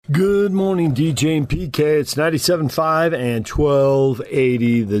Good morning, DJ and PK. It's 97.5 and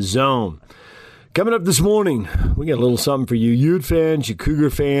 1280 The Zone. Coming up this morning, we got a little something for you Ute fans, you Cougar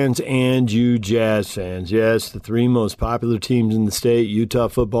fans, and you Jazz fans. Yes, the three most popular teams in the state, Utah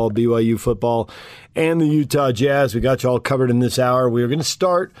football, BYU football, and the Utah Jazz. We got you all covered in this hour. We are going to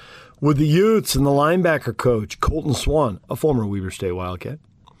start with the Utes and the linebacker coach, Colton Swan, a former Weber State Wildcat.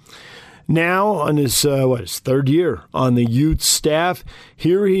 Now on his third year on the Utes staff,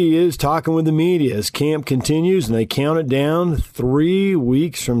 here he is talking with the media as camp continues, and they count it down. 3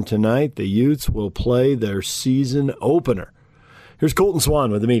 weeks from tonight, the Utes will play their season opener. Here's Colton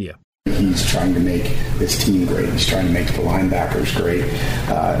Swan with the media. He's trying to make this team great. He's trying to make the linebackers great.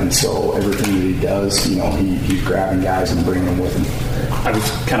 And so everything that he does, he's grabbing guys and bringing them with him. I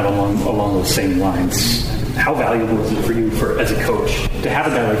was kind of along those same lines. How valuable is it for you as a coach to have a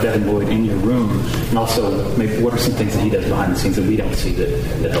guy like Devin Lloyd in your room, and also maybe what are some things that he does behind the scenes that we don't see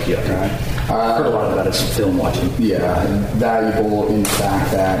that help you out? I've heard a lot about his film watching. Yeah, valuable in the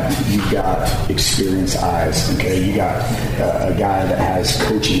fact that you've got experienced eyes. Okay, you got a guy that has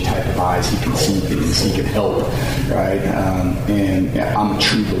coaching type of eyes. He can see things. He can help. Right, and I'm a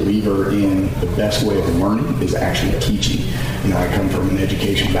true believer in the best way of learning is actually teaching. I come from an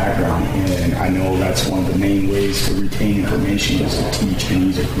education background, and I know that's one of the main ways to retain information is to teach, and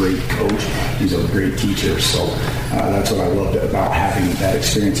he's a great coach. He's a great teacher, so that's what I loved about having that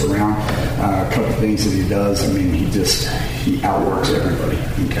experience around. A couple things that he does, he outworks everybody,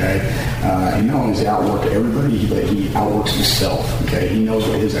 okay? And not only does he outwork everybody, but he outworks himself, okay? He knows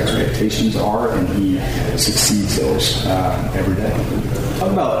what his expectations are, and he succeeds those every day.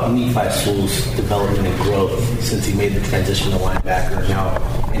 Talk about Nephi Sewell's development and growth since he made the transition to linebacker, now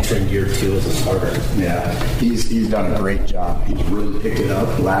entering year 2 as a starter. Yeah, he's done a great job. He's really picked it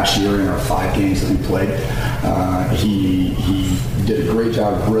up last year in our 5 games that we played. He did a great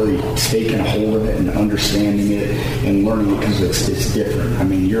job of really taking a hold of it and understanding it and learning it because it's different.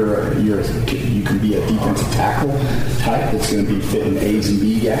 You can be a defensive tackle type that's going to be fitting A's and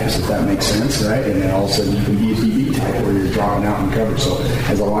B gaps, if that makes sense, right? And then all of a sudden you can be a DB type where you're drawing out and cover. So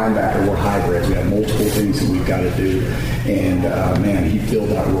as a linebacker, we're hybrids. We have multiple things that we've got to do. And, he filled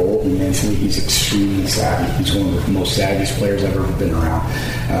that role immensely. He's extremely savvy. He's one of the most savviest players I've ever been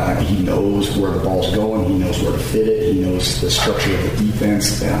around. He knows where the ball's going. He knows where to fit it. He knows the structure of the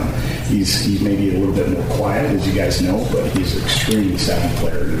defense. He's maybe a little bit more quiet, as you guys know, but he's an extremely savvy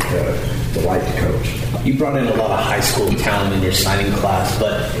player and delight to coach. You brought in a lot of high school talent in your signing class,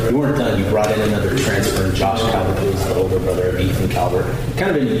 but you weren't done. You brought in another transfer, Josh Calvert, who is the older brother of Ethan Calvert.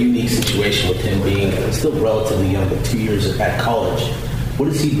 Kind of in a unique situation with him being still relatively young, but 2 years at college. What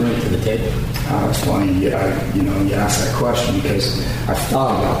does he bring to the table? It's funny, you asked that question because I've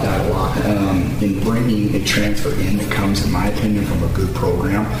thought about that a lot. In bringing a transfer in that comes, in my opinion, from a good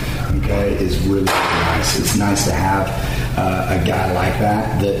program, okay, is really, really nice. It's nice to have a guy like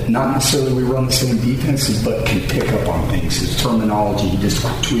that not necessarily we run the same defenses, but can pick up on things. His terminology, he just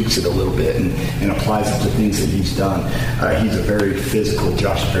tweaks it a little bit and applies it to things that he's done. He's a very physical,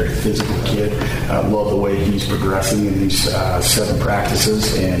 Josh, a very physical kid. Love the way he's progressing in these 7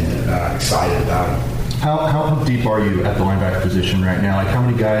 practices and excited about him. How deep are you at the linebacker position right now? Like, how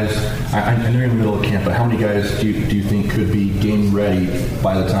many guys, I know you're in the middle of camp, but how many guys do you think could be game ready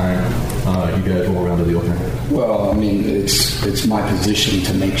by the time you guys roll around to the opener? Well, it's my position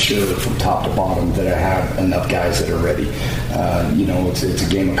to make sure that from top to bottom that I have enough guys that are ready. It's a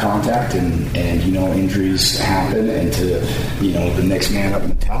game of contact, and injuries happen, and to the next man up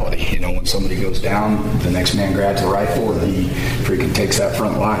mentality. When somebody goes down, the next man grabs the rifle and he freaking takes that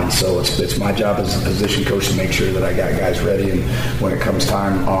front line. So it's my job as a position coach to make sure that I got guys ready, and when it comes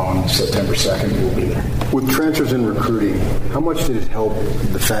time on September 2nd, we'll be there. With transfers in recruiting, how much did it help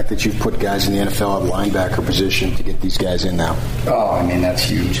the fact that you've put guys in the NFL at linebacker position to get these guys in now? Oh, that's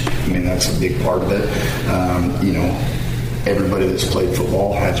huge. That's a big part of it. Everybody that's played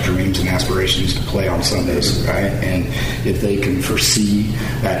football has dreams and aspirations to play on Sundays, right? And if they can foresee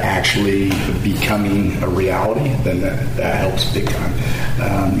that actually becoming a reality, then that helps big time.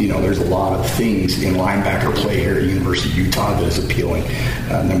 There's a lot of things in linebacker play here at University of Utah that is appealing.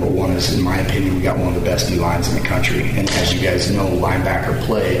 Number one is, in my opinion, we got one of the best D-lines in the country. And as you guys know, linebacker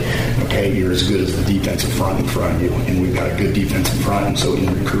play, okay, you're as good as the defensive front in front of you. And we've got a good defensive front. And so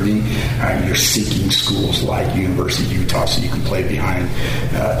in recruiting, you're seeking schools like University of Utah so you can play behind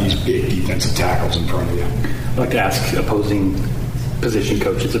these big defensive tackles in front of you. I'd like to ask opposing position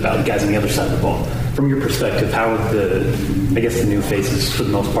coaches about guys on the other side of the ball. From your perspective, how have the new faces for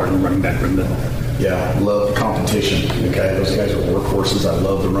the most part in the running back room been? Yeah, love the competition. Okay, those guys are workhorses. I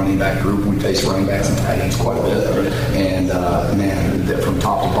love the running back group. We face running backs and tight ends quite a bit. And, from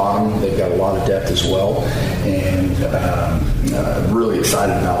top to bottom, they've got a lot of depth as well. And really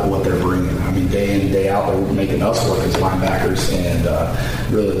excited about what they're bringing. I mean, day in and day out, they're making us work as linebackers,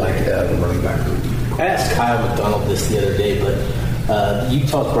 and really like the running back group. I asked Kyle McDonald this the other day, but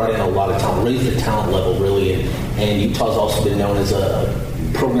Utah's brought in a lot of talent, raised the talent level really, and Utah's also been known as a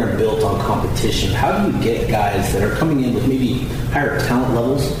program built on competition. How do you get guys that are coming in with maybe higher talent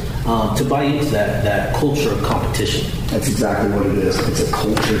levels to buy into that culture of competition? That's exactly what it is. It's a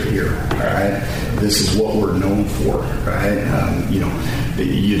culture here, all right? This is what we're known for, right?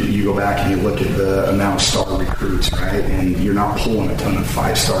 You go back and you look at the amount of star recruits, right? And you're not pulling a ton of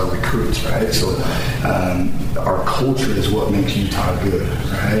 5-star recruits, right? So our culture is what makes Utah good,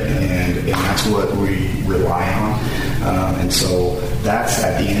 right? And that's what we rely on. And so that's,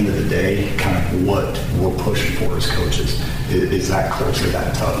 at the end of the day, kind of what we're pushing for as coaches, is that culture,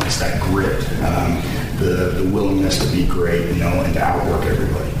 that toughness, that grit, the willingness to be great, and to outwork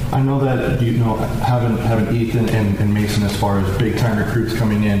everybody. I know that having Ethan and Mason as far as big time recruits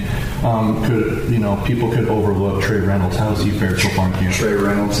coming in, people could overlook Trey Reynolds. How does he fare so far in camp? Trey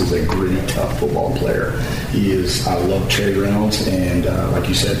Reynolds is a gritty, tough football player. He is. I love Trey Reynolds, and like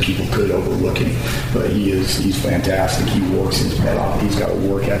you said, people could overlook him, but he's fantastic. He works his head off. He's got a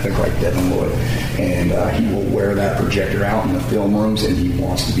work ethic like Devin Lloyd, and he will wear that projector out in the film rooms, and he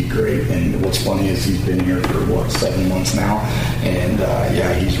wants to be great. And what's funny is he's been here for 7 months now, and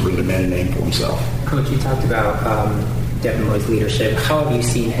he's really made a name for himself. Coach, you talked about Devin Lloyd's leadership. How have you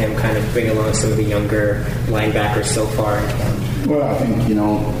seen him kind of bring along some of the younger linebackers so far in camp? Well,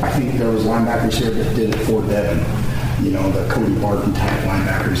 I think there was linebackers here that did it for Devin. The Cody Barton type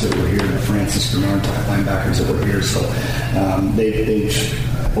linebackers that were here, the Francis Bernard type linebackers that were here. So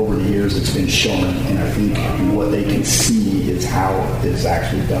they've over the years, it's been shown, and I think what they can see is how it's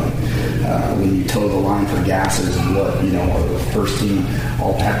actually done. When you toe the line for gases and what, a first-team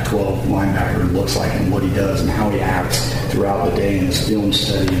All-Pac-12 linebacker looks like and what he does and how he acts throughout the day in his film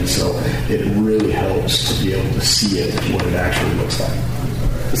study, and so it really helps to be able to see it, what it actually looks like.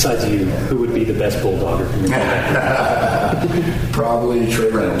 Besides you, who would be the best bulldogger? Probably Trey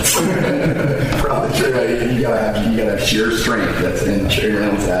Reynolds. Probably Trey. You gotta have sheer strength. And Trey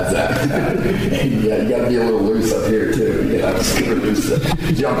Reynolds has that. And you gotta be a little loose up here too. Just loose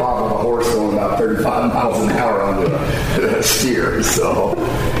to jump off of a horse going about 35 miles an hour onto a steer. So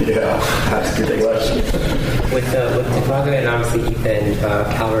that's a good question. With Devaga and obviously Ethan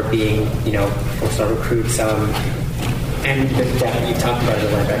Calvert being 4-star recruits. And you talked about the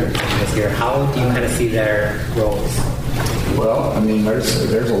linebacker this year. How do you kind of see their roles? Well,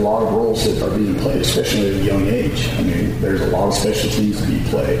 there's a lot of roles that are being played, especially at a young age. There's a lot of special teams to be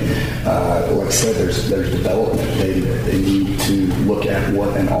played. Like I said, there's development. They need to look at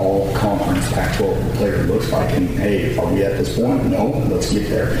what an all-conference Pac-12 player looks like. And, hey, are we at this point? No, let's get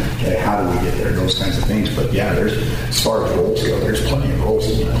there. Okay, how do we get there? Those kinds of things. But, as far as roles go, there's plenty of roles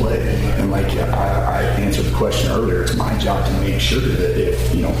to be played. And like I answered the question earlier, it's my job to make sure that if,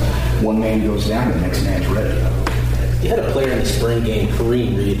 one man goes down, the next man's ready. You had a player in the spring game,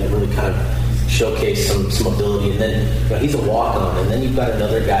 Kareem Reed, that really kind of showcased some ability, and then he's a walk-on, and then you've got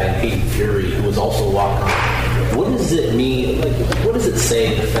another guy in Peyton Fury who was also a walk-on. What does it mean? What does it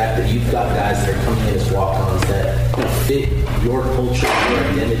say, the fact that you've got guys that are coming in as walk-ons that fit your culture, your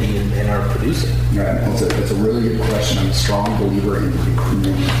identity, and are producing? Right. That's a really good question. I'm a strong believer in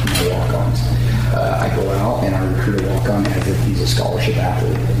recruiting walk-ons. I go out and I recruit a walk-on as if he's a scholarship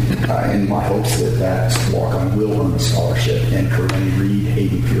athlete. In my hopes that walk-on will earn a scholarship. And Kareem Reed,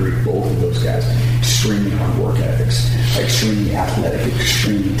 Hayden Fury, both of those guys, extremely hard work ethics, extremely athletic,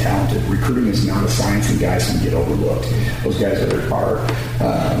 extremely talented. Recruiting is not a science and guys can get overlooked. Those guys are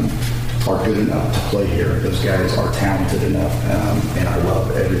good enough to play here. Those guys are talented enough, and I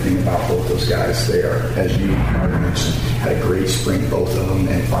love everything about both those guys. They are, as you already mentioned, had a great spring, both of them,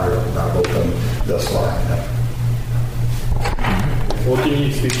 and fired up about both of them thus far. What can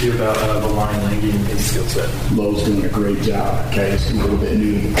you speak to about the line Lange and his skill set? Lowe's doing a great job. Okay, he's a little bit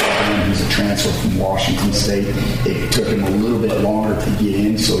new to the program. He's a transfer from Washington State. It took him a little bit longer to get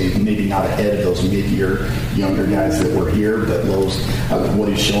in, so he's maybe not ahead of those mid-year younger guys that were here. But Lowe's, what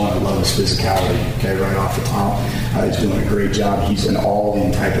he's showing, I love his physicality. Okay, right off the top, he's doing a great job. He's an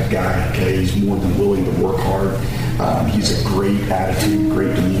all-in type of guy. Okay, he's more than willing to work hard. He's a great attitude,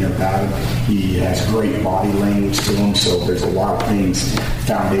 great demeanor about him. He has great body language to him, so there's a lot of things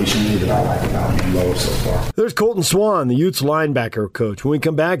foundationally that I like about him so far. There's Colton Swan, the Utes linebacker coach. When we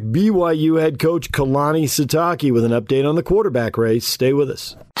come back, BYU head coach Kalani Sitake with an update on the quarterback race. Stay with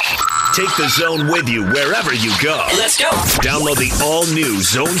us. Take the Zone with you wherever you go. Let's go. Download the all-new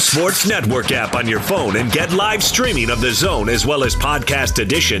Zone Sports Network app on your phone and get live streaming of the Zone as well as podcast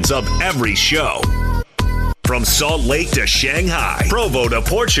editions of every show. From Salt Lake to Shanghai, Provo to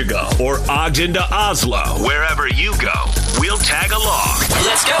Portugal, or Ogden to Oslo, wherever you go, we'll tag along.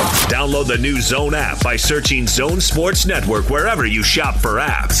 Let's go. Download the new Zone app by searching Zone Sports Network wherever you shop for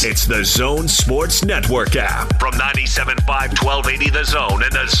apps. It's the Zone Sports Network app from 97.5 1280 The Zone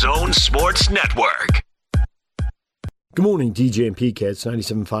and the Zone Sports Network. Good morning, DJ and PK. It's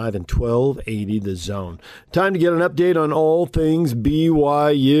 97.5 and 1280 The Zone. Time to get an update on all things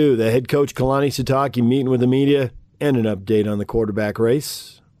BYU. The head coach Kalani Sitake meeting with the media and an update on the quarterback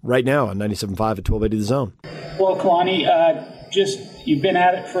race right now on 97.5 and 1280 The Zone. Well, Kalani, you've been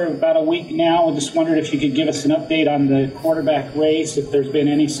at it for about a week now. I just wondered if you could give us an update on the quarterback race, if there's been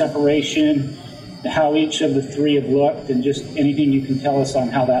any separation, how each of the three have looked, and just anything you can tell us on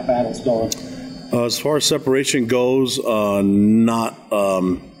how that battle's going. As far as separation goes, not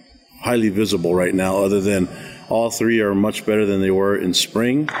highly visible right now, other than all three are much better than they were in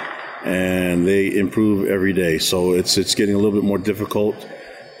spring, and they improve every day. So it's getting a little bit more difficult,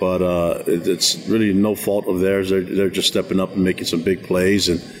 but it's really no fault of theirs. They're just stepping up and making some big plays,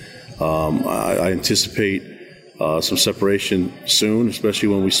 and I anticipate some separation soon, especially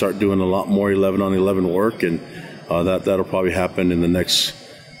when we start doing a lot more 11-on-11 work, and that'll probably happen in the next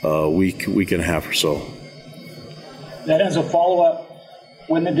week and a half or so. That as a follow-up,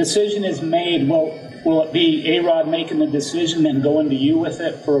 when the decision is made, will it be A-Rod making the decision and going to you with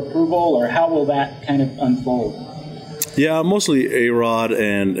it for approval, or how will that kind of unfold? Yeah, mostly A-Rod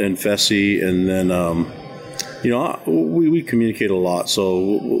and Fessy, and then we communicate a lot,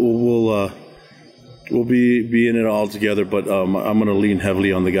 so we'll be in it all together. But I'm going to lean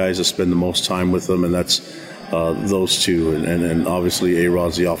heavily on the guys that spend the most time with them, and that's those two, and obviously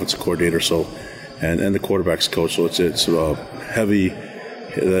A-Rod's the offensive coordinator, so and the quarterback's coach. So it's heavy.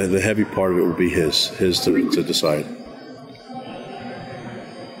 The heavy part of it will be his to decide.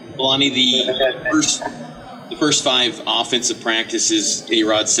 Kalani, the first 5 offensive practices,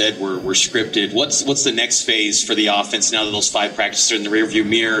 A-Rod said were scripted. What's the next phase for the offense now that those 5 practices are in the rearview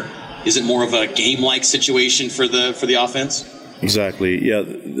mirror? Is it more of a game-like situation for the offense? Exactly. Yeah,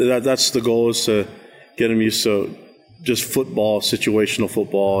 that's the goal, is to get them used to just football, situational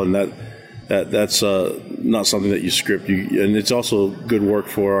football, and that's not something that you script. And it's also good work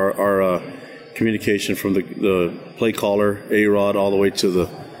for our communication from the play caller, A-Rod, all the way to the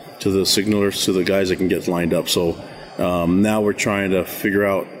signalers, to the guys that can get lined up. So now we're trying to figure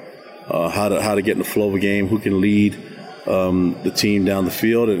out how to get in the flow of a game, who can lead the team down the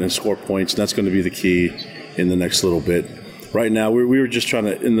field and score points. And that's going to be the key in the next little bit. Right now, we were just trying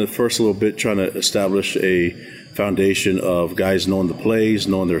to, in the first little bit, trying to establish a foundation of guys knowing the plays,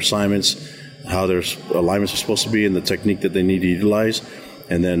 knowing their assignments, how their alignments are supposed to be, and the technique that they need to utilize.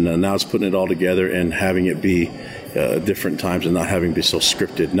 And then now it's putting it all together and having it be different times and not having it be so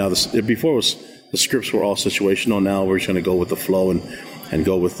scripted. Now, before the scripts were all situational. Now we're just going to go with the flow and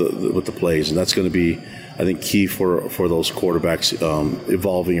go with the plays. And that's going to be, I think, key for those quarterbacks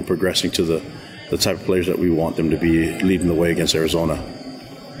evolving and progressing to the type of players that we want them to be leading the way against Arizona.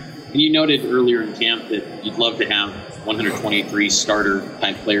 And you noted earlier in camp that you'd love to have 123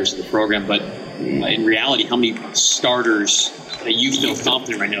 starter-type players in the program, but in reality, how many starters that you feel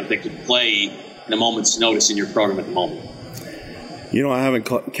confident right now that could play in a moment's notice in your program at the moment? I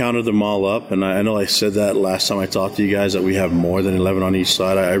haven't counted them all up, and I know I said that last time I talked to you guys, that we have more than 11 on each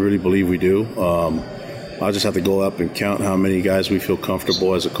side. I really believe we do. I just have to go up and count how many guys we feel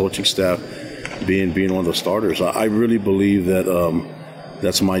comfortable as a coaching staff being one of the starters. I really believe that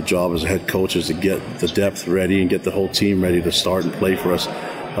that's my job as a head coach, is to get the depth ready and get the whole team ready to start and play for us,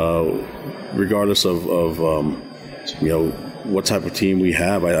 regardless of what type of team we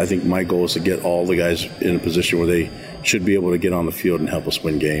have. I think my goal is to get all the guys in a position where they should be able to get on the field and help us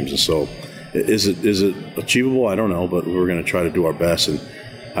win games. And so is it achievable? I don't know, but we're going to try to do our best. And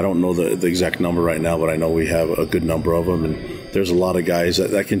I don't know the exact number right now, but I know we have a good number of them. And there's a lot of guys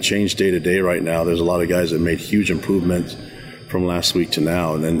that can change day to day right now. There's a lot of guys that made huge improvements from last week to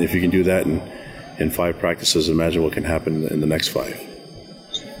now. And then if you can do that in 5 practices, imagine what can happen in the next 5.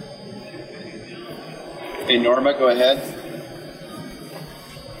 Hey, Norma, go ahead.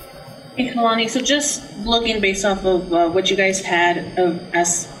 Hey, Kalani, so just looking based off of what you guys had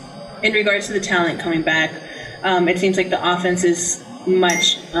as in regards to the talent coming back, it seems like the offense is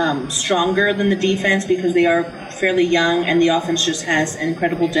much stronger than the defense because they are fairly young, and the offense just has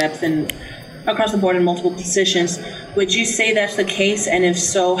incredible depth and across the board in multiple positions. Would you say that's the case? And if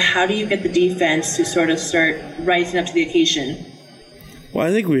so, how do you get the defense to sort of start rising up to the occasion? Well,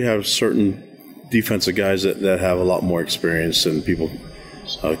 I think we have certain defensive guys that have a lot more experience than people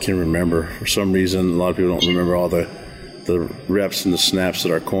can remember. For some reason, a lot of people don't remember all the reps and the snaps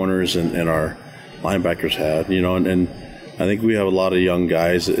that our corners and our linebackers had, and I think we have a lot of young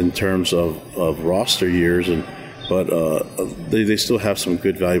guys in terms of roster years, but they still have some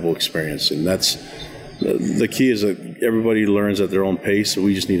good, valuable experience, and that's the key. Is that everybody learns at their own pace, so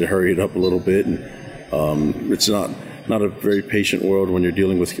we just need to hurry it up a little bit. And it's not a very patient world when you're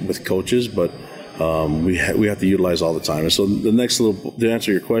dealing with coaches, but we have to utilize all the time. And so to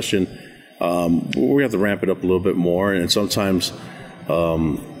answer your question, we have to ramp it up a little bit more, and sometimes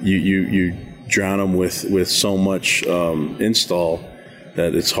you drown them with so much install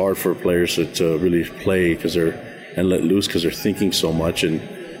that it's hard for players to really play and let loose because they're thinking so much, and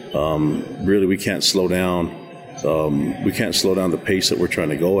really we can't slow down. We can't slow down the pace that we're trying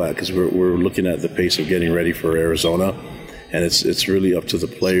to go at because we're looking at the pace of getting ready for Arizona, and it's really up to the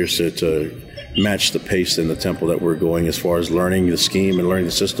players to match the pace and the tempo that we're going as far as learning the scheme and learning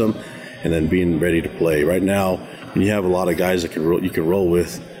the system, and then being ready to play. Right now, when you have a lot of guys that you can roll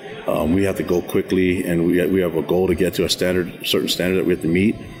with, we have to go quickly, and we have a goal to get to a certain standard that we have to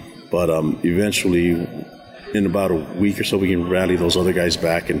meet. But eventually, in about a week or so, we can rally those other guys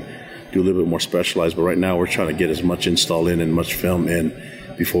back and do a little bit more specialized. But right now, we're trying to get as much install in and much film in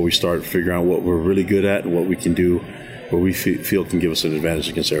before we start figuring out what we're really good at and what we can do, where we feel can give us an advantage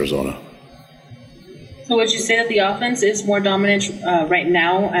against Arizona. So would you say that the offense is more dominant right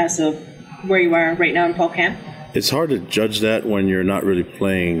now as of where you are right now in fall camp? It's hard to judge that when you're not really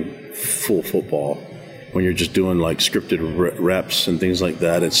playing full football. When you're just doing like scripted reps and things like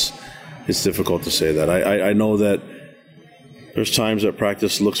that, it's difficult to say that. I know that there's times that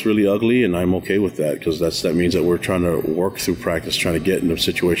practice looks really ugly, and I'm okay with that because that means that we're trying to work through practice, trying to get in a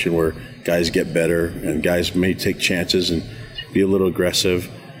situation where guys get better and guys may take chances and be a little aggressive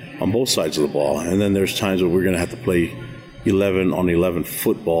on both sides of the ball. And then there's times where we're going to have to play 11 on 11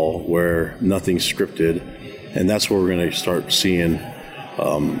 football where nothing's scripted, and that's where we're going to start seeing,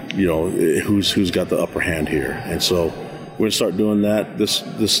 who's got the upper hand here. And so we're going to start doing that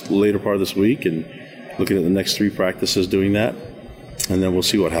this later part of this week and looking at the next 3 practices doing that, and then we'll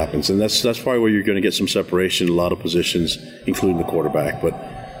see what happens. And that's probably where you're going to get some separation in a lot of positions, including the quarterback.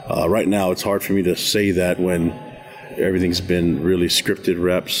 But right now it's hard for me to say that when everything's been really scripted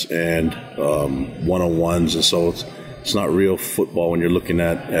reps and one-on-ones, and so it's not real football when you're looking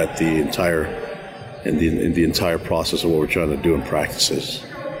at the entire in the entire process of what we're trying to do in practices.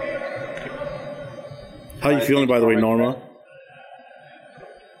 How are you feeling, by the way, Norma?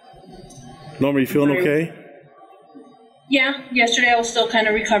 Norma, you feeling okay? Yeah, yesterday I was still kind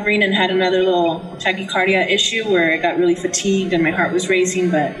of recovering and had another little tachycardia issue where I got really fatigued and my heart was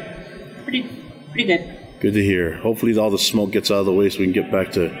racing, but pretty good. Good to hear. Hopefully all the smoke gets out of the way so we can get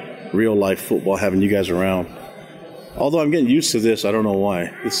back to real life football, having you guys around. Although I'm getting used to this, I don't know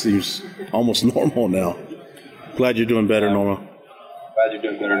why. This seems almost normal now. Glad you're doing better, Norma. Glad you're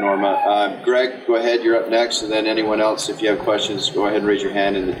doing better, Norma. Greg, go ahead. You're up next, and then anyone else, if you have questions, go ahead and raise your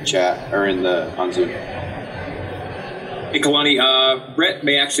hand in the chat or on Zoom. Hey, Kalani, Brett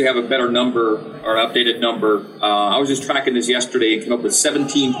may actually have a better number or an updated number. I was just tracking this yesterday and came up with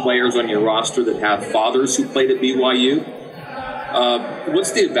 17 players on your roster that have fathers who played at BYU.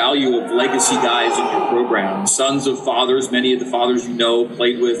 What's the value of legacy guys in your program? Sons of fathers, many of the fathers you know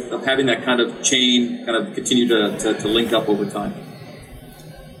played with, of having that kind of chain kind of continue to link up over time?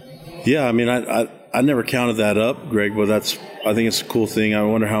 Yeah, I mean, I never counted that up, Greg, but I think it's a cool thing. I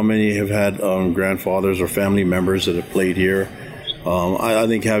wonder how many have had grandfathers or family members that have played here. I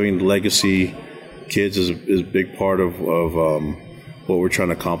think having legacy kids is a big part of what we're trying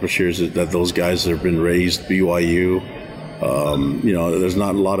to accomplish here, is that those guys that have been raised BYU, there's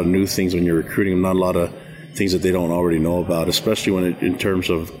not a lot of new things when you're recruiting them, not a lot of things that they don't already know about, especially when in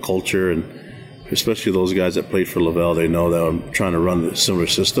terms of culture, and especially those guys that played for Lavelle, they know that I'm trying to run the similar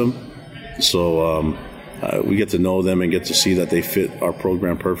system. So we get to know them and get to see that they fit our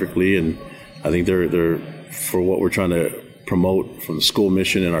program perfectly, and I think they're for what we're trying to promote from the school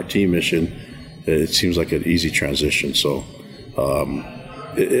mission and our team mission, it seems like an easy transition. So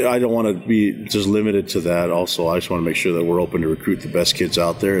I don't want to be just limited to that. Also, I just want to make sure that we're open to recruit the best kids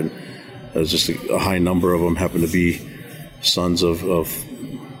out there, and there's just a high number of them happen to be sons of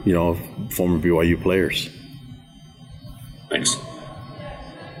former BYU players. Thanks.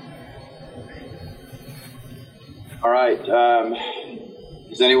 All right.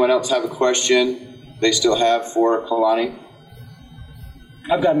 Does anyone else have a question they still have for Kalani?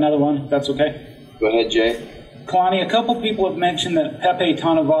 I've got another one, if that's okay. Go ahead, Jay. Kalani, a couple people have mentioned that Pepe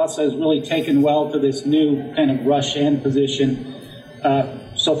Tanavasa has really taken well to this new kind of rush end position.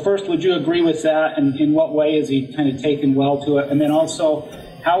 So first, would you agree with that? And in what way has he kind of taken well to it? And then also,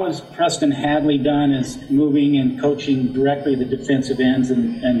 how has Preston Hadley done as moving and coaching directly the defensive ends?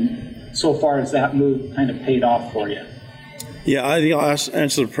 And so far as that move kind of paid off for you? Yeah, I think I'll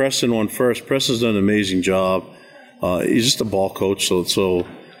answer the Preston one first. Preston's done an amazing job. He's just a ball coach, so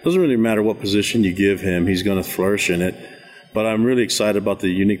it doesn't really matter what position you give him. He's going to flourish in it. But I'm really excited about the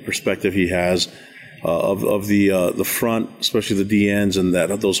unique perspective he has of the front, especially the DNs and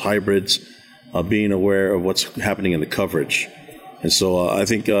those hybrids, being aware of what's happening in the coverage. And so I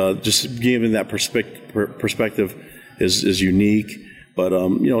think just giving that perspective is unique. But,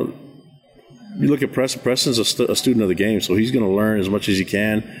 you look at Preston. Preston's a student of the game, so he's going to learn as much as he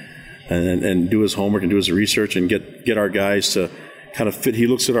can and do his homework and do his research and get our guys to kind of fit. He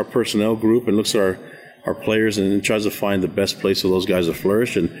looks at our personnel group and looks at our players and tries to find the best place for those guys to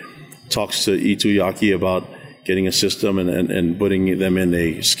flourish and talks to Ito Yaki about getting a system and putting them in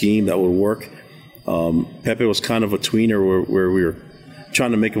a scheme that would work. Pepe was kind of a tweener where we were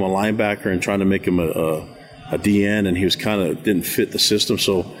trying to make him a linebacker and trying to make him a DN, and he was kind of didn't fit the system.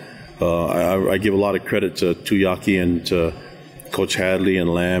 So I give a lot of credit to Tuyaki and to Coach Hadley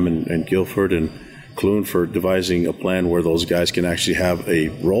and Lamb and Guilford and Clune for devising a plan where those guys can actually have a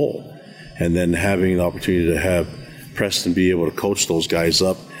role, and then having the opportunity to have Preston be able to coach those guys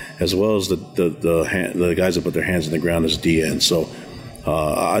up, as well as the guys that put their hands in the ground as DN. So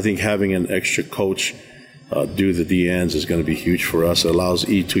I think having an extra coach do the DNs is going to be huge for us. It allows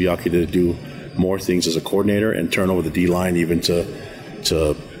E. Tuyaki to do more things as a coordinator and turn over the D-line even to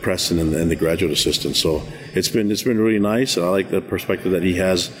Preston and the graduate assistant. So it's been really nice. I like the perspective that he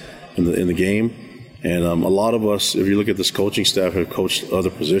has in the game. And a lot of us, if you look at this coaching staff, have coached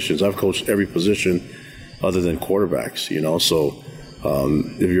other positions. I've coached every position other than quarterbacks, So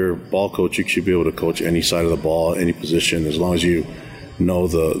if you're a ball coach, you should be able to coach any side of the ball, any position, as long as you know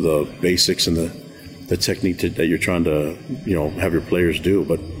the basics and the technique that you're trying to, have your players do.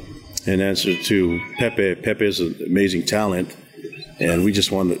 But in answer to Pepe is an amazing talent, and we just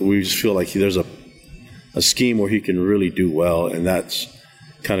feel like there's a scheme where he can really do well, and that's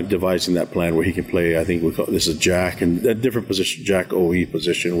kind of devising that plan where he can play. I think this is Jack, and a different position, Jack OE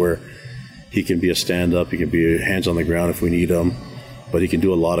position, where he can be a stand-up, he can be hands on the ground if we need him, but he can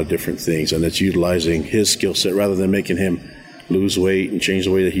do a lot of different things, and it's utilizing his skill set rather than making him lose weight and change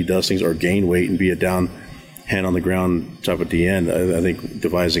the way that he does things or gain weight and be a down, hand on the ground type of DN. I think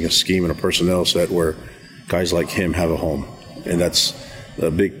devising a scheme and a personnel set where guys like him have a home, and that's a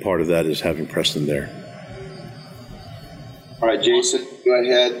big part of that is having Preston there. All right, Jason, go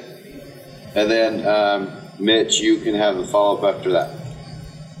ahead. And then, Mitch, you can have the follow-up after that.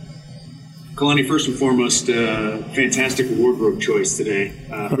 Kalani, first and foremost, fantastic wardrobe choice today.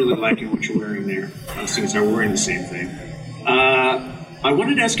 Really liking what you're wearing there. Students are wearing the same thing. I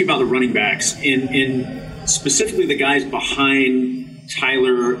wanted to ask you about the running backs, and specifically the guys behind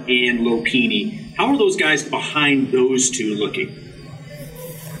Tyler and Lopini. How are those guys behind those two looking?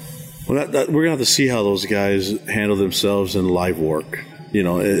 Well, we're going to have to see how those guys handle themselves in live work.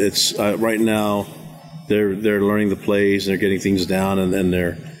 It's right now they're learning the plays and they're getting things down, and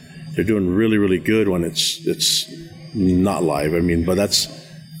they're doing really, really good when it's not live. But that's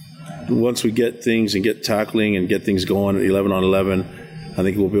once we get things and get tackling and get things going at 11 on 11, I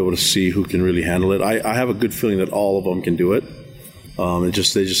think we'll be able to see who can really handle it. I have a good feeling that all of them can do it. They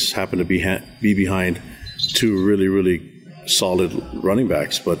just happen to be behind two really, really solid running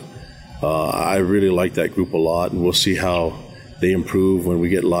backs, but I really like that group a lot, and we'll see how they improve when we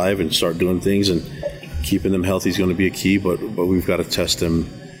get live and start doing things. And keeping them healthy is going to be a key, but we've got to test them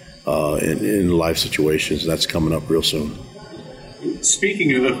in live situations. That's coming up real soon.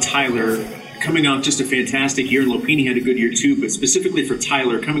 Speaking of Tyler, coming off just a fantastic year, and Lopini had a good year too, but specifically for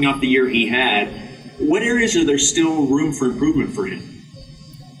Tyler, coming off the year he had, what areas are there still room for improvement for him?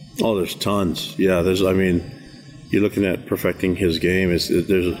 Oh, there's tons. Yeah, you're looking at perfecting his game.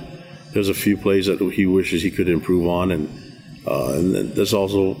 There's a few plays that he wishes he could improve on, and there's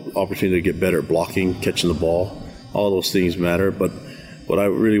also opportunity to get better at blocking, catching the ball. All those things matter, but what I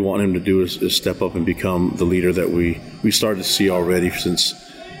really want him to do is step up and become the leader that we started to see already since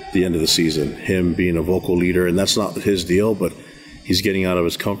the end of the season. Him being a vocal leader, and that's not his deal, but he's getting out of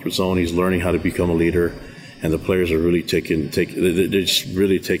his comfort zone. He's learning how to become a leader, and the players are really they're just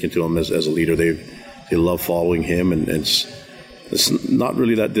really taking to him as a leader. They love following him, and it's not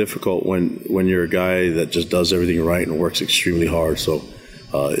really that difficult when you're a guy that just does everything right and works extremely hard. So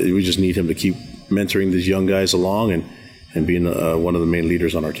we just need him to keep mentoring these young guys along and being one of the main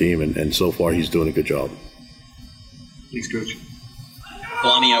leaders on our team. And so far, he's doing a good job. Thanks, Coach.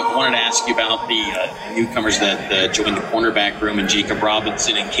 Kalani, I wanted to ask you about the newcomers that joined the cornerback room, and Jacob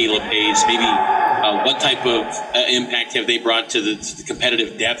Robinson and Caleb Hayes. Maybe what type of impact have they brought to the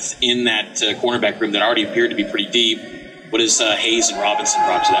competitive depth in that cornerback room that already appeared to be pretty deep? What has Hayes and Robinson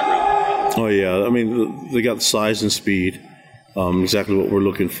brought to that room? Oh, yeah. I mean, they got the size and speed, exactly what we're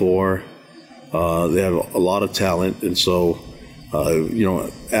looking for. They have a lot of talent, and so,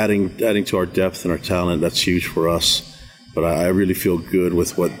 adding to our depth and our talent, that's huge for us. But I really feel good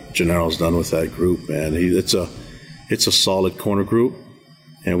with what Gennaro's done with that group, man. It's a solid corner group,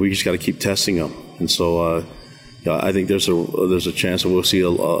 and we just got to keep testing them. And so, I think there's a chance that we'll see a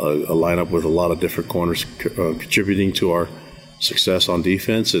lineup with a lot of different corners contributing to our success on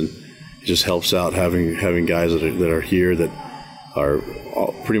defense, and it just helps out having guys that are here that are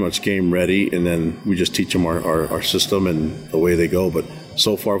pretty much game ready, and then we just teach them our system and away they go. But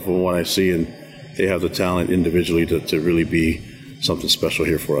so far, from what I see, and they have the talent individually to really be something special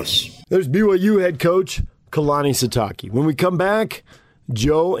here for us. There's BYU head coach Kalani Sitake. When we come back,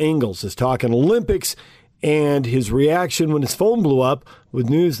 Joe Ingles is talking Olympics and his reaction when his phone blew up with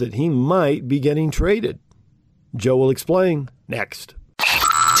news that he might be getting traded. Joe will explain next.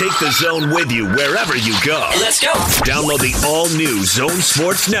 Take the Zone with you wherever you go. Let's go. Download the all-new Zone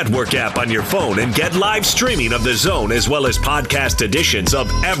Sports Network app on your phone and get live streaming of the Zone as well as podcast editions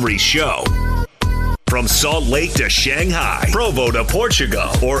of every show. From Salt Lake to Shanghai, Provo to Portugal,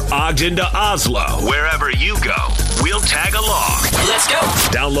 or Ogden to Oslo, wherever you go, we'll tag along. Let's go.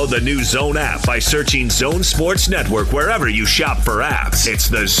 Download the new Zone app by searching Zone Sports Network wherever you shop for apps. It's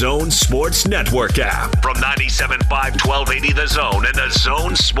the Zone Sports Network app from 97.5 1280 The Zone and the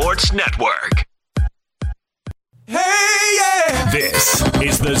Zone Sports Network. Hey, yeah! This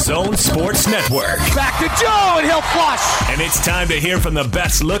is the Zone Sports Network. Back to Joe, and he'll flush. And it's time to hear from the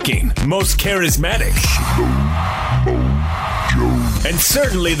best looking, most charismatic, and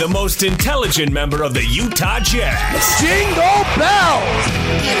certainly the most intelligent member of the Utah Jazz. Jingle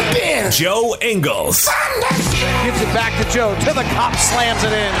bells! Joe Ingles. Gives it back to Joe. To the cop, slams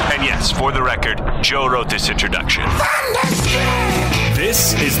it in. And yes, for the record, Joe wrote this introduction.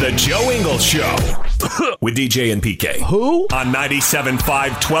 This is the Joe Ingles Show with DJ and PK. Who? On 97.5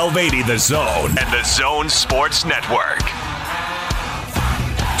 1280 The Zone and the Zone Sports Network.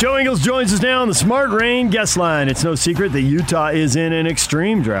 Joe Ingles joins us now on the Smart Rain guest line. It's no secret that Utah is in an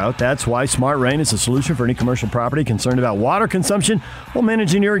extreme drought. That's why Smart Rain is a solution for any commercial property concerned about water consumption while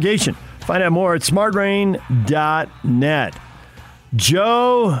managing irrigation. Find out more at smartrain.net.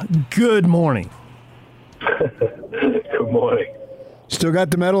 Joe, good morning. Good morning. Still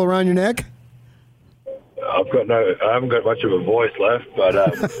got the medal around your neck? I haven't got much of a voice left, but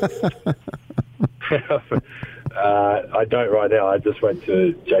I don't right now. I just went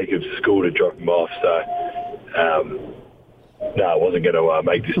to Jacob's school to drop him off, so I wasn't going to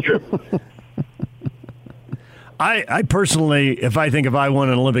make this trip. I personally, if I won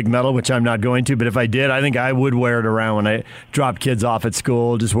an Olympic medal, which I'm not going to, but if I did, I think I would wear it around when I drop kids off at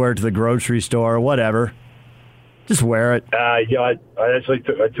school, just wear it to the grocery store, whatever. Just wear it. I actually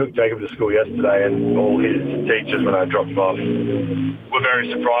took Jacob to school yesterday, and all his teachers, when I dropped him off, were very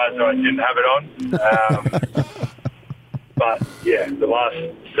surprised that I didn't have it on. But yeah, the last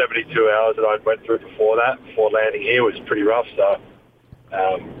 72 hours that I went through before landing here, was pretty rough. So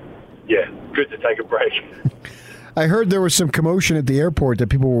good to take a break. I heard there was some commotion at the airport that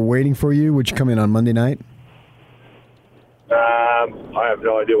people were waiting for you. Would you come in on Monday night? I have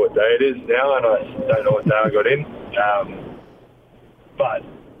no idea what day it is now, and I don't know what day I got in. But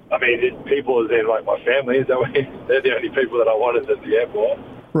I mean, people as in like my family. They're the only people that I wanted at the airport.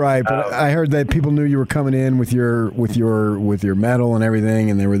 Right, but I heard that people knew you were coming in with your medal and everything,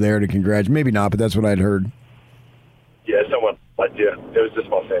 and they were there to congratulate. Maybe not, but that's what I'd heard. Yeah, someone like it was just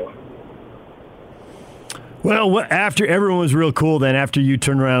my family. Well, after everyone was real cool, then after you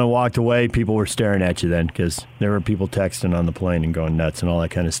turned around and walked away, people were staring at you then because there were people texting on the plane and going nuts and all that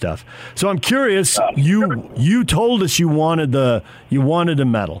kind of stuff. So I'm curious. You told us you wanted a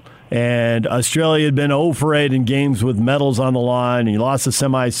medal, and Australia had been 0 for 8 in games with medals on the line, and you lost the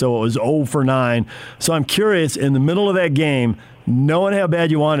semi, so it was 0 for 9. So I'm curious, in the middle of that game, knowing how bad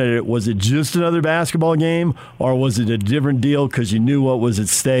you wanted it, was it just another basketball game, or was it a different deal because you knew what was at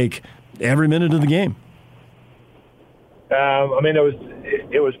stake every minute of the game? I mean,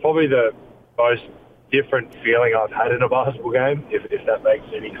 it was probably the most different feeling I've had in a basketball game, if that makes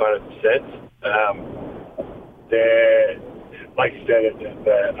any kind of sense. like you said,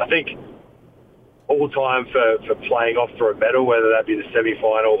 I think all time for playing off for a medal, whether that be the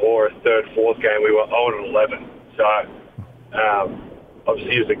semi-final or a third, fourth game, we were 0-11. So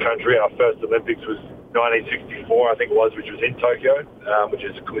obviously as a country, our first Olympics was 1964, I think it was, which was in Tokyo, which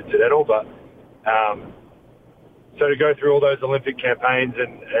is coincidental. But so to go through all those Olympic campaigns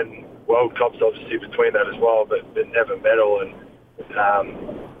and World Cups obviously between that as well, but never medal. And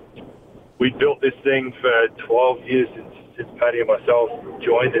we built this thing for 12 years since Paddy and myself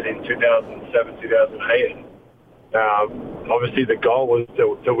joined it in 2007, 2008. And obviously the goal was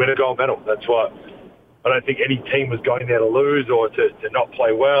to win a gold medal. That's what I don't think any team was going there to lose or to not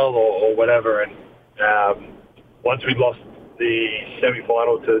play well or whatever. And once we lost the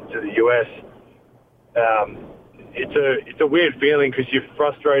semi-final to the US, it's a weird feeling because you're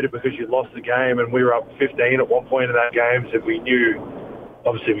frustrated because you lost the game, and we were up 15 at one point in that game, so we knew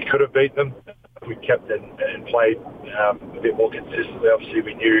obviously we could have beat them if we kept and played a bit more consistently. Obviously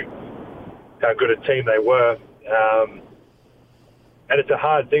we knew how good a team they were, and it's a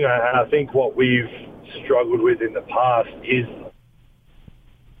hard thing, and I think what we've struggled with in the past is,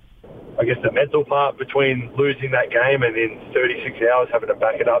 I guess, the mental part between losing that game and in 36 hours having to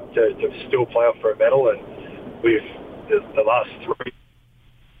back it up to still play off for a medal. And we've the last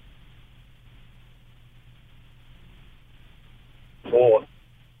 4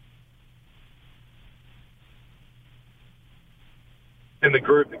 in the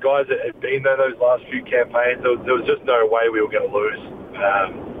group, the guys that had been there those last few campaigns, there was just no way we were going to lose.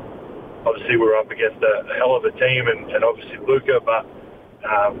 Obviously we were up against a hell of a team and obviously Luka, but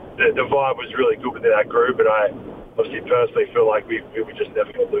the vibe was really good within that group, and I obviously personally feel like we were just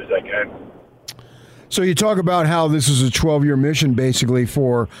never going to lose that game. So you talk about how this is a 12-year mission basically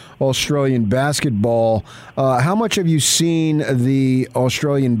for Australian basketball. How much have you seen the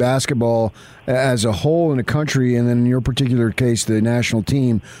Australian basketball as a whole in the country, and then in your particular case, the national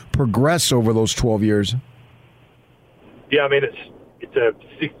team, progress over those 12 years? Yeah, I mean, it's a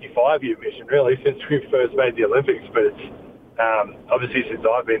 65-year mission, really, since we first made the Olympics. But it's obviously since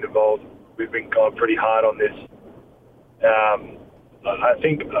I've been involved, we've been going pretty hard on this. I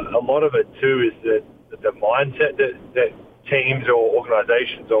think a lot of it, too, is that the mindset that teams or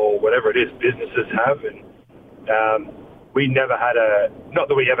organizations or whatever it is, businesses have. And we never had not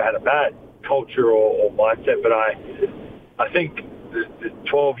that we ever had a bad culture or mindset, but I think the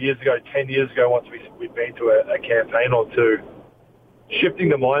 12 years ago, 10 years ago, once we'd been to a campaign or two, shifting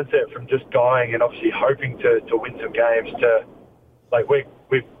the mindset from just going and obviously hoping to win some games to, like, we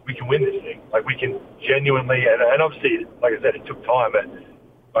can win this thing. Like, we can genuinely, and obviously, like I said, it took time. But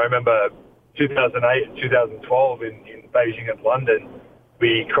I remember 2008 and 2012 in Beijing and London,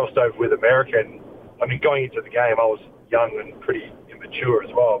 we crossed over with America. And, I mean, going into the game, I was young and pretty immature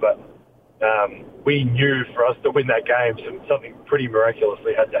as well. But we knew for us to win that game, something pretty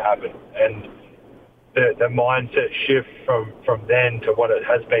miraculously had to happen. And the mindset shift from then to what it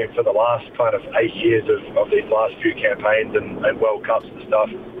has been for the last kind of 8 years of these last few campaigns and World Cups and stuff,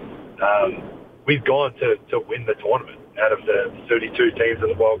 we've gone to win the tournament. Out of the 32 teams of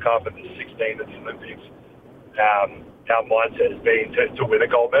the World Cup and the 16 of the Olympics, our mindset has been to win a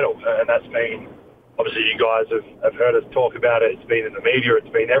gold medal. And that's been, obviously you guys have heard us talk about it, it's been in the media, it's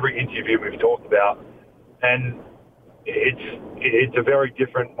been every interview we've talked about. And it's a very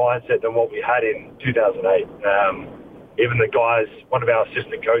different mindset than what we had in 2008. Even the guys, one of our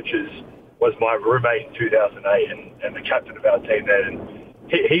assistant coaches was my roommate in 2008 and the captain of our team then. And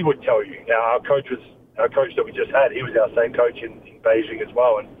he would tell you, our coach that we just had, he was our same coach in Beijing as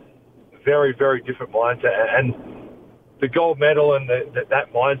well. And very, very different mindset. And the gold medal and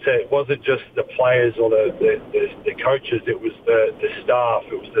that mindset wasn't just the players or the coaches, it was the staff,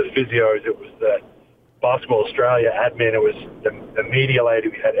 it was the physios, it was the Basketball Australia admin, it was the media lady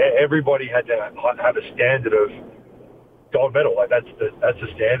we had. Everybody had to have a standard of gold medal. Like that's the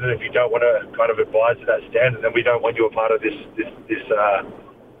standard. If you don't want to kind of advise to that standard, then we don't want you a part of this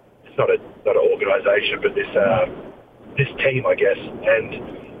it's not an organisation, but this team, I guess. And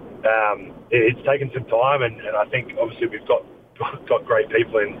it's taken some time, and I think obviously we've got great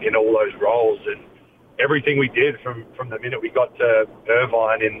people in all those roles. And everything we did from the minute we got to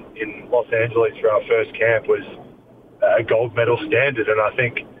Irvine in Los Angeles for our first camp was a gold medal standard. And I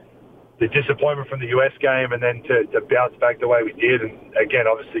think the disappointment from the US game and then to bounce back the way we did, and again,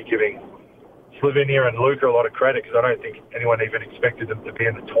 obviously giving Slovenia and Luka a lot of credit, because I don't think anyone even expected them to be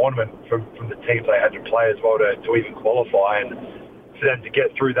in the tournament from the teams they had to play as well to even qualify. And for them to get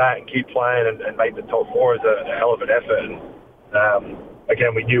through that and keep playing and make the top four is a hell of an effort. And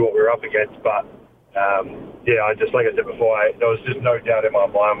again, we knew what we were up against, but yeah, like I said before, there was just no doubt in my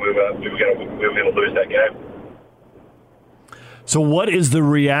mind we were going to lose that game. So what is the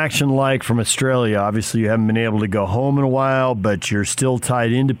reaction like from Australia? Obviously, you haven't been able to go home in a while, but you're still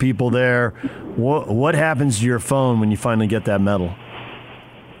tied into people there. What happens to your phone when you finally get that medal?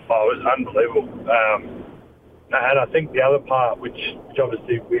 Oh, it was unbelievable. And I think the other part, which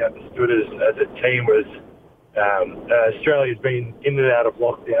obviously we understood as a team, was Australia's been in and out of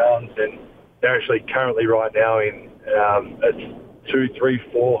lockdowns, and they're actually currently right now in 2, 3,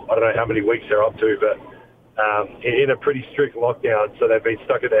 4, I don't know how many weeks they're up to, but in a pretty strict lockdown. So they've been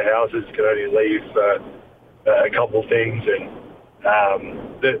stuck at their houses, can only leave for a couple of things,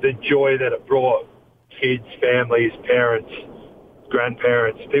 and the joy that it brought kids, families, parents,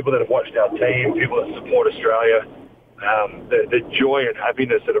 grandparents, people that have watched our team, people that support Australia, the joy and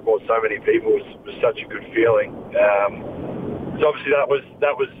happiness that it brought so many people was such a good feeling. So obviously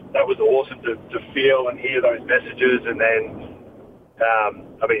that was awesome to feel and hear those messages, and then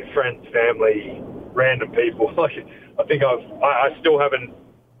friends, family, random people. Like, I think I still haven't.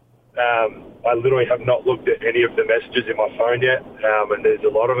 I literally have not looked at any of the messages in my phone yet, and there's a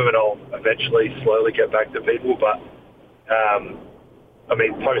lot of them, and I'll eventually slowly get back to people. But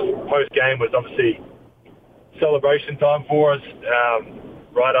post game was obviously celebration time for us.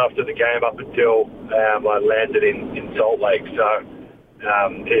 Right after the game, up until I landed in Salt Lake. So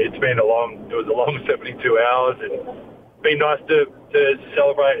it was a long 72 hours, and it's been nice to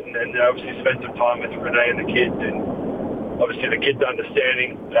celebrate and obviously spend some time with Renee and the kids, and obviously the kids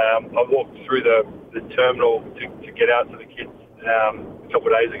understanding. I walked through the terminal to get out to the kids a couple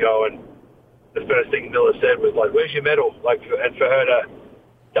of days ago, and the first thing Miller said was like, "Where's your medal?" And for her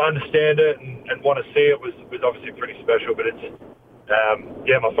to understand it and want to see it was obviously pretty special. But it's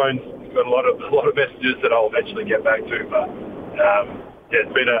my phone's got a lot of messages that I'll eventually get back to. But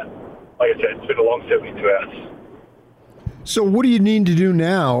it's been it's been a long 72 hours. So what do you need to do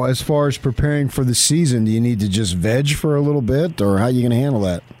now as far as preparing for the season? Do you need to just veg for a little bit, or how are you going to handle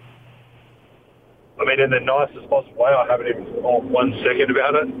that? In the nicest possible way. I haven't even thought 1 second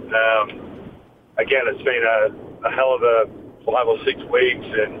about it. Again, it's been a hell of a 5 or 6 weeks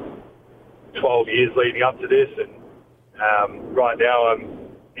and 12 years leading up to this, and right now I'm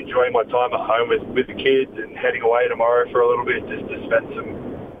enjoying my time at home with the kids, and heading away tomorrow for a little bit just to spend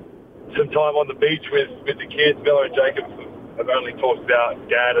some time on the beach with the kids. Bella and Jacob have only talked about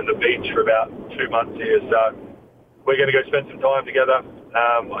Dad and the beach for about 2 months here, so we're going to go spend some time together.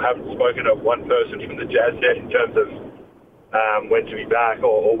 I haven't spoken to one person from the Jazz yet in terms of when to be back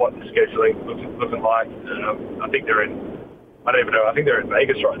or what the scheduling looking like. I think they're in. I don't even know. I think they're in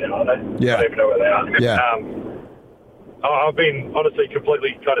Vegas right now, aren't they? Yeah. I don't even know where they are. Yeah. I've been honestly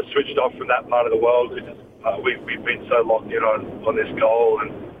completely kind of switched off from that part of the world because we've been so locked in on this goal,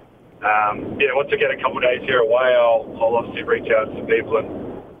 and once I get a couple of days here away, I'll obviously reach out to some people and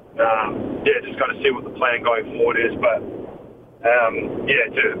just kind of see what the plan going forward is. But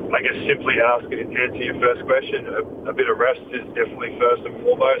to simply ask and answer your first question, a bit of rest is definitely first and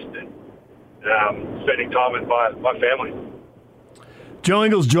foremost, and spending time with my family. Joe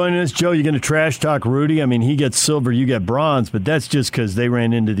Ingles joining us. Joe, you're going to trash talk Rudy. He gets silver, you get bronze, but that's just because they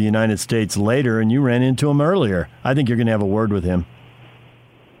ran into the United States later and you ran into him earlier. I think you're going to have a word with him.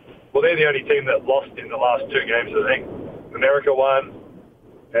 Well, they're the only team that lost in the last 2 games, I think. America won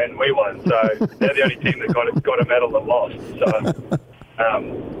and we won, so they're the only team that got a medal and lost. So,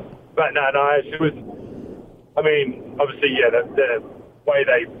 but no, it was. Obviously, the way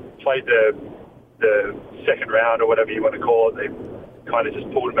they played the second round or whatever you want to call it, they kind of just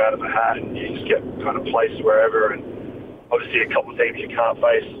pulled them out of the hat, and you just get kind of placed wherever. And obviously, a couple of teams you can't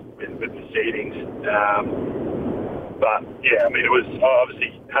face with the seedings. But it was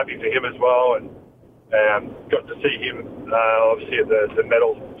obviously happy for him as well, and got to see him obviously at the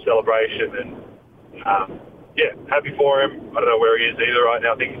medal celebration, and happy for him. I don't know where he is either right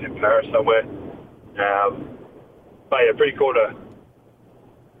now. I think he's in Paris somewhere. But pretty cool to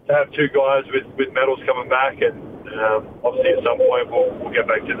have 2 guys with medals coming back, and obviously at some point we'll get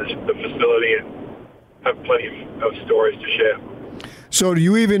back to the facility and have plenty of stories to share. So do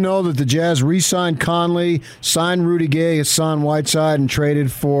you even know that the Jazz re-signed Conley, signed Rudy Gay, Hassan Whiteside, and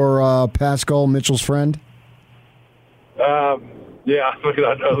traded for Pascal, Mitchell's friend? I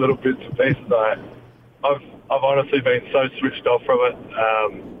know a little bits and pieces. I've honestly been so switched off from it.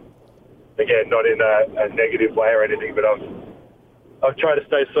 Again, not in a negative way or anything, but I've tried to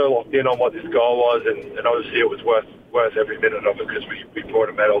stay so locked in on what this goal was, and obviously it was worth every minute of it because we brought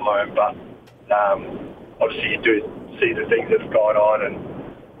a medal home. But obviously you do see the things that have gone on, and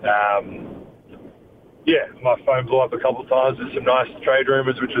my phone blew up a couple of times with some nice trade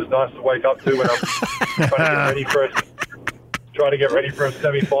rumors, which was nice to wake up to when I'm trying to get ready for trying to get ready for a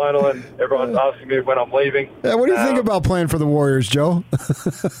semi-final, and everyone's asking me when I'm leaving. Yeah, what do you think about playing for the Warriors, Joe?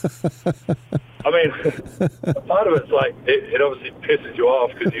 I mean, part of it's like it obviously pisses you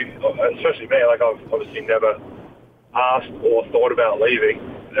off because especially me, like I've obviously never asked or thought about leaving.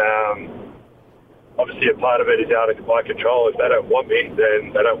 Obviously, a part of it is out of my control. If they don't want me,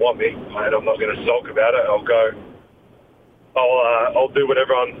 then they don't want me, and I'm not going to sulk about it. I'll do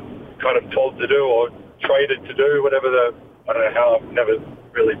whatever I'm kind of told to do or traded to do, whatever I don't know how. I've never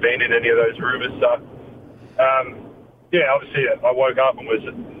really been in any of those rumors. So, obviously, I woke up and was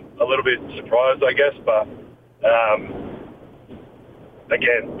a little bit surprised, I guess. But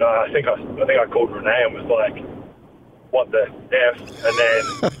again, I think I called Renee and was like, "What the F?" And then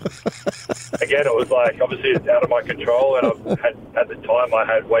again, it was like, obviously, it's out of my control. And at the time, I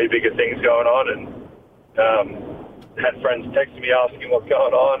had way bigger things going on, and had friends texting me asking what's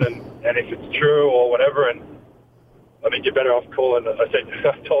going on and if it's true or whatever. And I mean, you're better off calling. I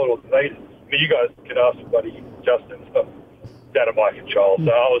told them, you guys can ask buddy Justin. So it's out of my control.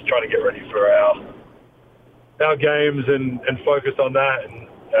 So I was trying to get ready for our games and focus on that. And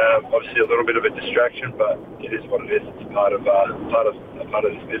obviously a little bit of a distraction, but it is what it is. It's part of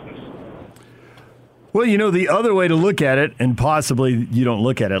this business. Well, the other way to look at it, and possibly you don't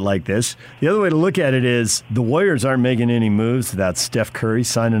look at it like this, the other way to look at it is the Warriors aren't making any moves without Steph Curry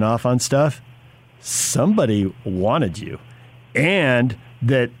signing off on stuff. Somebody wanted you, and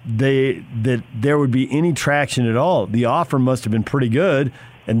that there would be any traction at all. The offer must have been pretty good,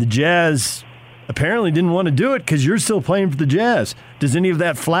 and the Jazz apparently didn't want to do it because you're still playing for the Jazz. Does any of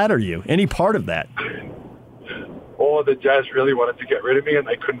that flatter you? Any part of that? Or the Jazz really wanted to get rid of me and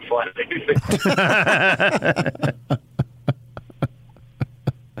they couldn't find anything.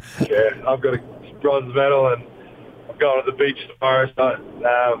 Yeah, I've got a bronze medal and I'm going to the beach tomorrow. So,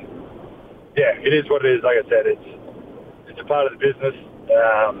 it is what it is. Like I said, it's a part of the business.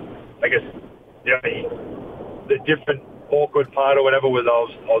 I guess the different awkward part or whatever was I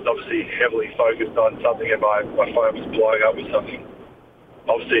was obviously heavily focused on something and my phone was blowing up with something.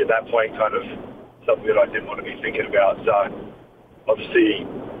 Obviously at that point kind of something that I didn't want to be thinking about. So obviously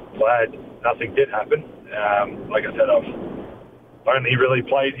glad nothing did happen. Like I said, I've only really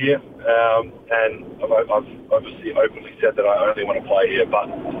played here, and I've obviously openly said that I only want to play here. But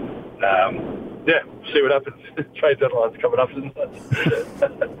see what happens. Trade deadline's coming up, isn't it?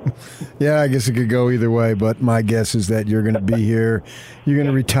 Yeah, I guess it could go either way, but my guess is that you're going to be here. You're going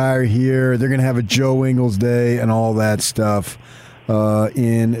to retire here. They're going to have a Joe Ingles Day and all that stuff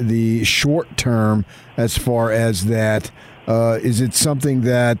in the short term as far as that. Is it something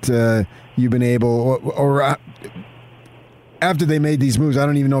that you've been able or after they made these moves, I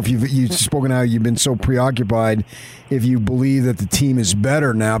don't even know if you've spoken how you've been so preoccupied, if you believe that the team is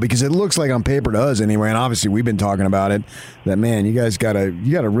better now, because it looks like on paper to us anyway, and obviously we've been talking about it, that, man, you guys got a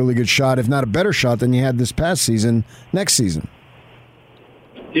really good shot, if not a better shot than you had this past season, next season.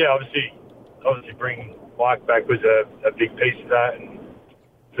 Yeah, obviously bringing Mike back was a big piece of that, and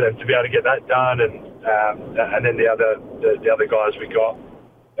for them to be able to get that done, and then the other guys we got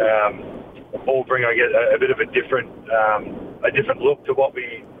all bring, I guess, a bit of a different look to what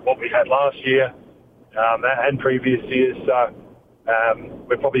we had last year and previous years. So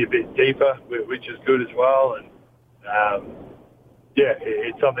we're probably a bit deeper, which is good as well. And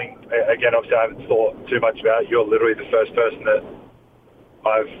it's something. Again, obviously, I haven't thought too much about it. You're literally the first person that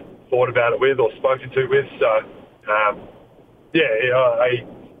I've thought about it with or spoken to with. So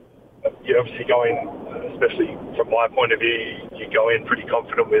you obviously go in, especially from my point of view, you go in pretty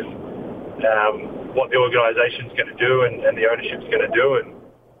confident with what the organisation's going to do and the ownership's going to do, and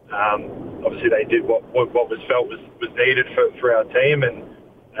obviously they did what was felt was needed for our team, and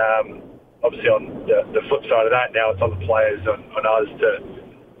obviously on the flip side of that, now it's on the players, on us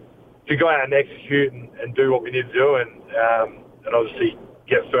to go out and execute and do what we need to do, and obviously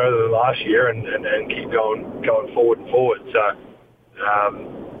get further than last year and keep going forward and forward. So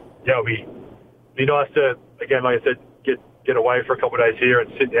it'll be nice to, again, like I said, get away for a couple of days here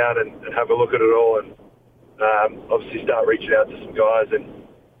and sit down and have a look at it all, and obviously start reaching out to some guys and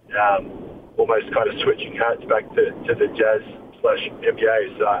almost kind of switching hats back to the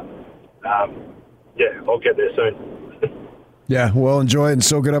Jazz/NBA. So I'll get there soon. Yeah, well, enjoy it and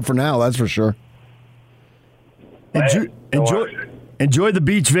soak it up for now. That's for sure. Enjoy the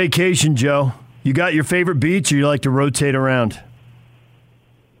beach vacation, Joe. You got your favorite beach, or you like to rotate around?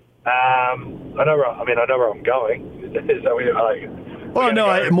 I know where I'm going. Is that what you're like? Well,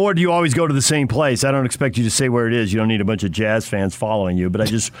 no, more do you always go to the same place? I don't expect you to say where it is. You don't need a bunch of Jazz fans following you. But I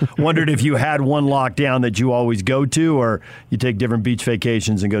just wondered if you had one lockdown that you always go to, or you take different beach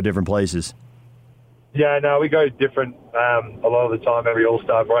vacations and go different places. Yeah, no, we go different a lot of the time, every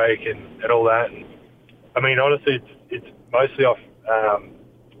All-Star break and all that. And, I mean, honestly, it's mostly off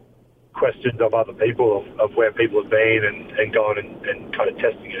questions of other people, of where people have been and going and kind of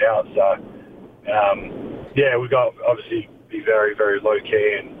testing it out. So, yeah, we've got obviously be very, very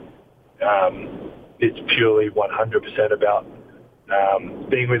low-key, and it's purely 100% about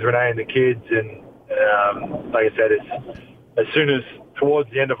being with Renee and the kids. And like I said, it's as soon as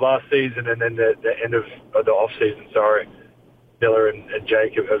towards the end of last season and then the end of the off season, Miller and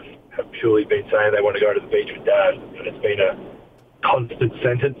Jake have purely been saying they want to go to the beach with Dad, and it's been a constant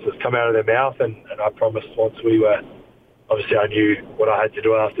sentence that's come out of their mouth. And I promised once we were, obviously I knew what I had to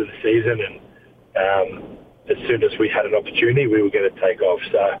do after the season, and as soon as we had an opportunity, we were going to take off.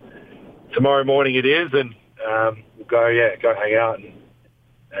 So tomorrow morning it is, and we'll go hang out. And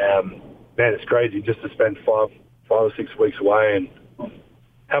man, it's crazy just to spend 5 or 6 weeks away, and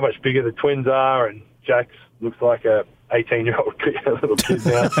how much bigger the twins are, and Jax looks like a 18-year-old little kid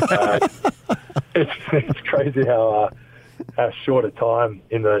now. It's crazy how short a time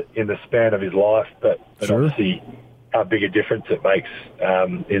in the span of his life, but Sure. Obviously how big a difference it makes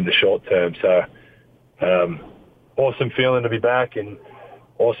in the short term. So awesome feeling to be back, and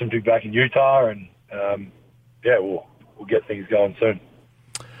awesome to be back in Utah, and we'll get things going soon.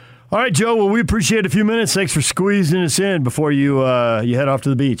 All right, Joe. Well, we appreciate a few minutes. Thanks for squeezing us in before you head off to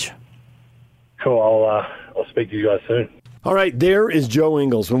the beach. Cool. I'll speak to you guys soon. All right, there is Joe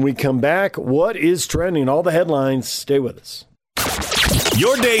Ingles. When we come back, what is trending? All the headlines. Stay with us.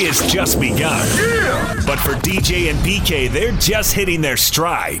 Your day has just begun. Yeah! But for DJ and PK, they're just hitting their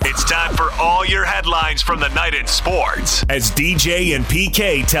stride. It's time for all your headlines from the night in sports, as DJ and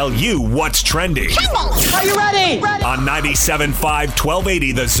PK tell you what's trending. Are you ready? On 97.5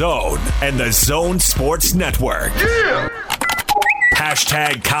 1280 The Zone and The Zone Sports Network. Yeah!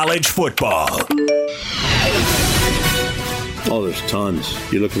 Hashtag college football. Oh, there's tons.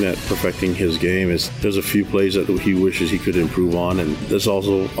 You're looking at perfecting his game. There's a few plays that he wishes he could improve on, and there's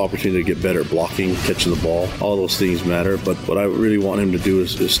also opportunity to get better blocking, catching the ball. All those things matter, but what I really want him to do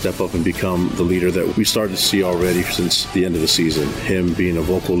is step up and become the leader that we started to see already since the end of the season. Him being a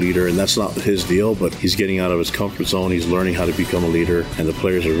vocal leader, and that's not his deal, but he's getting out of his comfort zone. He's learning how to become a leader, and the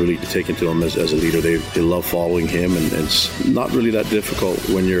players are really taking to him as a leader. They love following him, and it's not really that difficult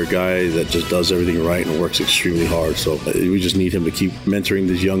when you're a guy that just does everything right and works extremely hard. So we just need him to keep mentoring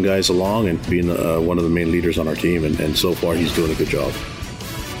these young guys along and being one of the main leaders on our team, and so far he's doing a good job.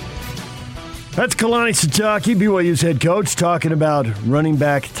 That's Kalani Sitake, BYU's head coach, talking about running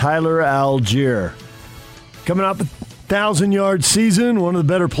back Tyler Algier. Coming up, 1,000-yard season, one of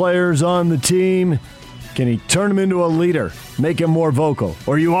the better players on the team. Can he turn him into a leader, make him more vocal?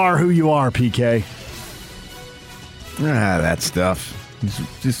 Or you are who you are, PK? That stuff.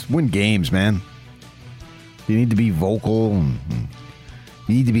 Just win games, man. You need to be vocal. And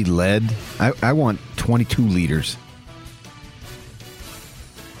you need to be led. I want 22 leaders.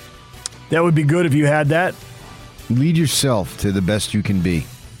 That would be good if you had that. Lead yourself to the best you can be.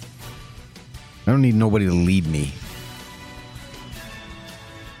 I don't need nobody to lead me.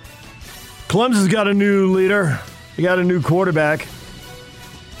 Clemson's got a new leader. They got a new quarterback.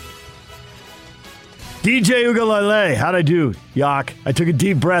 DJ Uiagalelei. How'd I do, Yak? I took a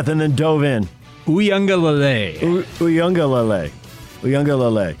deep breath and then dove in. Uiagalelei.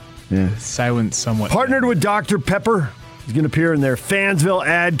 Uiagalelei. Yeah. Silent somewhat. Partnered with Dr. Pepper. He's going to appear in their Fansville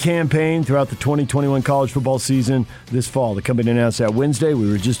ad campaign throughout the 2021 college football season this fall. The company announced that Wednesday. We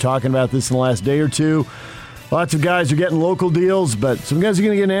were just talking about this in the last day or two. Lots of guys are getting local deals, but some guys are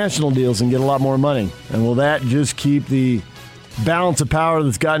going to get national deals and get a lot more money. And will that just keep the balance of power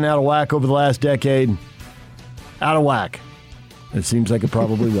that's gotten out of whack over the last decade out of whack? It seems like it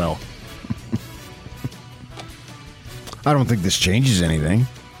probably will. I don't think this changes anything.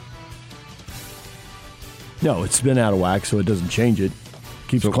 No, it's been out of whack, so it doesn't change it.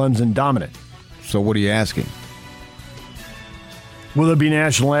 Keeps Clemson dominant. So what are you asking? Will there be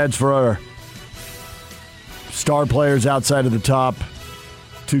national ads for our star players outside of the top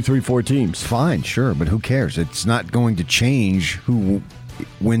 2, 3, 4 teams? Fine, sure, but who cares? It's not going to change who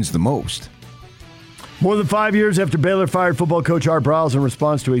wins the most. More than 5 years after Baylor fired football coach Art Briles in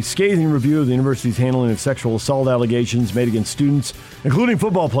response to a scathing review of the university's handling of sexual assault allegations made against students, including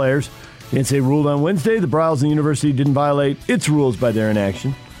football players, the NCAA ruled on Wednesday the Briles and the university didn't violate its rules by their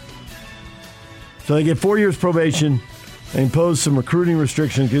inaction. So they get 4 years probation and impose some recruiting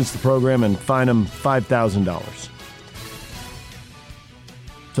restrictions against the program and fine them $5,000.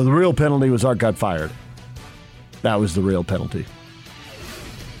 So the real penalty was Art got fired. That was the real penalty.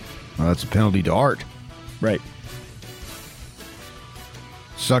 Well, that's a penalty to Art. Right.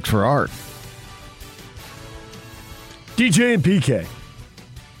 Sucks for Art. DJ and PK.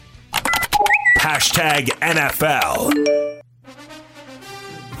 Hashtag NFL.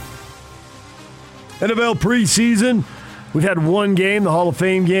 NFL preseason. We've had one game, the Hall of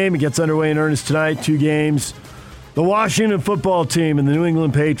Fame game. It gets underway in earnest tonight. 2 games. The Washington football team and the New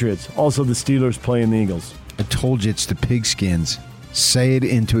England Patriots. Also the Steelers playing the Eagles. I told you it's the pigskins. Say it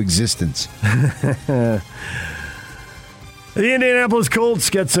into existence. The Indianapolis Colts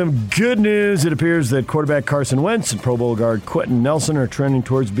get some good news. It appears that quarterback Carson Wentz and Pro Bowl guard Quentin Nelson are trending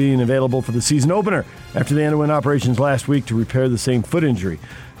towards being available for the season opener after they underwent operations last week to repair the same foot injury.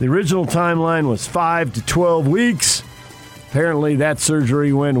 The original timeline was 5 to 12 weeks. Apparently that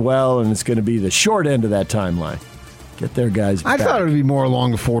surgery went well, and it's going to be the short end of that timeline. Get their guys back. I thought it would be more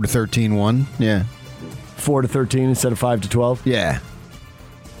along the 4 to 13 one. Yeah. 4 to 13 instead of 5 to 12? Yeah.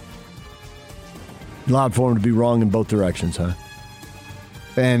 Allowed for him to be wrong in both directions, huh?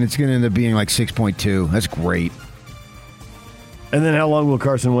 And it's going to end up being like 6.2. That's great. And then how long will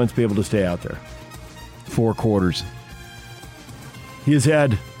Carson Wentz be able to stay out there? 4 quarters. He has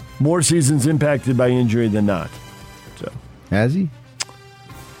had more seasons impacted by injury than not. So has he?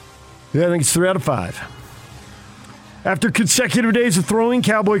 Yeah, I think it's 3 out of 5. After consecutive days of throwing,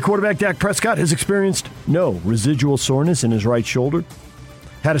 Cowboy quarterback Dak Prescott has experienced no residual soreness in his right shoulder.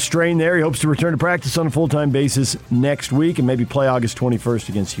 Had a strain there. He hopes to return to practice on a full-time basis next week and maybe play August 21st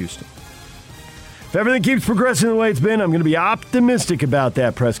against Houston. If everything keeps progressing the way it's been, I'm going to be optimistic about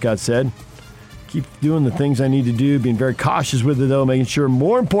that, Prescott said. Keep doing the things I need to do, being very cautious with it, though, making sure,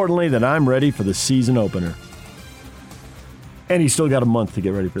 more importantly, that I'm ready for the season opener. And he's still got a month to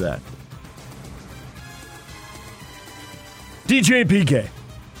get ready for that. DJ and PK.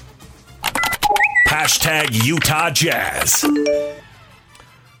 Hashtag Utah Jazz.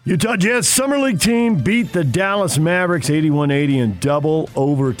 Utah Jazz Summer League team beat the Dallas Mavericks 81-80 in double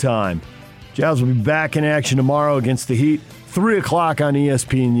overtime. Jazz will be back in action tomorrow against the Heat, 3 o'clock on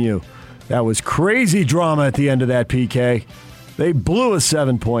ESPNU. That was crazy drama at the end of that, PK. They blew a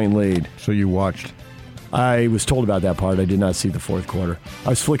 7-point lead. So you watched? I was told about that part. I did not see the fourth quarter. I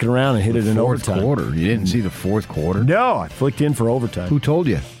was flicking around and hit it in overtime. Fourth quarter? You didn't see the fourth quarter? No, I flicked in for overtime. Who told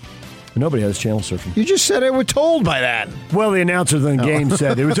you? Nobody has channel surfing. You just said I was told by that. Well, the announcers in the game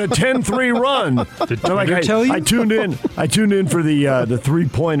said it was a 10-3 run. Did Twitter tell you? I tuned in for the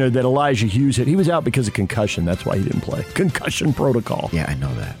 3-pointer that Elijah Hughes hit. He was out because of concussion. That's why he didn't play. Concussion protocol. Yeah, I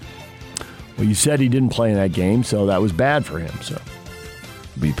know that. Well, you said he didn't play in that game, so that was bad for him. So,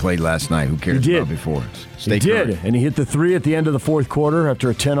 but he played last night. Who cares about before? He did, and he hit the 3 at the end of the fourth quarter after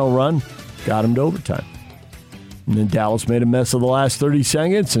a 10-0 run. Got him to overtime. And then Dallas made a mess of the last 30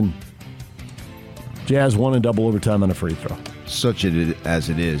 seconds, and Jazz won in double overtime on a free throw. Such as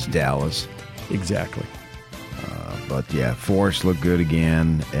it is, Dallas. Exactly. But yeah, Forrest looked good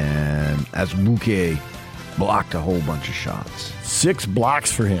again, and Azubuike blocked a whole bunch of shots. 6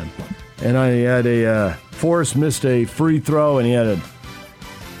 blocks for him. And I had Forrest missed a free throw, and he had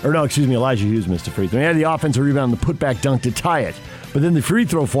Elijah Hughes missed a free throw. He had the offensive rebound, the putback dunk to tie it. But then the free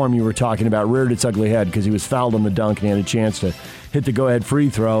throw form you were talking about reared its ugly head because he was fouled on the dunk and he had a chance to hit the go-ahead free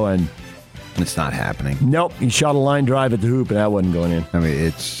throw, and it's not happening. Nope. He shot a line drive at the hoop, and that wasn't going in. I mean,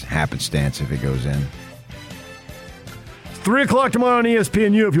 it's happenstance if it goes in. 3 o'clock tomorrow on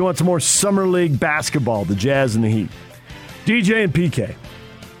ESPNU if you want some more Summer League basketball, the Jazz and the Heat. DJ and PK.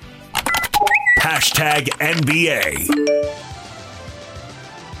 Hashtag NBA.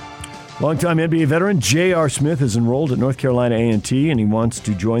 Longtime NBA veteran J.R. Smith is enrolled at North Carolina A&T, and he wants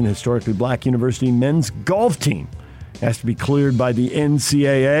to join the historically black university men's golf team. Has to be cleared by the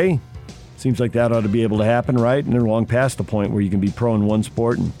NCAA. Seems like that ought to be able to happen, right? And they're long past the point where you can be pro in one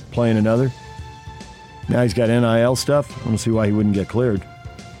sport and play in another. Now he's got NIL stuff. I don't see why he wouldn't get cleared.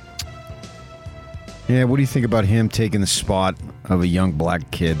 Yeah, what do you think about him taking the spot of a young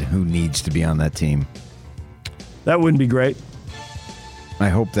black kid who needs to be on that team? That wouldn't be great. I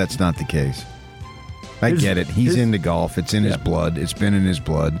hope that's not the case. I get it. He's into golf. It's in his blood. It's been in his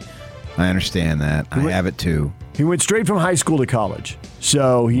blood. I understand that. I have it too. He went straight from high school to college.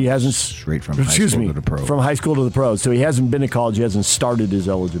 So he hasn't... Straight from high school to the pros. From high school to the pros. So he hasn't been to college. He hasn't started his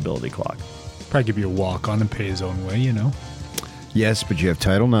eligibility clock. Probably give you a walk-on and pay his own way, you know? Yes, but you have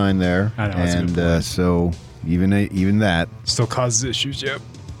Title IX there. I know. And so even that... Still causes issues, yep.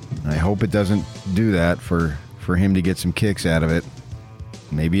 I hope it doesn't do that for him to get some kicks out of it.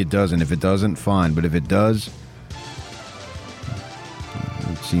 Maybe it doesn't. If it doesn't, fine. But if it does, it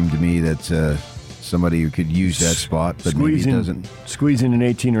would seem to me that somebody who could use that spot, but maybe it doesn't. Squeezing an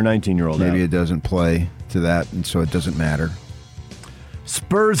 18 or 19-year-old Maybe out. it doesn't play to that, and so it doesn't matter.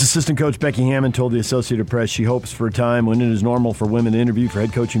 Spurs assistant coach Becky Hammon told the Associated Press she hopes for a time when it is normal for women to interview for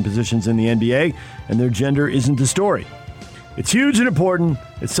head coaching positions in the NBA, and their gender isn't the story. It's huge and important.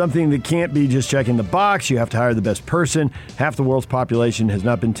 It's something that can't be just checking the box. You have to hire the best person. Half the world's population has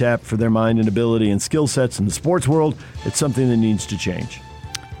not been tapped for their mind and ability and skill sets in the sports world. It's something that needs to change.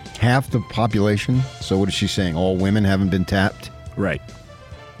 Half the population? So what is she saying? All women haven't been tapped? Right.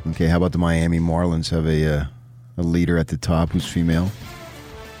 Okay, how about the Miami Marlins have a leader at the top who's female?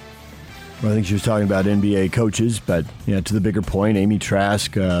 Well, I think she was talking about NBA coaches, but to the bigger point, Amy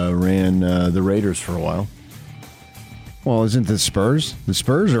Trask ran the Raiders for a while. Well, isn't the Spurs? The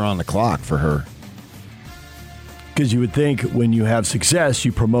Spurs are on the clock for her. Because you would think when you have success,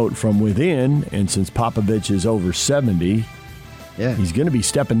 you promote from within, and since Popovich is over 70, he's going to be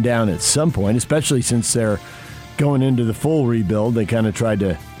stepping down at some point, especially since they're going into the full rebuild. They kind of tried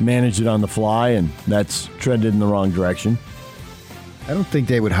to manage it on the fly, and that's trended in the wrong direction. I don't think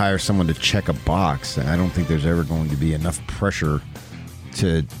they would hire someone to check a box. I don't think there's ever going to be enough pressure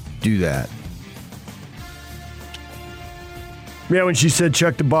to do that. Yeah, when she said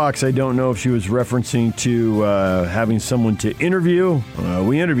check the box, I don't know if she was referencing to having someone to interview.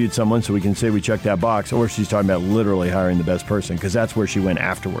 We interviewed someone, so we can say we checked that box, or she's talking about literally hiring the best person, because that's where she went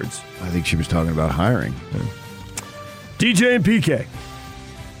afterwards. I think she was talking about hiring. Yeah. DJ and PK.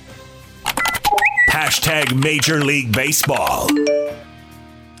 Hashtag Major League Baseball.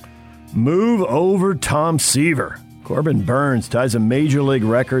 Move over Tom Seaver. Corbin Burns ties a Major League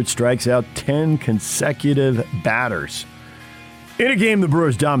record, strikes out 10 consecutive batters. In a game the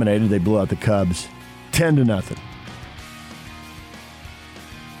Brewers dominated, they blew out the Cubs 10-0.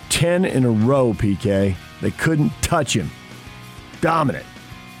 10 in a row, PK. They couldn't touch him. Dominant.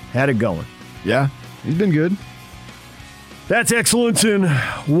 Had it going. Yeah, he's been good. That's excellence in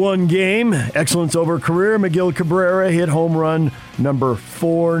one game. Excellence over a career. Miguel Cabrera hit home run number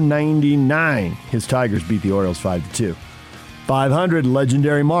 499. His Tigers beat the Orioles 5-2. 500,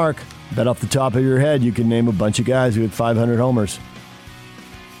 legendary mark. Bet off the top of your head you can name a bunch of guys who had 500 homers.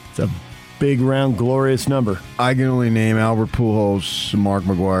 It's a big, round, glorious number. I can only name Albert Pujols, Mark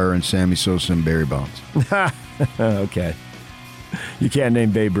McGwire, and Sammy Sosa and Barry Bonds. Okay. You can't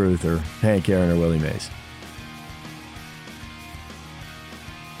name Babe Ruth or Hank Aaron or Willie Mays.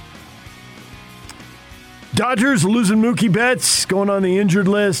 Dodgers losing Mookie Betts, going on the injured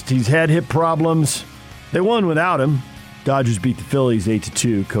list. He's had hip problems. They won without him. Dodgers beat the Phillies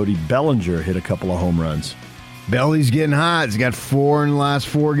 8-2. Cody Bellinger hit a couple of home runs. Belly's getting hot. He's got 4 in the last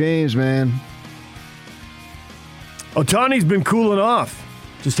 4 games, man. Ohtani's been cooling off.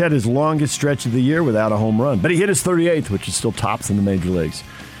 Just had his longest stretch of the year without a home run. But he hit his 38th, which is still tops in the major leagues.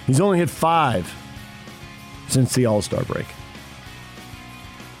 He's only hit 5 since the All-Star break.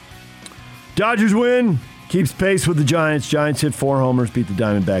 Dodgers win. Keeps pace with the Giants. Giants hit 4 homers, beat the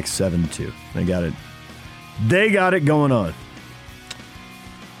Diamondbacks 7-2. They got it going on.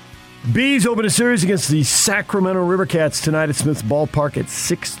 Bees open a series against the Sacramento River Cats tonight at Smith's Ballpark at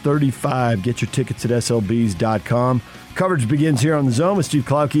 6:35. Get your tickets at slbs.com. Coverage begins here on The Zone with Steve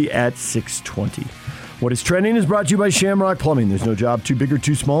Klauke at 6:20. What is trending is brought to you by Shamrock Plumbing. There's no job too big or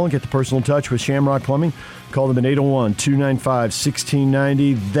too small. Get the personal touch with Shamrock Plumbing. Call them at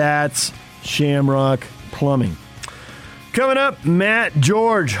 801-295-1690. That's Shamrock Plumbing. Coming up, Matt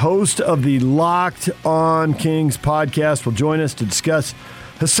George, host of the Locked On Kings podcast, will join us to discuss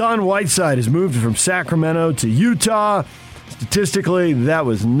Hassan Whiteside has moved from Sacramento to Utah. Statistically, that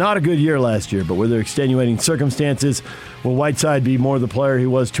was not a good year last year, but were there extenuating circumstances? Will Whiteside be more the player he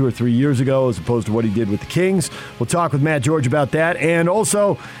was 2 or 3 years ago as opposed to what he did with the Kings? We'll talk with Matt George about that. And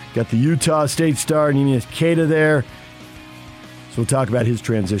also, got the Utah State star, Neemias Queta there. So we'll talk about his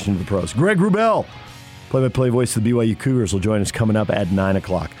transition to the pros. Greg Wrubell, play-by-play voice of the BYU Cougars, will join us coming up at 9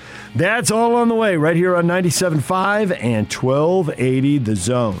 o'clock. That's all on the way right here on 97.5 and 1280 The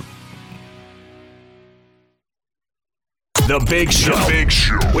Zone. The Big Show.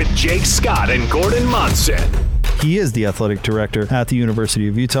 With Jake Scott and Gordon Monson. He is the athletic director at the University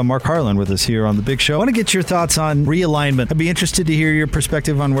of Utah. Mark Harlan with us here on The Big Show. I want to get your thoughts on realignment. I'd be interested to hear your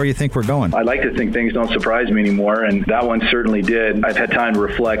perspective on where you think we're going. I like to think things don't surprise me anymore, and that one certainly did. I've had time to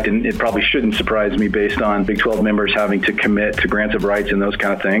reflect, and it probably shouldn't surprise me based on Big 12 members having to commit to grants of rights and those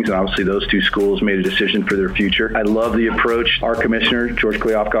kind of things, and obviously those 2 schools made a decision for their future. I love the approach our commissioner, George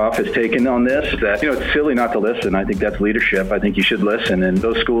Kliavkoff, has taken on this, that, it's silly not to listen. I think that's leadership. I think you should listen, and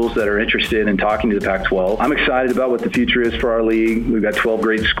those schools that are interested in talking to the Pac-12, I'm excited about what the future is for our league. We've got 12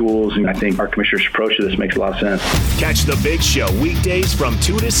 great schools, and I think our commissioner's approach to this makes a lot of sense. Catch The Big Show weekdays from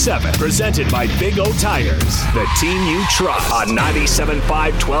 2 to 7, presented by Big O Tires, the team you trust, on 97.5,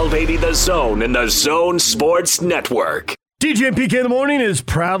 1280 The Zone and The Zone Sports Network. DJ and PK in the Morning is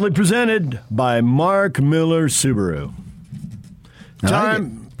proudly presented by Mark Miller Subaru.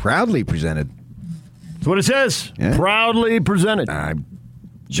 Proudly presented. That's what it says. Yeah. Proudly presented.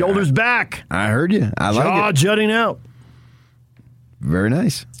 Shoulders back. I heard you. I like it. Jaw jutting out. Very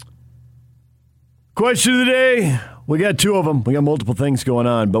nice. Question of the day. We got two of them. We got multiple things going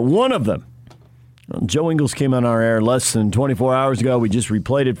on, but one of them, Joe Ingles came on our air less than 24 hours ago. We just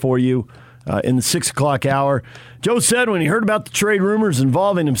replayed it for you in the 6 o'clock hour. Joe said when he heard about the trade rumors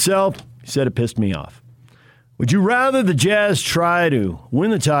involving himself, he said it pissed me off. Would you rather the Jazz try to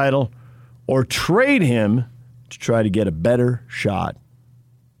win the title or trade him to try to get a better shot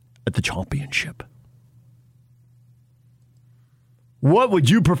at the championship? What would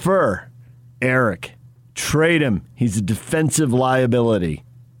you prefer, Eric? Trade him. He's a defensive liability.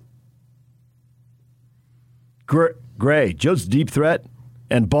 Gray, Joe's a deep threat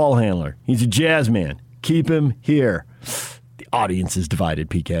and ball handler. He's a Jazz man. Keep him here. The audience is divided,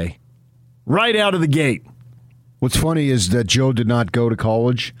 PK. Right out of the gate. What's funny is that Joe did not go to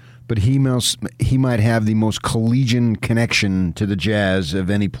college, but he might have the most collegiate connection to the Jazz of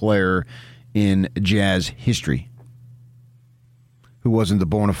any player in Jazz history who wasn't the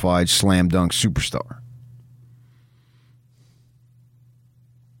bona fide slam dunk superstar.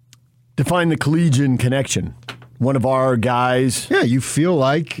 Define the collegiate connection. One of our guys. Yeah, you feel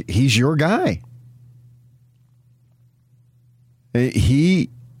like he's your guy.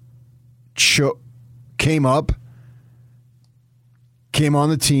 He came up, came on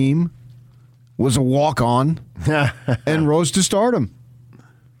the team, was a walk-on, and rose to stardom.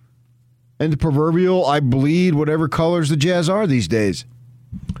 And the proverbial, I bleed whatever colors the Jazz are these days.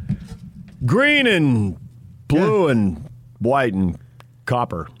 Green and blue and white and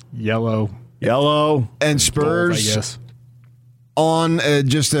copper. Yellow. And Spurs, gold, I guess. On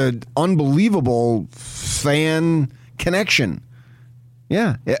just an unbelievable fan connection.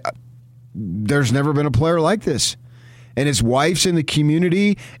 Yeah. There's never been a player like this. And his wife's in the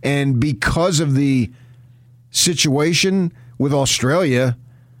community, and because of the situation with Australia,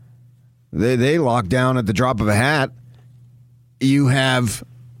 they lock down at the drop of a hat. You have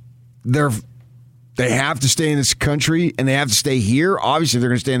they have to stay in this country, and they have to stay here. Obviously, if they're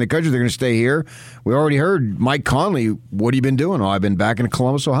going to stay in the country, they're going to stay here. We already heard Mike Conley. What have you been doing? Oh, I've been back in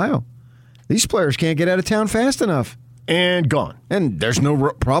Columbus, Ohio. These players can't get out of town fast enough. And gone. And there's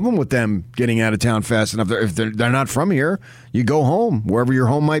no problem with them getting out of town fast enough. If they're not from here, you go home, wherever your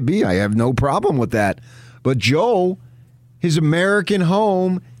home might be. I have no problem with that. But Joe, his American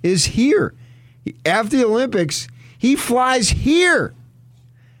home is here. After the Olympics, he flies here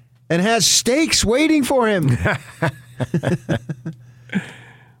and has steaks waiting for him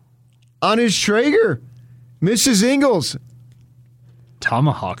on his Traeger. Mrs. Ingles.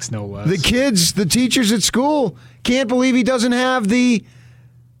 Tomahawks, no less. The kids, the teachers at school can't believe he doesn't have the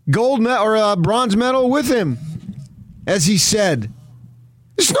gold or bronze medal with him, as he said.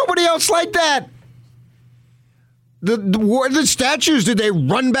 There's nobody else like that. The statues, did they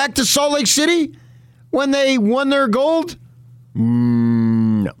run back to Salt Lake City when they won their gold?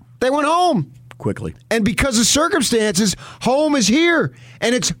 No. They went home. Quickly. And because of circumstances, home is here.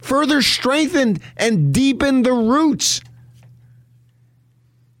 And it's further strengthened and deepened the roots.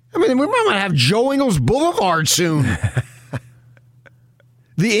 I mean, we might have Joe Ingles Boulevard soon.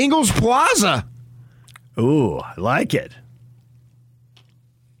 The Ingles Plaza. Ooh, I like it.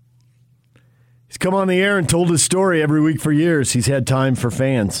 He's come on the air and told his story every week for years. He's had time for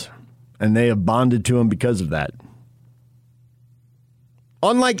fans, and they have bonded to him because of that.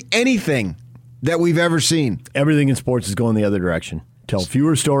 Unlike anything that we've ever seen. Everything in sports is going the other direction. Tell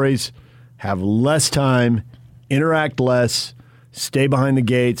fewer stories, have less time, interact less, stay behind the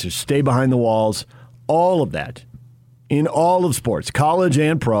gates or stay behind the walls. All of that in all of sports, college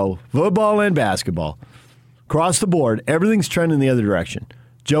and pro, football and basketball. Across the board, everything's trending the other direction.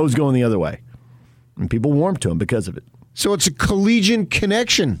 Joe's going the other way. And people warm to him because of it. So it's a collegiate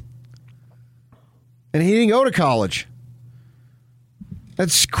connection. And he didn't go to college.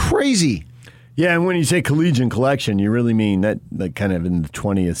 That's crazy. Yeah, and when you say collegiate collection, you really mean that kind of in the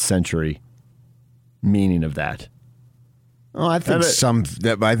 20th century meaning of that. Oh, I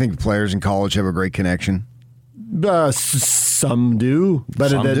think players in college have a great connection. Some do, but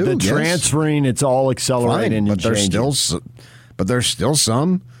the transferring, it's all accelerating. Fine, but there's still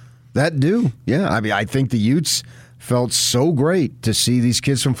some that do. Yeah, I mean, I think the Utes felt so great to see these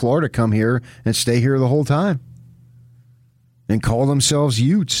kids from Florida come here and stay here the whole time and call themselves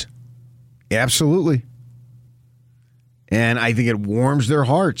Utes. Absolutely. And I think it warms their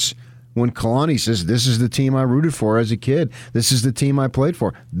hearts when Kalani says, this is the team I rooted for as a kid. This is the team I played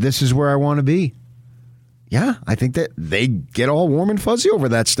for. This is where I want to be. Yeah, I think that they get all warm and fuzzy over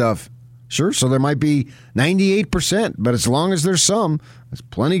that stuff. Sure, so there might be 98%, but as long as there's some, that's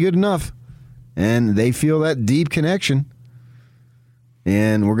plenty good enough. and they feel that deep connection.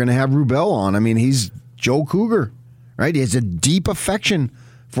 And we're going to have Rubel on. I mean, he's Joe Cougar, right? He has a deep affection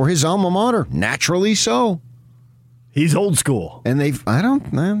for his alma mater, naturally so. He's old school. And you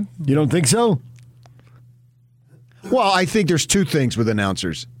don't think so? Well, I think there's two things with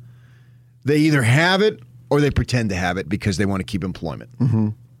announcers. They either have it or they pretend to have it because they want to keep employment. Mm-hmm.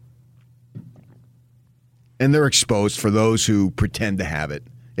 And they're exposed for those who pretend to have it.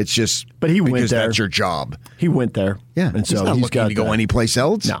 It's just because that's your job. He went there. Yeah. And he's so not he's looking got to go anyplace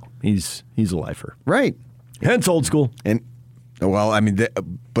else. No, he's a lifer. Right. Hence old school. And, well, I mean,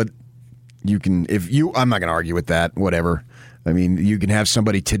 but you can, I'm not going to argue with that, whatever. I mean, you can have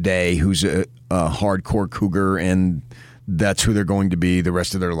somebody today who's a hardcore Cougar, and that's who they're going to be the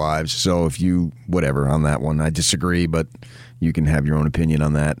rest of their lives. So if whatever on that one, I disagree, but you can have your own opinion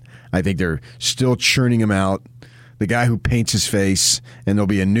on that. I think they're still churning him out. The guy who paints his face, and there'll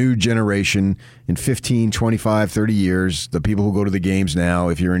be a new generation in 15, 25, 30 years. The people who go to the games now,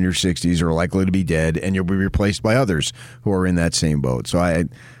 if you're in your 60s, are likely to be dead, and you'll be replaced by others who are in that same boat. So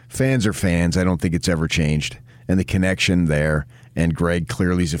fans are fans. I don't think it's ever changed. And the connection there, and Greg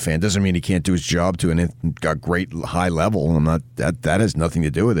clearly is a fan. Doesn't mean he can't do his job to, and it got great high level. That has nothing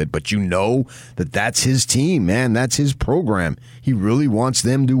to do with it. But you know that's his team, man. That's his program. He really wants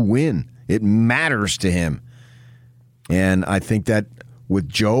them to win. It matters to him. And I think that with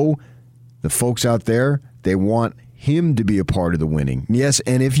Joe, the folks out there, they want him to be a part of the winning. Yes,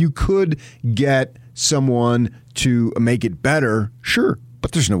 and if you could get someone to make it better, sure,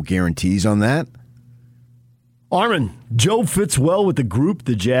 but there's no guarantees on that. Armin, Joe fits well with the group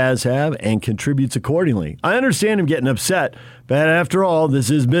the Jazz have and contributes accordingly. I understand him getting upset, but after all, this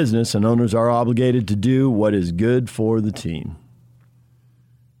is business, and owners are obligated to do what is good for the team.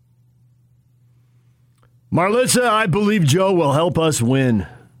 Marlissa, I believe Joe will help us win.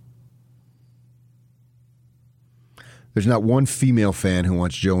 There's not one female fan who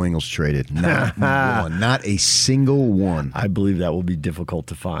wants Joe Ingles traded. Not one. Not a single one. I believe that will be difficult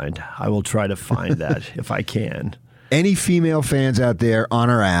to find. I will try to find that if I can. Any female fans out there on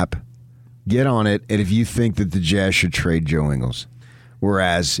our app, get on it, and if you think that the Jazz should trade Joe Ingles.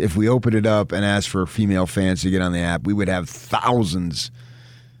 Whereas if we open it up and ask for female fans to get on the app, we would have thousands,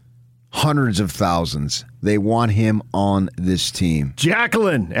 hundreds of thousands. They want him on this team.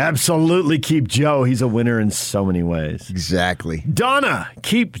 Jacqueline, absolutely keep Joe. He's a winner in so many ways. Exactly. Donna,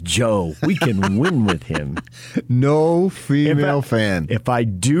 keep Joe. We can win with him. No female fan. If I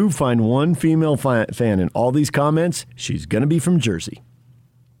do find one female fan in all these comments, she's going to be from Jersey.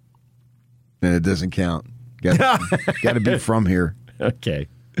 And it doesn't count. Got to be from here. Okay.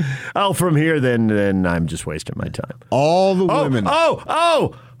 Oh, from here, then I'm just wasting my time. All the women.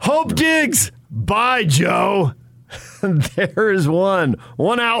 Hope Diggs. Bye, Joe. There is one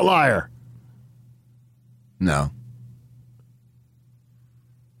outlier. No.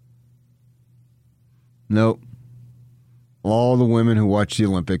 Nope. All the women who watch the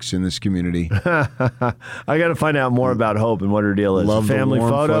Olympics in this community. I got to find out more about Hope and what her deal is. Love family the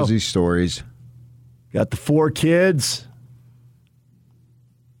warm, photo. fuzzy stories. Got the 4 kids.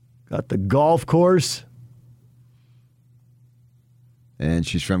 Got the golf course. And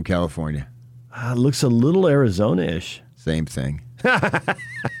she's from California. Looks a little Arizona-ish. Same thing.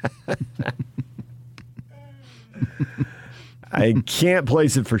 I can't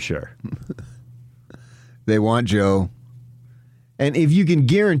place it for sure. They want Joe. And if you can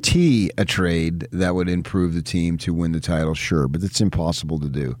guarantee a trade that would improve the team to win the title, sure, but it's impossible to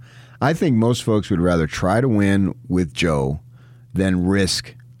do. I think most folks would rather try to win with Joe than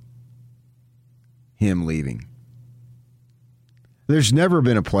risk him leaving. There's never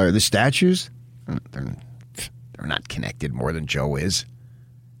been a player. The statues, they're not connected more than Joe is.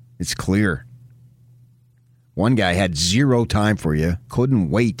 It's clear. One guy had zero time for you, couldn't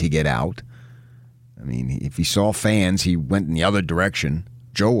wait to get out. I mean, if he saw fans, he went in the other direction.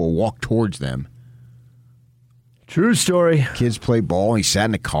 Joe will walk towards them. True story. Kids play ball. He sat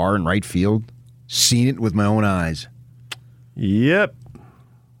in a car in right field. Seen it with my own eyes. Yep.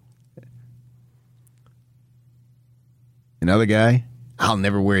 Another guy, I'll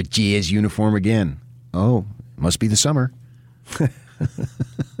never wear a Jazz uniform again. Oh, must be the summer.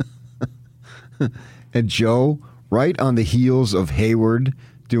 And Joe, right on the heels of Hayward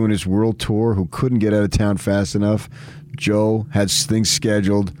doing his world tour, who couldn't get out of town fast enough, Joe had things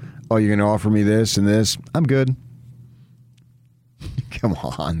scheduled. Oh, you're going to offer me this and this? I'm good. Come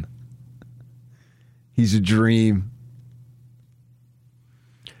on. He's a dream.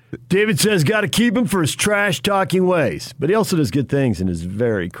 David says, got to keep him for his trash-talking ways. But he also does good things and is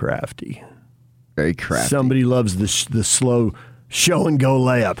very crafty. Very crafty. Somebody loves the slow show-and-go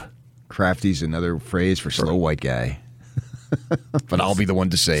layup. Crafty's another phrase for slow white guy. But I'll be the one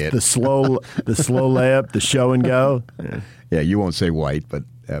to say it. The slow layup, the show and go. Yeah, you won't say white, but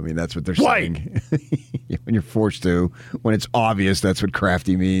I mean that's what they're saying. When you're forced to, when it's obvious, that's what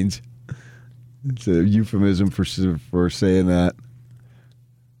crafty means. It's a euphemism for saying that.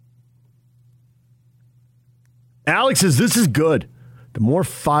 Alex says this is good. The more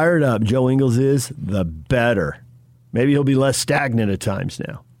fired up Joe Ingles is, the better. Maybe he'll be less stagnant at times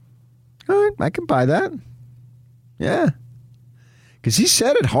now. All right, I can buy that. Yeah. Because he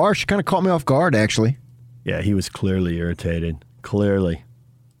said it harsh. Kind of caught me off guard, actually. Yeah, he was clearly irritated. Clearly.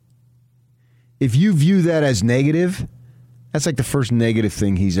 If you view that as negative, that's like the first negative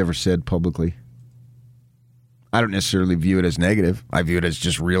thing he's ever said publicly. I don't necessarily view it as negative. I view it as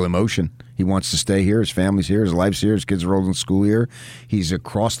just real emotion. He wants to stay here. His family's here. His life's here. His kids are all in school here. He's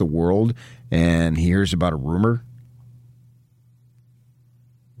across the world, and he hears about a rumor.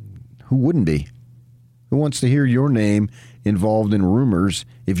 Who wouldn't be? Who wants to hear your name involved in rumors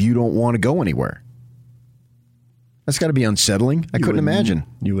if you don't want to go anywhere? That's got to be unsettling. I couldn't imagine.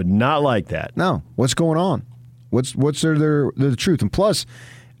 You would not like that. No. What's going on? What's the truth? And plus,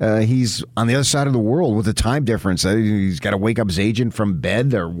 he's on the other side of the world with a time difference. He's got to wake up his agent from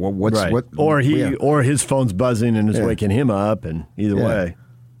bed, or what's right. what? Or his phone's buzzing and is waking him up. And either way,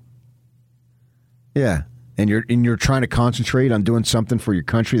 yeah. And you're trying to concentrate on doing something for your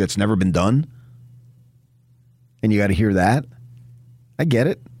country that's never been done, and you got to hear that. I get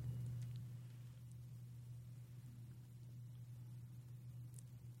it.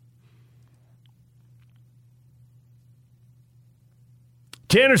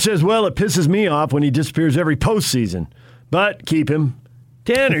 Tanner says, well, it pisses me off when he disappears every postseason, but keep him.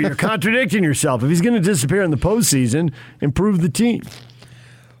 Tanner, you're contradicting yourself. If he's going to disappear in the postseason, improve the team.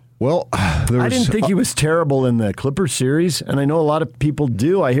 Well, I didn't think he was terrible in the Clippers series, and I know a lot of people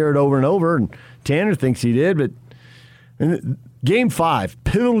do. I hear it over and over, and Tanner thinks he did, but in Game 5,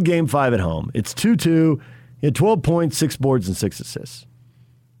 pivotal Game 5 at home, it's 2-2. He had 12 points, 6 boards, and 6 assists.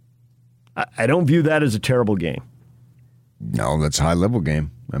 I don't view that as a terrible game. No, that's a high-level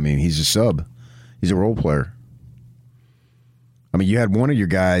game. I mean, he's a sub. He's a role player. I mean, you had one of your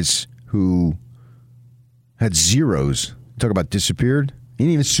guys who had zeros. Talk about disappeared. He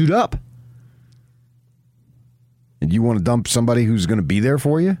didn't even suit up. And you want to dump somebody who's going to be there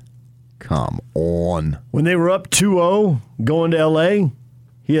for you? Come on. When they were up 2-0 going to L.A.,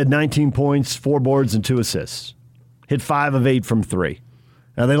 he had 19 points, 4 boards, and 2 assists. Hit 5 of 8 from 3.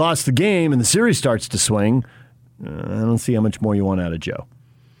 Now, they lost the game, and the series starts to swing. I don't see how much more you want out of Joe.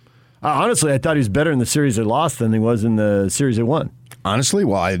 Honestly, I thought he was better in the series they lost than he was in the series they won. Honestly?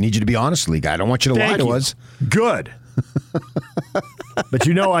 Well, I need you to be honest, League. I don't want you to lie to us. Good. But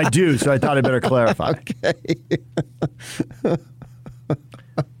you know I do, so I thought I better clarify. Okay.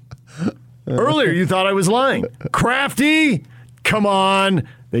 Earlier, you thought I was lying. Crafty? Come on.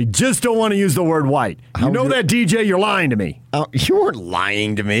 They just don't want to use the word white. You know that, DJ? You're lying to me. You weren't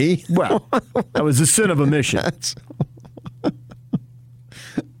lying to me. Well, that was a sin of omission.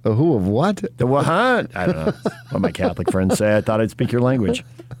 Who of what? What? I don't know. What my Catholic friends say. I thought I'd speak your language.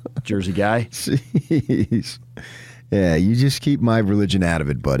 Jersey guy. Jeez. Yeah, you just keep my religion out of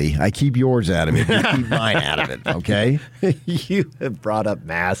it, buddy. I keep yours out of it. You keep mine out of it, okay? You have brought up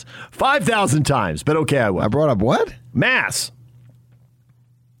Mass 5,000 times, but okay, I will. I brought up what? Mass.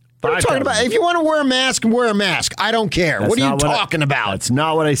 What are you talking about? If you want to wear a mask, wear a mask. I don't care. What are you talking about? That's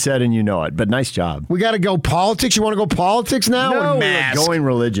not what I said, and you know it, but nice job. We got to go politics? You want to go politics now? No, or mask? we're going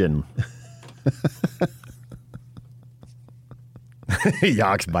religion.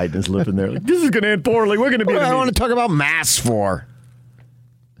 Yock's biting his lip in there. Like, this is going to end poorly. We're going to be. What do I want to talk about masks for?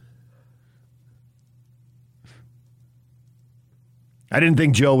 I didn't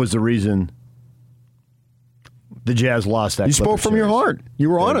think Joe was the reason the Jazz lost that. You spoke from your heart. You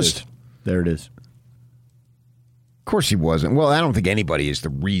were honest. There it is. Of course he wasn't. Well, I don't think anybody is the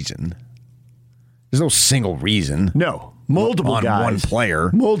reason. There's no single reason. No. Multiple on guys. One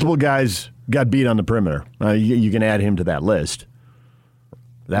player. Multiple guys got beat on the perimeter. You can add him to that list.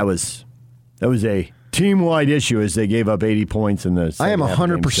 That was a team-wide issue as they gave up 80 points in the. I am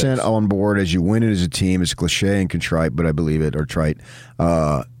 100% on board as you win it as a team. It's cliche and contrite, but I believe it, or trite.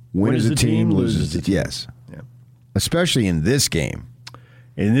 Win as a team, lose as a team. Yes. Yeah. Especially in this game.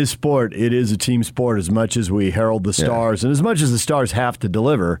 In this sport, it is a team sport as much as we herald the stars. And as much as the stars have to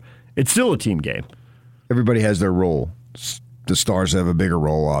deliver, it's still a team game. Everybody has their role. The stars have a bigger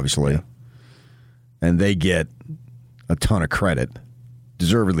role, obviously. Yeah. And they get a ton of credit.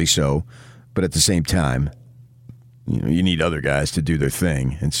 Deservedly so, but at the same time, you need other guys to do their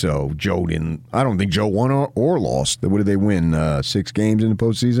thing. And so Joe didn't. I don't think Joe won or lost. What did they win? 6 games in the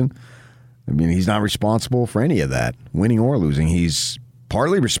postseason. I mean, he's not responsible for any of that, winning or losing. He's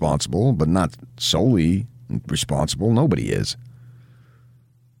partly responsible, but not solely responsible. Nobody is.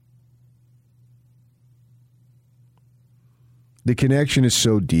 The connection is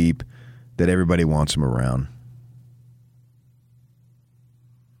so deep that everybody wants him around.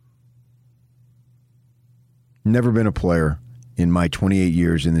 Never been a player in my 28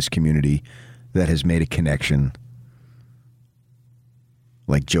 years in this community that has made a connection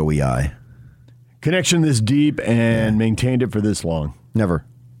like Joey I. Connection this deep and maintained it for this long. Never.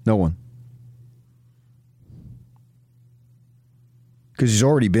 No one. Because he's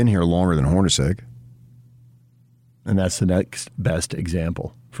already been here longer than Hornacek. And that's the next best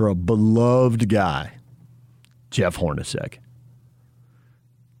example for a beloved guy, Jeff Hornacek.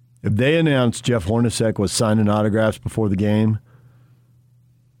 If they announced Jeff Hornacek was signing autographs before the game,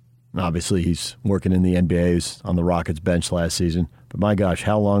 obviously he's working in the NBA, he was on the Rockets bench last season, but my gosh,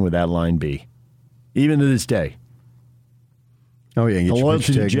 how long would that line be? Even to this day. Oh, yeah. The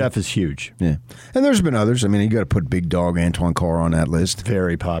loyalty to Jeff is huge. Yeah. And there's been others. I mean, you got to put Big Dog Antoine Carr on that list.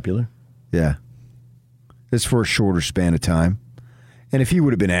 Very popular. Yeah. It's for a shorter span of time. And if he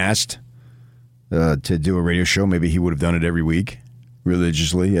would have been asked to do a radio show, maybe he would have done it every week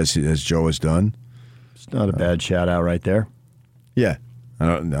religiously, as Joe has done. It's not a bad shout out right there. Yeah. I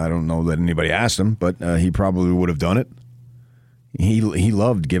don't know that anybody asked him, but he probably would have done it. He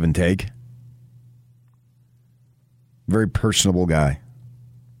loved give and take. Very personable guy.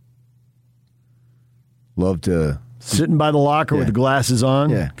 Loved to... Sitting by the locker with the glasses on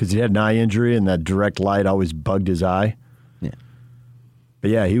because he had an eye injury and that direct light always bugged his eye. Yeah. But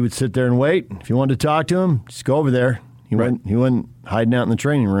yeah, he would sit there and wait. If you wanted to talk to him, just go over there. He wasn't hiding out in the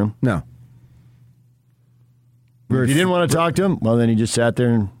training room. No. If you didn't want to talk to him, well, then he just sat there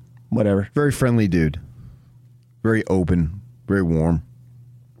and whatever. Very friendly dude. Very open. Very warm.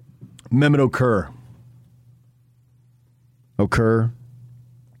 Mehmet Okur. Okur.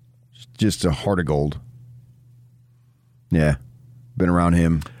 Just a heart of gold. Yeah. Been around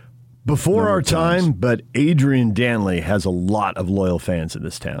him. Before our time, but Adrian Dantley has a lot of loyal fans in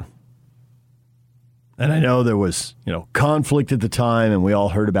this town. And I know there was, conflict at the time, and we all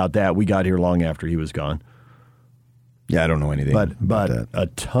heard about that. We got here long after he was gone. Yeah, I don't know anything. But a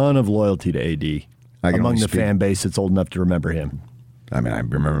ton of loyalty to AD among the fan base that's old enough to remember him. I mean, I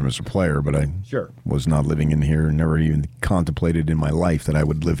remember him as a player, but I was not living in here and never even contemplated in my life that I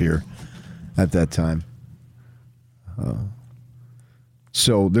would live here at that time.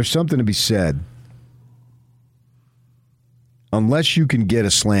 So there's something to be said. Unless you can get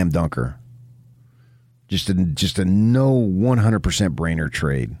a slam dunker, just a no 100% brainer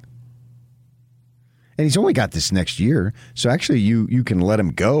trade. And he's only got this next year, so actually you can let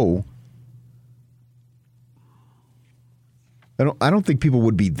him go. I don't think people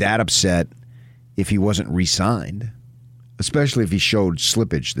would be that upset if he wasn't re-signed, especially if he showed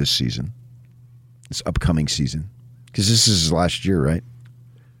slippage this season, this upcoming season. Because this is his last year, right?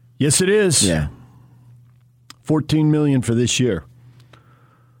 Yes, it is. Yeah. $14 million for this year.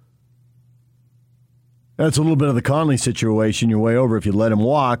 That's a little bit of the Conley situation. You're way over. If you let him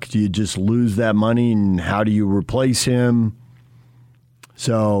walk, do you just lose that money, and how do you replace him?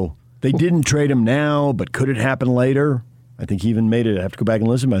 So they didn't trade him now, but could it happen later? I think he even made it. I have to go back and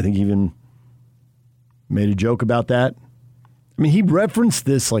listen, but I think he even made a joke about that. I mean, he referenced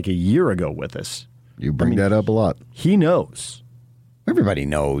this like a year ago with us. You bring that up a lot. He knows. Everybody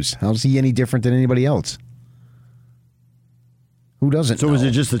knows. How's he any different than anybody else? Who doesn't know? So was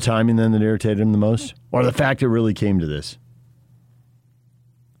it just the timing then that irritated him the most? Or the fact it really came to this?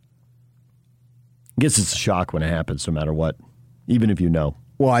 I guess it's a shock when it happens, no matter what, even if you know.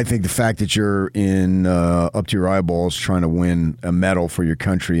 Well, I think the fact that you're in up to your eyeballs trying to win a medal for your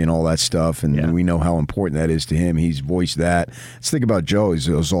country and all that stuff, and we know how important that is to him. He's voiced that. Let's think about Joe. He's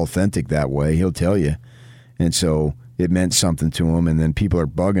authentic that way. He'll tell you. And so it meant something to him, and then people are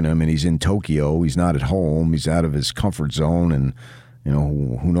bugging him, and he's in Tokyo. He's not at home. He's out of his comfort zone, and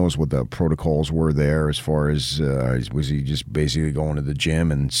who knows what the protocols were there as far as was he just basically going to the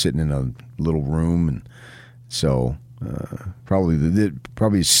gym and sitting in a little room, and so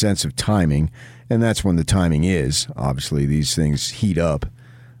probably a sense of timing, and that's when the timing is. Obviously, these things heat up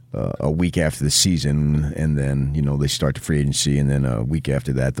a week after the season, and then they start the free agency, and then a week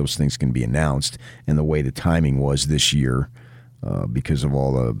after that, those things can be announced. And the way the timing was this year, because of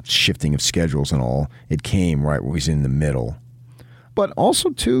all the shifting of schedules and all, it came right when he was in the middle. But also,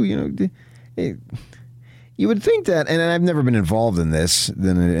 too, you would think that, and I've never been involved in this,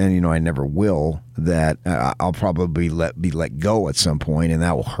 and I never will, that I'll probably be let go at some point, and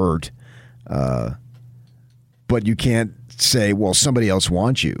that will hurt. But you can't say, well, somebody else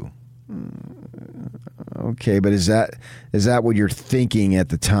wants you. Okay, but is that what you're thinking at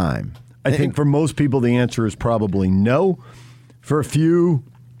the time? I think for most people the answer is probably no. For a few,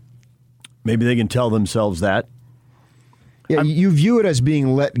 maybe they can tell themselves that. Yeah, you view it as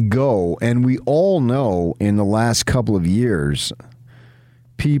being let go, and we all know in the last couple of years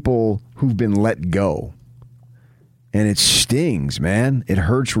people who've been let go. And it stings, man. It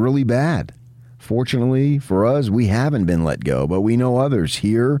hurts really bad. Fortunately for us, we haven't been let go, but we know others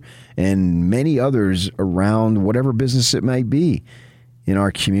here and many others around whatever business it might be in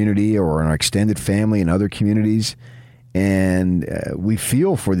our community or in our extended family and other communities. And we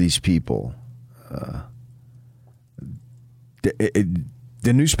feel for these people.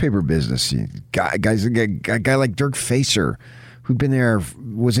 The newspaper business, a guy like Dirk Facer, who'd been there,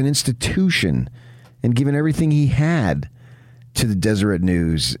 was an institution and given everything he had to the Deseret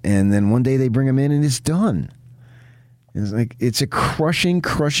News, and then one day they bring him in and it's done. It's a crushing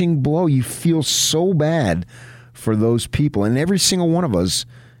blow. You feel so bad for those people, and every single one of us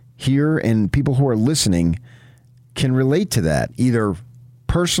here and people who are listening can relate to that, either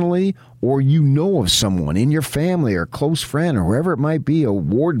personally or of someone in your family or close friend or whoever it might be, a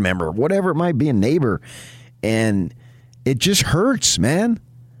ward member, whatever it might be, a neighbor, and it just hurts, man.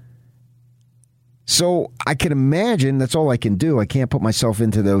 So I can imagine, that's all I can do. I can't put myself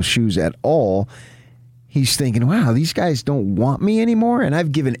into those shoes at all. He's thinking, wow, these guys don't want me anymore, and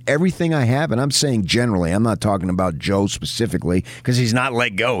I've given everything I have, and I'm saying generally. I'm not talking about Joe specifically because he's not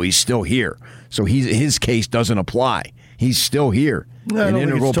let go. He's still here. So his case doesn't apply. He's still here, an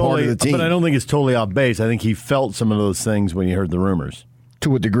integral part of the team. But I don't think it's totally off base. I think he felt some of those things when he heard the rumors.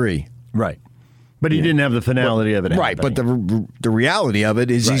 To a degree. Right. But he didn't have the finality of it happening. Right, but the reality of it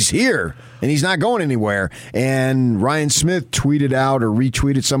is he's here, and he's not going anywhere. And Ryan Smith tweeted out or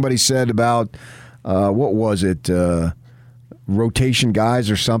retweeted, somebody said about, what was it, rotation guys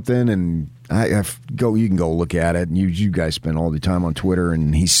or something, and you can go look at it. And you guys spend all the time on Twitter,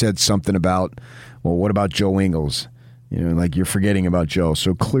 and he said something about, well, what about Joe Ingles? Like you're forgetting about Joe.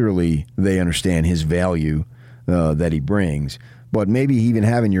 So clearly they understand his value that he brings. But maybe even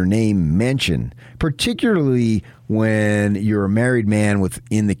having your name mentioned, particularly when you're a married man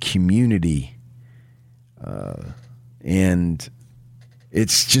within the community, and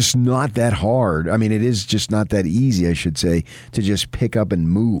it's just not that hard. I mean, it is just not that easy, I should say, to just pick up and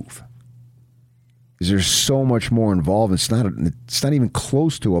move. Because there's so much more involved. It's not even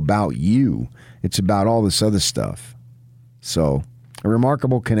close to about you. It's about all this other stuff. So, a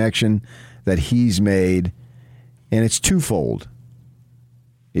remarkable connection that he's made, and it's twofold.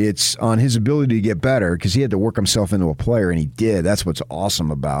 It's on his ability to get better because he had to work himself into a player, and he did. That's what's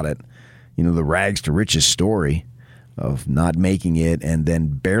awesome about it. The rags to riches story of not making it and then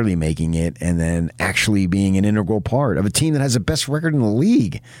barely making it and then actually being an integral part of a team that has the best record in the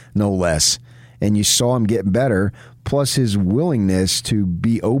league, no less. And you saw him get better, plus his willingness to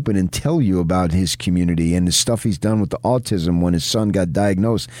be open and tell you about his community and the stuff he's done with the autism when his son got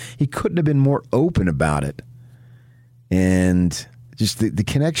diagnosed. He couldn't have been more open about it. And just the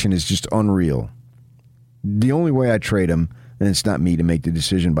connection is just unreal. The only way I trade him, and it's not me to make the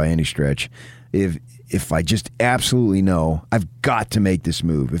decision by any stretch, if I just absolutely know I've got to make this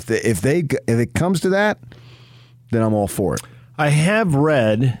move. If it comes to that, then I'm all for it. I have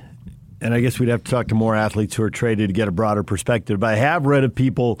read, and I guess we'd have to talk to more athletes who are traded to get a broader perspective, but I have read of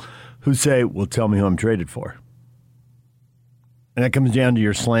people who say, well, tell me who I'm traded for. And that comes down to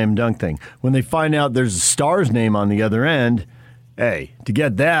your slam dunk thing. When they find out there's a star's name on the other end, hey, to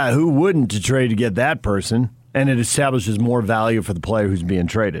get that, who wouldn't to trade to get that person? And it establishes more value for the player who's being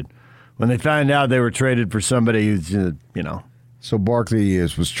traded. When they find out they were traded for somebody who's, So Barkley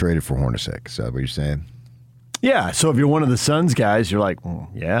was traded for Hornacek. Is that what you're saying? Yeah, so if you're one of the Suns guys, you're like,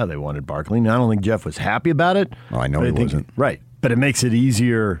 yeah, they wanted Barkley. Now, I don't think Jeff was happy about it. Oh, I know he wasn't. Right, but it makes it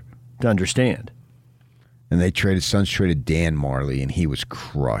easier to understand. And Suns traded Dan Marley, and he was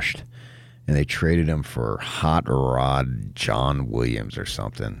crushed. And they traded him for Hot Rod John Williams or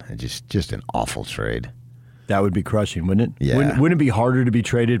something. And just an awful trade. That would be crushing, wouldn't it? Yeah. Wouldn't it be harder to be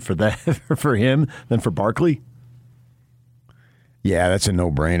traded for that for him than for Barkley? Yeah, that's a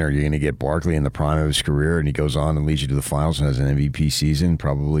no-brainer. You're going to get Barkley in the prime of his career, and he goes on and leads you to the finals and has an MVP season,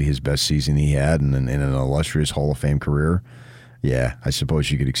 probably his best season he had in an illustrious Hall of Fame career. Yeah, I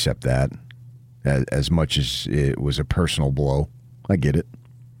suppose you could accept that as much as it was a personal blow. I get it.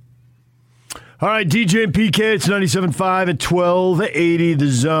 All right, DJ and PK, it's 97.5 at 1280 The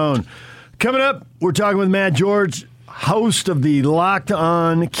Zone. Coming up, we're talking with Matt George, host of the Locked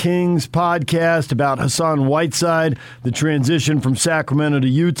On Kings podcast about Hassan Whiteside, the transition from Sacramento to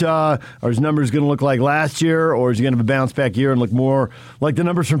Utah. Are his numbers going to look like last year, or is he going to have a bounce-back year and look more like the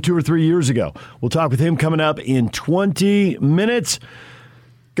numbers from 2 or 3 years ago? We'll talk with him coming up in 20 minutes.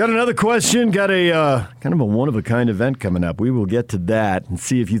 Got another question. Got a kind of a one-of-a-kind event coming up. We will get to that and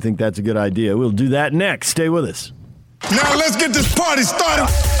see if you think that's a good idea. We'll do that next. Stay with us. Now let's get this party started.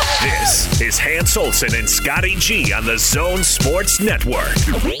 This is Hans Olsen and Scotty G on the Zone Sports Network.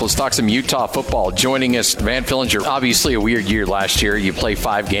 Let's talk some Utah football. Joining us, Van Fillinger. Obviously a weird year last year. You played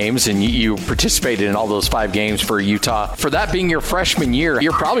 5 games, and you participated in all those 5 games for Utah. For that being your freshman year,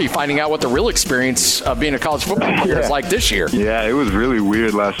 you're probably finding out what the real experience of being a college football player is like this year. Yeah, it was really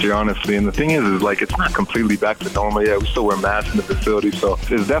weird last year, honestly. And the thing is like, it's not completely back to normal yet. We still wear masks in the facility, so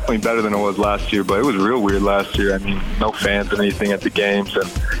it's definitely better than it was last year. But it was real weird last year. I mean, no fans and anything at the games, and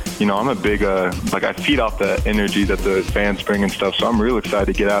I'm a big I feed off the energy that the fans bring and stuff, so I'm real excited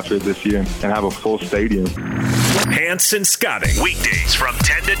to get after it this year and have a full stadium. Hans and Scotty, weekdays from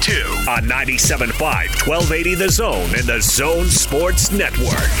 10 to 2 on 97.5, 1280 The Zone and the Zone Sports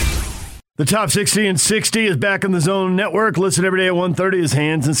Network. The Top 60 and 60 is back on the Zone Network. Listen every day at 1:30 as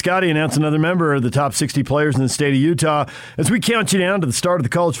Hans and Scotty announce another member of the top 60 players in the state of Utah as we count you down to the start of the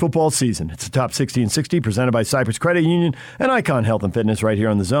college football season. It's the Top 60 and 60 presented by Cypress Credit Union and Icon Health and Fitness right here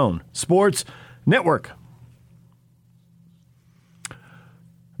on the Zone Sports Network.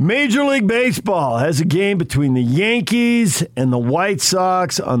 Major League Baseball has a game between the Yankees and the White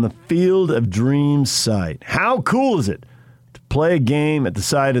Sox on the Field of Dreams site. How cool is it to play a game at the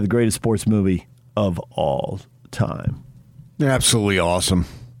site of the greatest sports movie of all time? Absolutely awesome.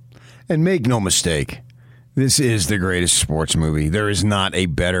 And make no mistake, this is the greatest sports movie. There is not a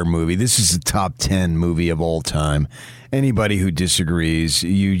better movie. This is the top 10 movie of all time. Anybody who disagrees,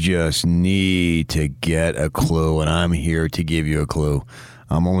 you just need to get a clue, and I'm here to give you a clue.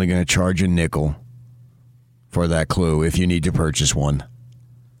 I'm only going to charge a nickel for that clue if you need to purchase one.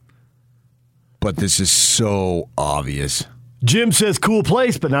 But this is so obvious. Jim says, cool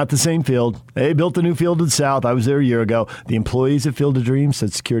place, but not the same field. They built a new field to the south. I was there a year ago. The employees at Field of Dreams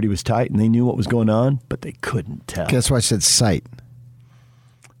said security was tight and they knew what was going on, but they couldn't tell. That's why I said site.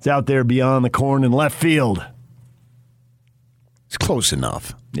 It's out there beyond the corn and left field. It's close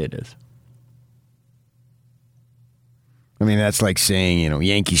enough. It is. I mean, that's like saying,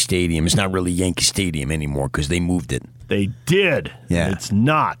 Yankee Stadium is not really Yankee Stadium anymore because they moved it. They did. Yeah. It's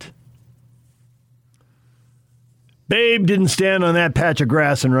not. Babe didn't stand on that patch of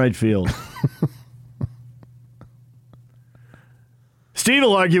grass in right field. Steve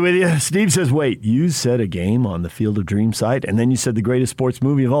will argue with you. Steve says, wait, you said a game on the Field of Dreams site, and then you said the greatest sports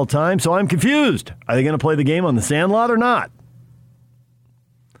movie of all time, so I'm confused. Are they going to play the game on the Sandlot or not?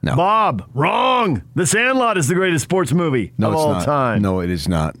 No. Bob, wrong. The Sandlot is the greatest sports movie of all time. No, it is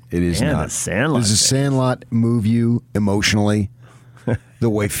not. It is not. The Sandlot. Does the Sandlot move you emotionally the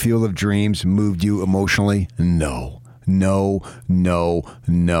way Field of Dreams moved you emotionally? No. No.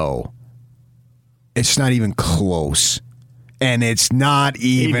 It's not even close. And it's not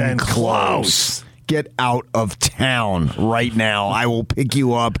even close. Get out of town right now. I will pick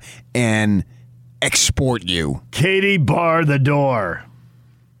you up and export you. Katie, bar the door.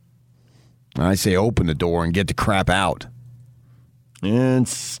 I say open the door and get the crap out. And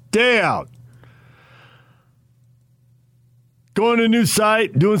stay out. Going to a new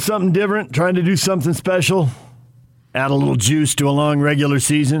site, doing something different, trying to do something special. Add a little juice to a long regular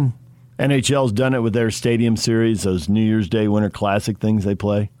season. NHL's done it with their Stadium Series, those New Year's Day Winter Classic things they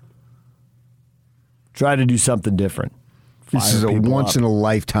play. Try to do something different. This is a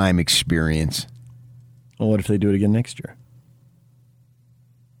once-in-a-lifetime experience. Well, what if they do it again next year?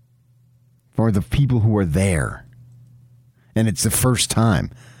 For the people who are there. And it's the first time.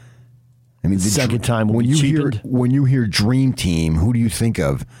 I mean, the second time when you hear Dream Team, who do you think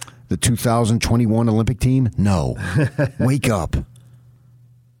of? The 2021 Olympic team? No. Wake up.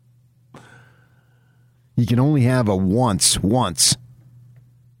 You can only have a once.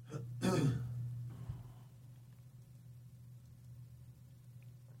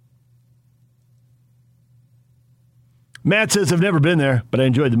 Matt says, I've never been there, but I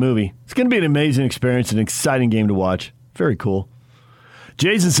enjoyed the movie. It's going to be an amazing experience, an exciting game to watch. Very cool.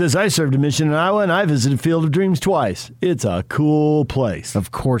 Jason says, I served a mission in Iowa, and I visited Field of Dreams twice. It's a cool place.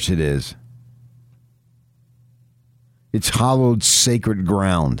 Of course it is. It's hallowed sacred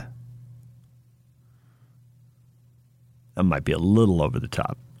ground. That might be a little over the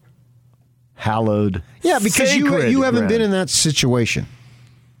top. Hallowed. Yeah, because you haven't ground. been in that situation.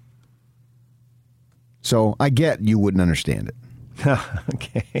 So I get you wouldn't understand it.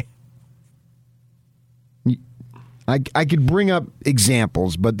 Okay. I could bring up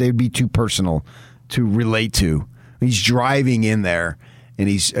examples, but they'd be too personal to relate to. He's driving in there, and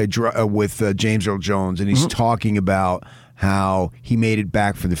he's with James Earl Jones, and he's talking about how he made it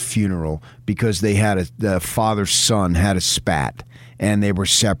back for the funeral because the father's son had a spat, and they were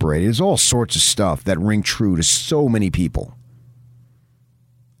separated. There's all sorts of stuff that ring true to so many people.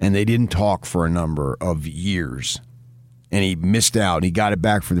 And they didn't talk for a number of years. And he missed out. He got it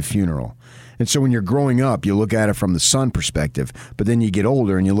back for the funeral. And so when you're growing up, you look at it from the son perspective, but then you get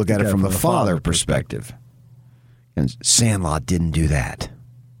older and you look at it from the father perspective. And Sandlot didn't do that.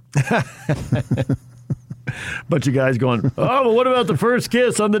 Bunch of guys going, oh, well, what about the first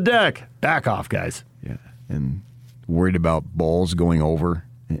kiss on the deck? Back off, guys. Yeah, and worried about balls going over.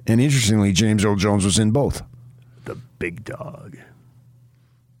 And interestingly, James Earl Jones was in both. The big dog.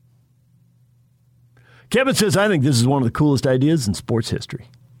 Kevin says, I think this is one of the coolest ideas in sports history.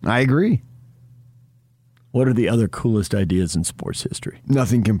 I agree. What are the other coolest ideas in sports history?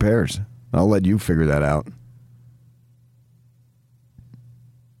 Nothing compares. I'll let you figure that out.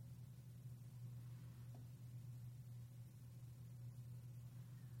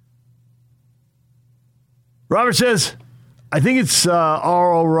 Robert says, I think it's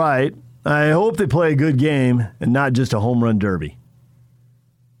all right. I hope they play a good game and not just a home run derby.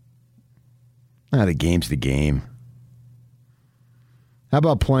 The game's the game. How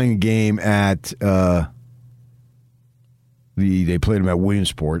about playing a game at they played them at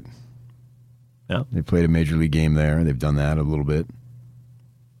Williamsport. Yeah. They played a major league game there. They've done that a little bit.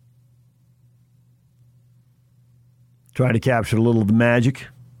 Try to capture a little of the magic.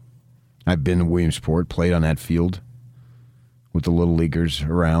 I've been to Williamsport, played on that field with the little leaguers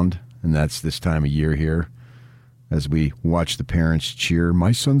around, and that's this time of year here. As we watch the parents cheer,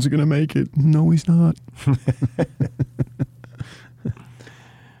 my son's going to make it. No, he's not.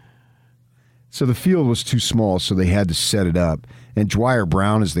 So the field was too small, so they had to set it up. And Dwyer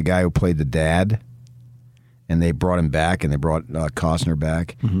Brown is the guy who played the dad. And they brought him back, and they brought Costner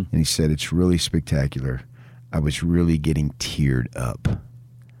back. Mm-hmm. And he said, it's really spectacular. I was really getting teared up.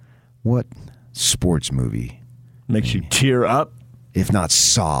 What sports movie makes you tear up? If not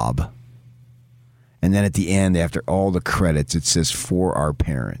sob. And then at the end, after all the credits, it says, for our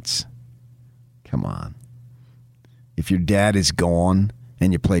parents. Come on. If your dad is gone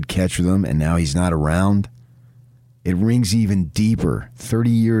and you played catch with him and now he's not around, it rings even deeper.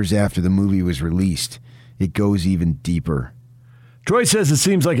 30 years after the movie was released, it goes even deeper. Troy says it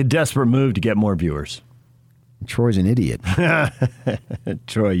seems like a desperate move to get more viewers. Troy's an idiot.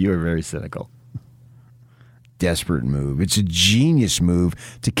 Troy, you are very cynical. Desperate move. It's a genius move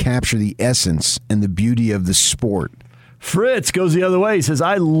to capture the essence and the beauty of the sport. Fritz goes the other way. He says,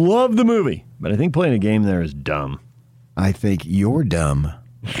 I love the movie, but I think playing a game there is dumb. I think you're dumb.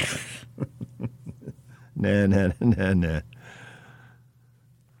 Nah.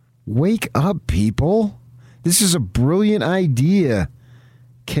 Wake up, people. This is a brilliant idea.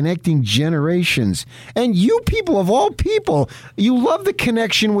 Connecting generations. And you people of all people, you love the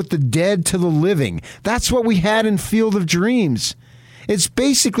connection with the dead to the living. That's what we had in Field of Dreams. It's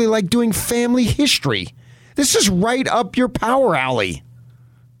basically like doing family history. This is right up your power alley.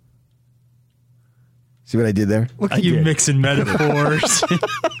 See what I did there? Look at you mixing metaphors.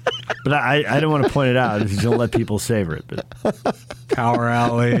 But I didn't want to point it out. Just don't let people savor it. But Power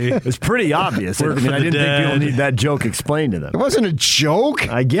alley. It's pretty obvious. I didn't think people need that joke explained to them. It wasn't a joke.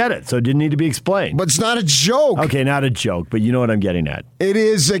 I get it. So it didn't need to be explained. But it's not a joke. Okay, not a joke, but you know what I'm getting at. It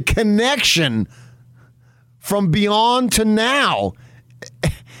is a connection from beyond to now.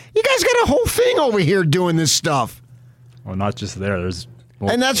 You guys got a whole thing over here doing this stuff. Well, not just there.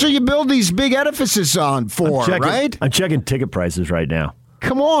 And that's what you build these big edifices on for, right? I'm checking ticket prices right now.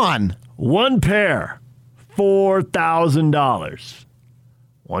 Come on. One pair, $4,000.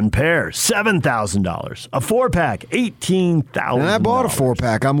 One pair, $7,000. A 4-pack, $18,000. And I bought a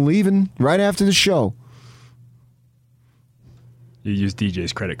 4-pack. I'm leaving right after the show. You use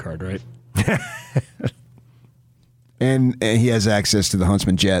DJ's credit card, right? And he has access to the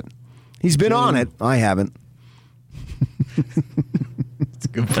Huntsman jet. He's been on it. I haven't. It's a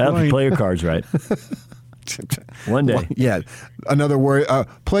good point. Play your cards right. One day. Yeah. Another word.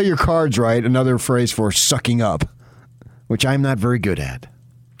 Play your cards right. Another phrase for sucking up, which I'm not very good at.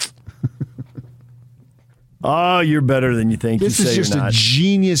 Oh, you're better than you think. This is just a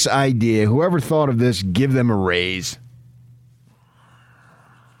genius idea. Whoever thought of this, give them a raise.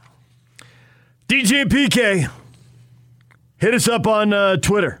 DJ and PK, hit us up on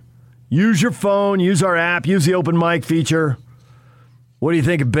Twitter. Use your phone. Use our app. Use the open mic feature. What do you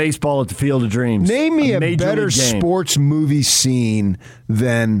think of baseball at the Field of Dreams? Name me a better sports movie scene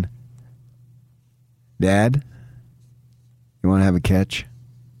than Dad, You want to have a catch?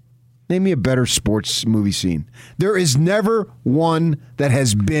 Name me a better sports movie scene. There is never one that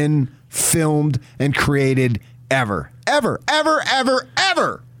has been filmed and created ever. Ever.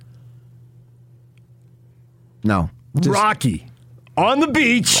 No. Rocky. On the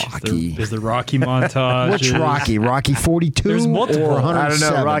beach. Rocky. There's the Rocky montage. Which Rocky? Rocky 42 There's multiple. or 107? I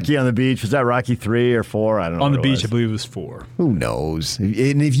don't know. Rocky on the beach. Was that Rocky 3 or 4? I don't know. On the what it beach, was. I believe it was 4. Who knows?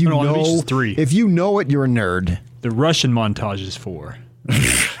 And if you On the beach know, is 3. if you know it, you're a nerd. The Russian montage is 4.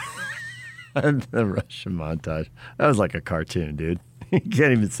 The Russian montage. That was like a cartoon, dude. You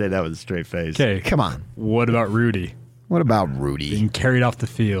can't even say that with a straight face. Okay, come on. What about Rudy? What about Rudy? Being carried off the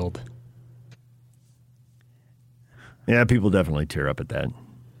field. Yeah, people definitely tear up at that.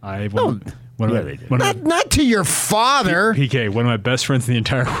 They do. Not to your father. PK, one of my best friends in the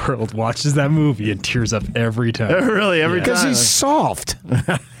entire world, watches that movie and tears up every time. Really, every time? Because he's soft.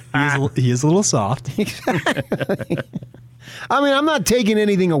 He is a little soft. I mean, I'm not taking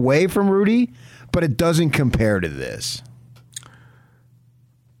anything away from Rudy, but it doesn't compare to this.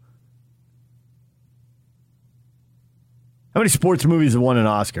 How many sports movies have won an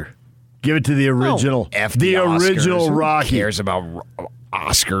Oscar? Give it to the original. The original Who Rocky. cares about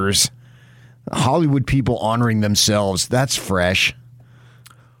Oscars? Hollywood people honoring themselves. That's fresh.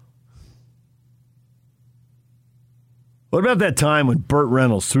 What about that time when Burt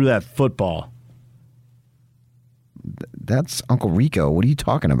Reynolds threw that football? That's Uncle Rico. What are you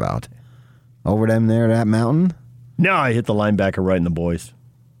talking about? Over them there, that mountain? No, I hit the linebacker right in the boys.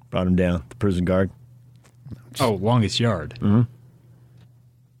 Brought him down, the prison guard. Oh, Longest Yard. Mm-hmm.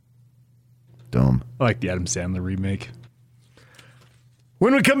 Dumb. I like the Adam Sandler remake.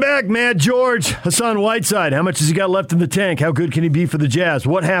 When we come back, Matt George, Hassan Whiteside, how much has he got left in the tank? How good can he be for the Jazz?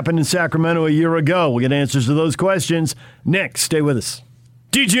 What happened in Sacramento a year ago? We'll get answers to those questions next. Stay with us.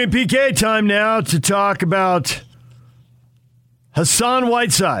 DJ and PK, time now to talk about Hassan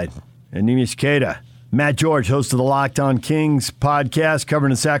Whiteside and Neemias Queta. Matt George, host of the Locked On Kings podcast,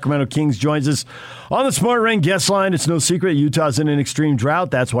 covering the Sacramento Kings, joins us on the Smart Rain guest line. It's no secret Utah's in an extreme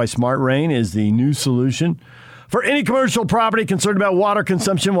drought. That's why Smart Rain is the new solution for any commercial property concerned about water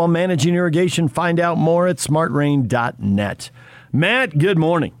consumption while managing irrigation. Find out more at smartrain.net. Matt, good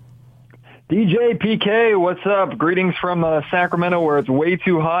morning. DJ, PK, what's up? Greetings from Sacramento, where it's way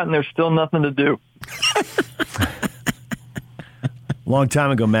too hot and there's still nothing to do. Long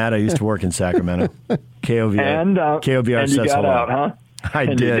time ago, Matt, I used to work in Sacramento. KOVR. And says you got hello. out, huh? I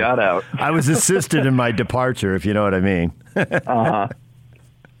and did. You got out. I was assisted in my departure, if you know what I mean. Uh-huh.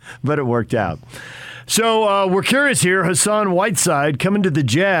 But it worked out. So we're curious here. Hassan Whiteside coming to the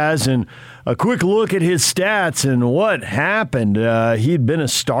Jazz, and a quick look at his stats and what happened. He'd been a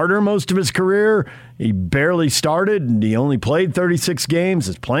starter most of his career. He barely started, and he only played 36 games.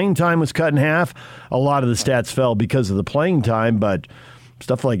 His playing time was cut in half. A lot of the stats fell because of the playing time, but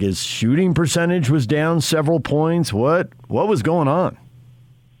stuff like his shooting percentage was down several points. What was going on?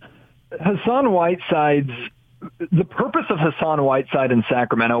 Hassan Whiteside's the purpose of Hassan Whiteside in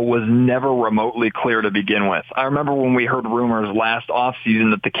Sacramento was never remotely clear to begin with. I remember when we heard rumors last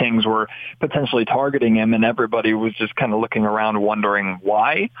offseason that the Kings were potentially targeting him, and everybody was just kind of looking around wondering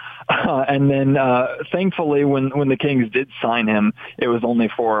why. And then thankfully, when the Kings did sign him, it was only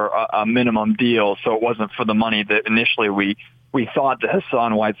for a minimum deal, so it wasn't for the money that initially we thought that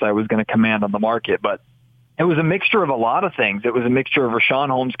Hassan Whiteside was going to command on the market. But it was a mixture of a lot of things. It was a mixture of Richaun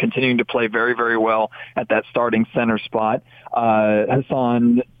Holmes continuing to play very, very well at that starting center spot.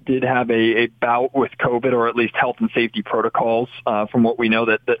 Hassan did have a bout with COVID, or at least health and safety protocols, from what we know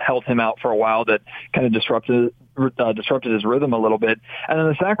that held him out for a while, that kind of disrupted his rhythm a little bit. And then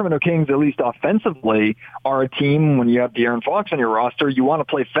the Sacramento Kings, at least offensively, are a team, when you have De'Aaron Fox on your roster, you want to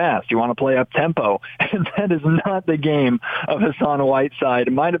play fast. You want to play up-tempo. And that is not the game of Hassan Whiteside.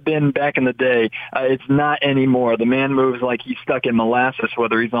 It might have been back in the day. It's not anymore. The man moves like he's stuck in molasses,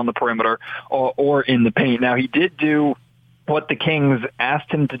 whether he's on the perimeter or in the paint. Now, he did do what the Kings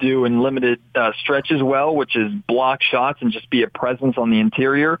asked him to do in limited stretches well, which is block shots and just be a presence on the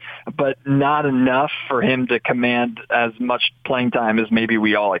interior, but not enough for him to command as much playing time as maybe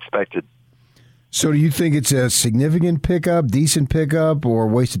we all expected. So do you think it's a significant pickup, decent pickup, or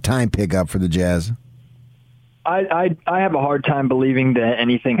waste of time pickup for the Jazz? I have a hard time believing that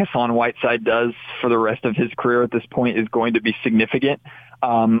anything Hassan Whiteside does for the rest of his career at this point is going to be significant.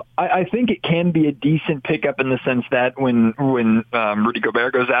 I think it can be a decent pickup in the sense that when Rudy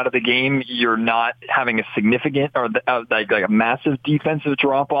Gobert goes out of the game, you're not having a significant or like a massive defensive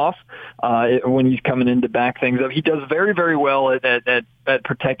drop off when he's coming in to back things up. He does very, very well at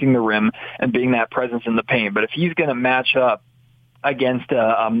protecting the rim and being that presence in the paint. But if he's going to match up against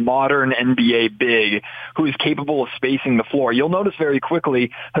a modern NBA big who is capable of spacing the floor. You'll notice very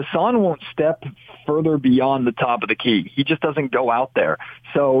quickly Hassan won't step further beyond the top of the key. He just doesn't go out there.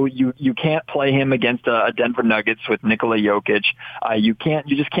 So you can't play him against a Denver Nuggets with Nikola Jokic. You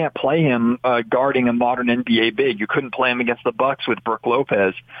just can't play him guarding a modern NBA big. You couldn't play him against the Bucks with Brook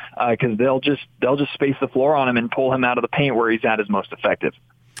Lopez because they'll just space the floor on him and pull him out of the paint where he's at his most effective.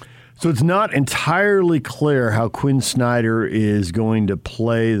 So it's not entirely clear how Quinn Snyder is going to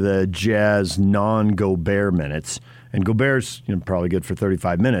play the Jazz non-Gobert minutes. And Gobert's probably good for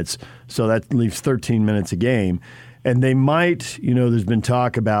 35 minutes, so that leaves 13 minutes a game. And they might, there's been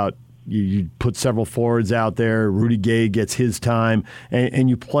talk about you put several forwards out there, Rudy Gay gets his time, and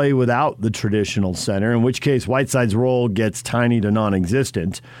you play without the traditional center, in which case Whiteside's role gets tiny to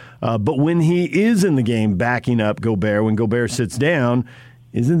non-existent. But when he is in the game backing up Gobert, when Gobert sits down,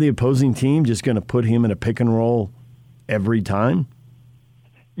 isn't the opposing team just going to put him in a pick and roll every time?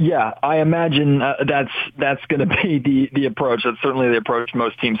 Yeah, I imagine that's going to be the approach. That's certainly the approach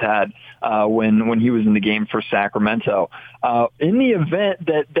most teams had when he was in the game for Sacramento. In the event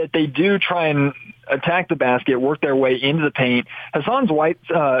that they do try and attack the basket, work their way into the paint,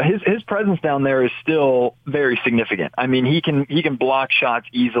 his presence down there is still very significant. I mean, he can block shots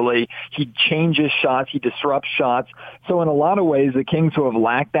easily. He changes shots. He disrupts shots. So in a lot of ways, the Kings, who have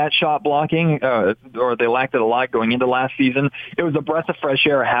lacked that shot blocking, or they lacked it a lot going into last season, it was a breath of fresh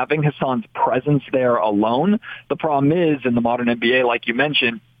air having Hassan's presence there alone. The problem is, in the modern NBA, like you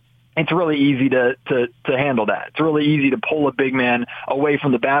mentioned, it's really easy to handle that. It's really easy to pull a big man away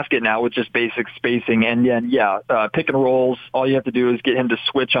from the basket now with just basic spacing. And then, pick and rolls, all you have to do is get him to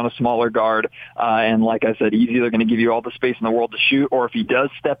switch on a smaller guard. And like I said, he's either going to give you all the space in the world to shoot, or if he does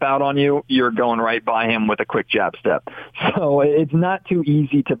step out on you, you're going right by him with a quick jab step. So it's not too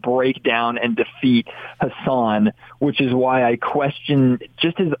easy to break down and defeat Hassan, which is why I question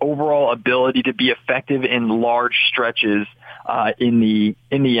just his overall ability to be effective in large stretches in the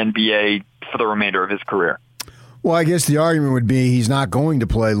NBA for the remainder of his career. Well, I guess the argument would be he's not going to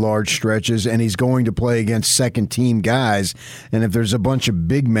play large stretches, and he's going to play against second-team guys. And if there's a bunch of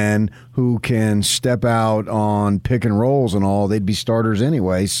big men who can step out on pick and rolls and all, they'd be starters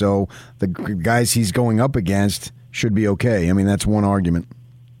anyway. So the guys he's going up against should be okay. I mean, that's one argument.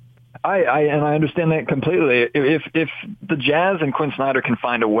 I understand that completely. If the Jazz and Quinn Snyder can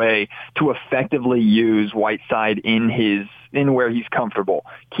find a way to effectively use Whiteside in where he's comfortable,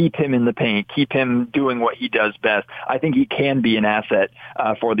 keep him in the paint, keep him doing what he does best, I think he can be an asset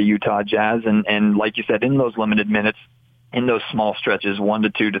for the Utah Jazz. And like you said, in those limited minutes, in those small stretches, 1 to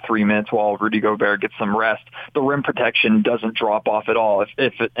 2 to 3 minutes while Rudy Gobert gets some rest, the rim protection doesn't drop off at all.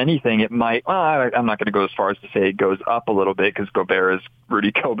 If anything, it might, I'm not going to go as far as to say it goes up a little bit because Gobert is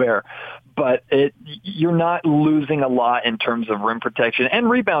Rudy Gobert, but you're not losing a lot in terms of rim protection and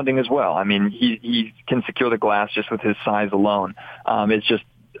rebounding as well. I mean, he can secure the glass just with his size alone. It's just,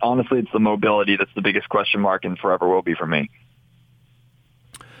 honestly, it's the mobility that's the biggest question mark and forever will be for me.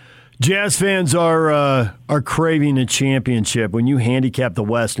 Jazz fans are craving a championship. When you handicap the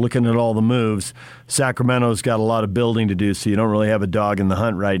West, looking at all the moves, Sacramento's got a lot of building to do, so you don't really have a dog in the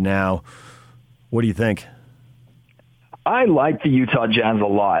hunt right now. What do you think? I like the Utah Jazz a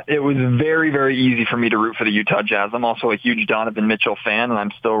lot. It was very, very easy for me to root for the Utah Jazz. I'm also a huge Donovan Mitchell fan, and I'm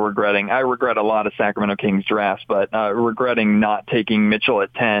still regretting. I regret a lot of Sacramento Kings drafts, but regretting not taking Mitchell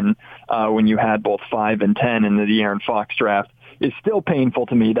at 10 when you had both 5 and 10 in the De'Aaron Fox draft is still painful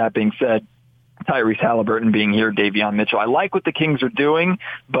to me. That being said, Tyrese Halliburton being here, Davion Mitchell. I like what the Kings are doing,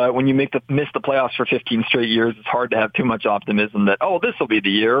 but when you miss the playoffs for 15 straight years, it's hard to have too much optimism that, this will be the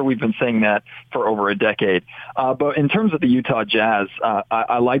year. We've been saying that for over a decade. But in terms of the Utah Jazz,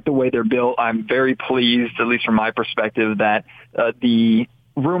 I like the way they're built. I'm very pleased, at least from my perspective, that the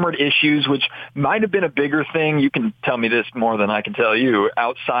rumored issues, which might have been a bigger thing, you can tell me this more than I can tell you,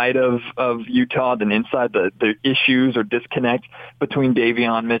 outside of Utah than inside, the issues or disconnect between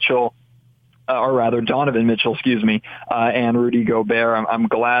Davion Mitchell, or rather Donovan Mitchell, and Rudy Gobert. I'm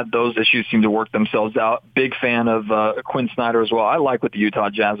glad those issues seem to work themselves out. Big fan of Quinn Snyder as well. I like what the Utah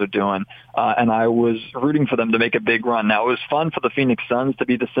Jazz are doing, and I was rooting for them to make a big run. Now, it was fun for the Phoenix Suns to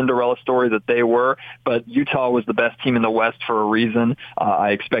be the Cinderella story that they were, but Utah was the best team in the West for a reason.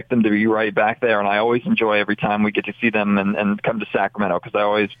 I expect them to be right back there, and I always enjoy every time we get to see them and come to Sacramento because I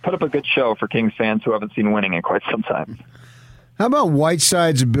always put up a good show for Kings fans who haven't seen winning in quite some time. How about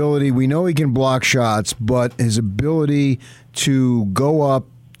Whiteside's ability? We know he can block shots, but his ability to go up,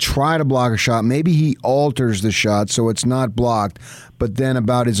 try to block a shot, maybe he alters the shot so it's not blocked, but then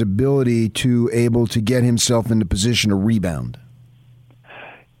about his ability to able to get himself into position to rebound.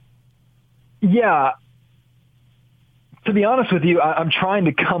 Yeah. To be honest with you, I'm trying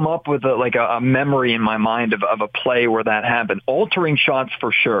to come up with a memory in my mind of a play where that happened. Altering shots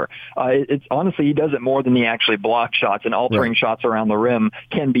for sure. It's honestly, he does it more than he actually blocks shots, and altering shots around the rim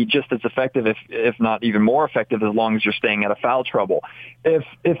can be just as effective, if not even more effective, as long as you're staying out of foul trouble. If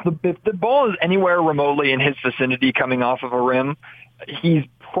the ball is anywhere remotely in his vicinity coming off of a rim, he's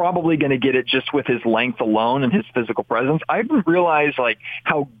probably going to get it just with his length alone and his physical presence. I didn't realize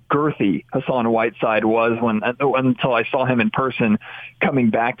how girthy Hassan Whiteside was until I saw him in person coming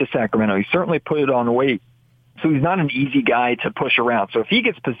back to Sacramento. He certainly put it on weight. So he's not an easy guy to push around. So if he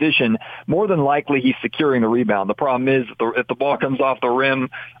gets position, more than likely he's securing the rebound. The problem is if the ball comes off the rim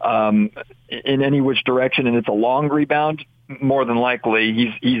in any which direction and it's a long rebound, more than likely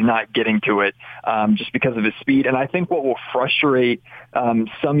he's not getting to it just because of his speed. And I think what will frustrate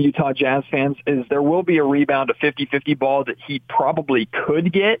some Utah Jazz fans is there will be a rebound, a 50-50 ball that he probably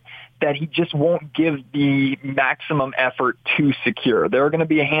could get, that he just won't give the maximum effort to secure. There are going to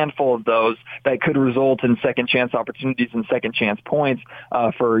be a handful of those that could result in second chance opportunities and second chance points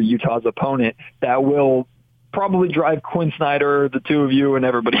for Utah's opponent that will probably drive Quinn Snyder, the two of you, and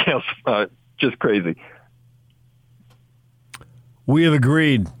everybody else just crazy. We have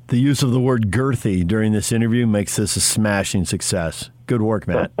agreed the use of the word girthy during this interview makes this a smashing success. Good work,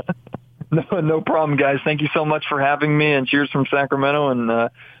 Matt. No problem, guys. Thank you so much for having me, and cheers from Sacramento. And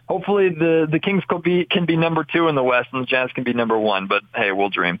hopefully the Kings can be number 2 in the West, and the Jazz can be number 1. But, hey, we'll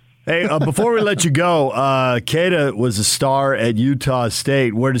dream. Hey, before we let you go, Queta was a star at Utah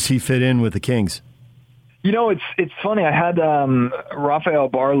State. Where does he fit in with the Kings? You know, it's funny. I had Rafael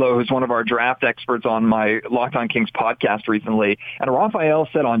Barlow, who's one of our draft experts, on my Locked On Kings podcast recently, and Rafael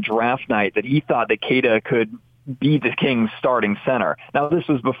said on draft night that he thought that Queta could be the Kings' starting center. Now, this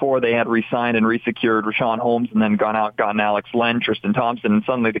was before they had re-signed and re-secured Rashawn Holmes and then gotten Alex Len, Tristan Thompson, and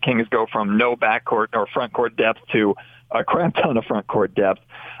suddenly the Kings go from no backcourt or front court depth to a crap ton of front court depth.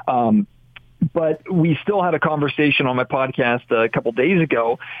 But we still had a conversation on my podcast a couple days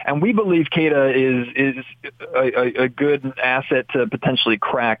ago, and we believe Queta is a good asset to potentially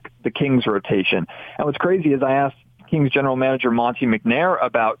crack the Kings rotation. And what's crazy is I asked Kings general manager Monty McNair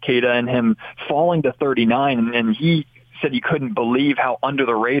about Queta and him falling to 39, and he said he couldn't believe how under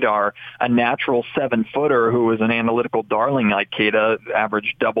the radar a natural 7-footer who was an analytical darling like Queta,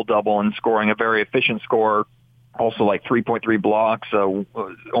 averaged double-double and scoring a very efficient score, also like 3.3 blocks,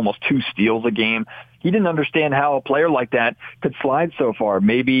 almost 2 steals a game. He didn't understand how a player like that could slide so far.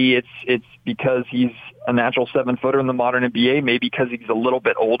 Maybe it's because he's a natural 7-footer in the modern NBA, maybe because he's a little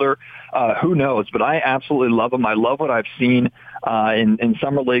bit older. Who knows? But I absolutely love him. I love what I've seen in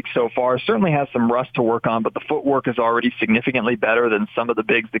Summer League so far. Certainly has some rust to work on, but the footwork is already significantly better than some of the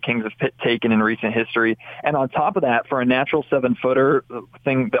bigs the Kings have taken in recent history. And on top of that, for a natural 7-footer,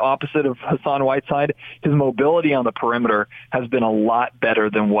 the opposite of Hassan Whiteside, his mobility on the perimeter has been a lot better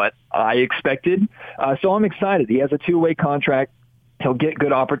than what I expected. So I'm excited. He has a 2-way contract. He'll get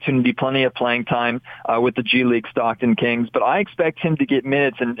good opportunity, plenty of playing time with the G League Stockton Kings. But I expect him to get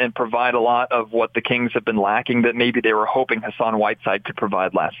minutes and provide a lot of what the Kings have been lacking that maybe they were hoping Hassan Whiteside could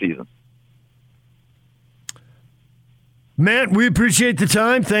provide last season. Matt, we appreciate the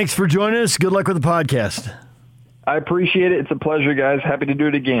time. Thanks for joining us. Good luck with the podcast. I appreciate it. It's a pleasure, guys. Happy to do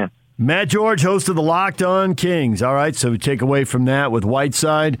it again. Matt George, host of the Locked On Kings. All right, so we take away from that with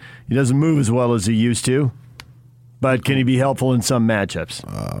Whiteside. He doesn't move as well as he used to. But can he be helpful in some matchups?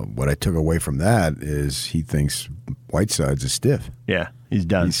 What I took away from that is he thinks Whiteside's a stiff. Yeah, he's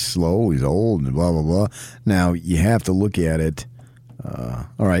done. He's slow, he's old, and blah, blah, blah. Now, you have to look at it. All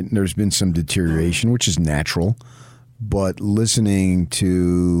right, there's been some deterioration, which is natural. But listening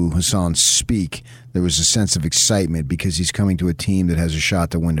to Hassan speak, there was a sense of excitement because he's coming to a team that has a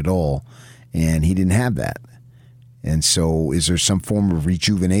shot to win it all, and he didn't have that. And so is there some form of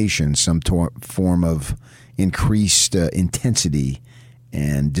rejuvenation, some form of increased intensity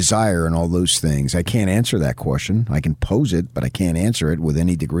and desire and all those things? I can't answer that question. I can pose it, but I can't answer it with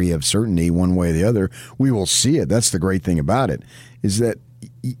any degree of certainty one way or the other. We will see it. That's the great thing about it, is that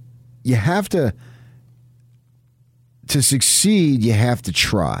you have to succeed, you have to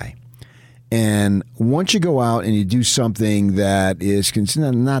try. And once you go out and you do something that is,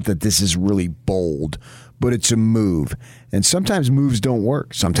 not that this is really bold, but it's a move. And sometimes moves don't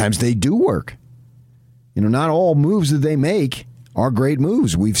work. Sometimes they do work. You know, not all moves that they make are great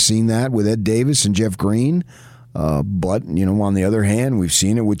moves. We've seen that with Ed Davis and Jeff Green. But, you know, on the other hand, we've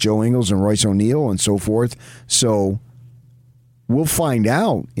seen it with Joe Ingles and Royce O'Neal and so forth. So we'll find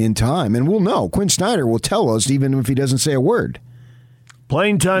out in time, and we'll know. Quinn Snyder will tell us even if he doesn't say a word.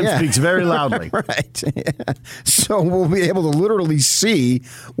 Playing time speaks very loudly. Right. Yeah. So we'll be able to literally see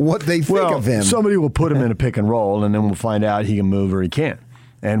what they think of him. Somebody will put him in a pick and roll, and then we'll find out he can move or he can't.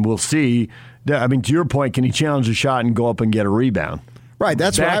 And we'll see. I mean, to your point, can he challenge a shot and go up and get a rebound? Right,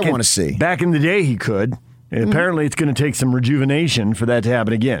 that's what I want to see. Back in the day, he could. And apparently, it's going to take some rejuvenation for that to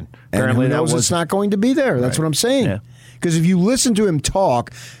happen again. Apparently, and who knows it's not going to be there. That's what I'm saying. Because if you listen to him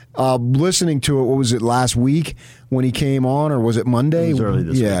talk, listening to it, what was it, last week when he came on, or was it Monday? It was early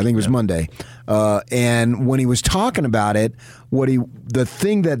this week. I think it was Monday. And when he was talking about it,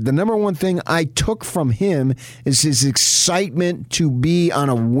 the number one thing I took from him is his excitement to be on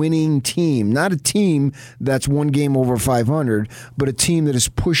a winning team. Not a team that's one game over 500, but a team that is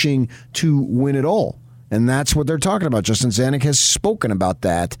pushing to win it all. And that's what they're talking about. Justin Zanuck has spoken about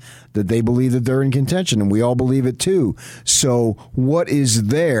that they believe that they're in contention, and we all believe it too. So what is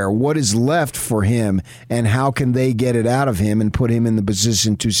there? What is left for him, and how can they get it out of him and put him in the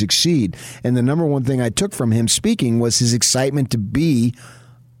position to succeed? And the number one thing I took from him speaking was his excitement to be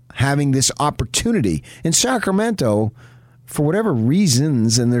having this opportunity. In Sacramento, for whatever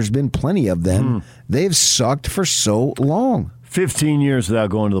reasons, and there's been plenty of them, they've sucked for so long. 15 years without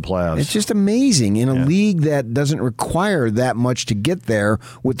going to the playoffs. It's just amazing in a league that doesn't require that much to get there,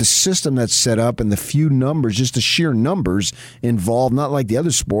 with the system that's set up and the few numbers, just the sheer numbers involved, not like the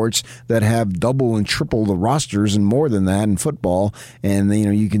other sports that have double and triple the rosters and more than that in football. And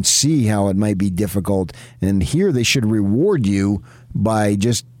you can see how it might be difficult. And here they should reward you by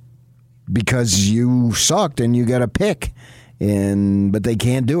just because you sucked and you got a pick. But they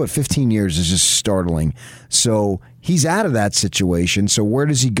can't do it. 15 years is just startling. So he's out of that situation. So where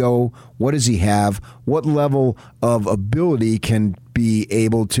does he go? What does he have? What level of ability can be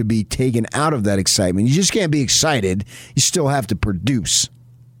able to be taken out of that excitement? You just can't be excited. You still have to produce.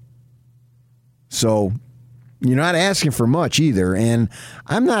 So you're not asking for much either. And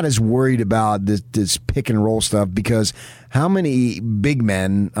I'm not as worried about this pick and roll stuff, because how many big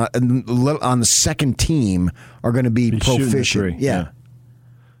men on the second team are going to be proficient? Yeah.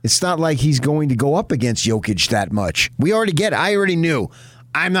 It's not like he's going to go up against Jokic that much. We already get it. I already knew.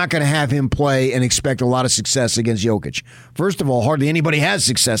 I'm not going to have him play and expect a lot of success against Jokic. First of all, hardly anybody has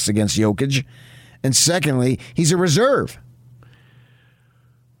success against Jokic. And secondly, he's a reserve.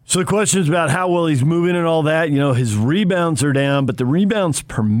 So the question is about how well he's moving and all that. His rebounds are down, but the rebounds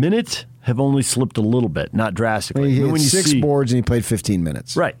per minute have only slipped a little bit, not drastically. He had 6 boards and he played 15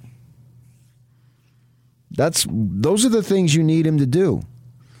 minutes. Right. Those are the things you need him to do.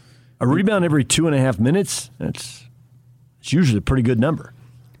 A rebound every 2.5 minutes, it's usually a pretty good number.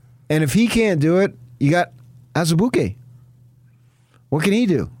 And if he can't do it, you got Azubuike. What can he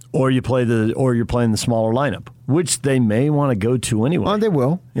do? Or you're playing the smaller lineup, which they may want to go to anyway. Oh, they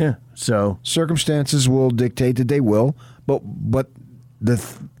will. Yeah. So circumstances will dictate that they will, but the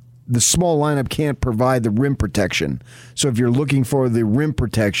small lineup can't provide the rim protection. So if you're looking for the rim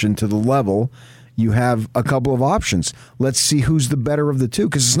protection to the level, you have a couple of options. Let's see who's the better of the two,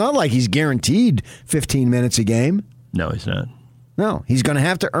 because it's not like he's guaranteed 15 minutes a game. No, he's not. No, he's going to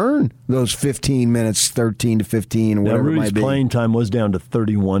have to earn those 15 minutes, 13 to 15, or whatever it might be. Rudy's playing time was down to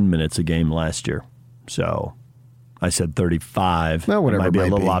 31 minutes a game last year. So I said 35. Well, whatever it might be a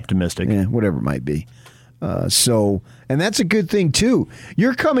little be. Optimistic. Yeah, whatever it might be. And that's a good thing, too.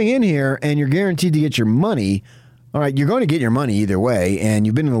 You're coming in here and you're guaranteed to get your money. All right, you're going to get your money either way, and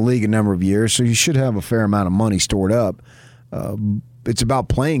you've been in the league a number of years, so you should have a fair amount of money stored up. It's about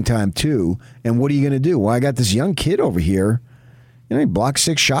playing time, too. And what are you going to do? Well, I got this young kid over here. He blocked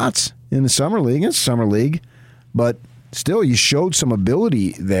 6 shots in the summer league. It's summer league, but still, you showed some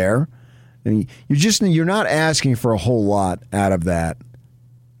ability there. I mean, you're not asking for a whole lot out of that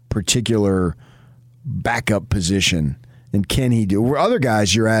particular backup position. And can he do? Where other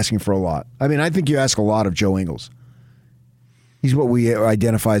guys, you're asking for a lot. I mean, I think you ask a lot of Joe Ingles. He's what we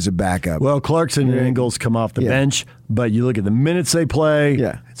identify as a backup. Well, Clarkson and Ingles come off the bench, but you look at the minutes they play,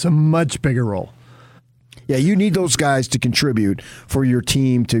 it's a much bigger role. Yeah, you need those guys to contribute for your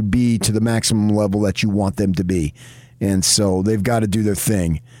team to be to the maximum level that you want them to be. And so they've got to do their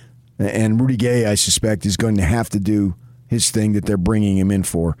thing. And Rudy Gay, I suspect, is going to have to do his thing that they're bringing him in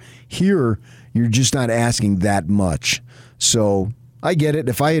for. Here, you're just not asking that much. So I get it.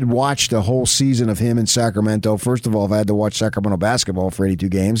 If I had watched a whole season of him in Sacramento, first of all, if I had to watch Sacramento basketball for 82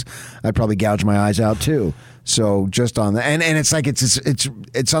 games, I'd probably gouge my eyes out too. So just on that. And it's like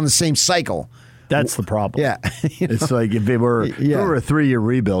it's on the same cycle. That's the problem. Yeah. It's like if it were a 3-year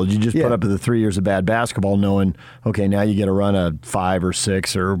rebuild, you just put up the 3 years of bad basketball knowing, okay, now you get a run of 5 or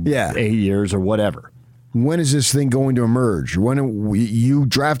 6 or 8 years or whatever. When is this thing going to emerge? When you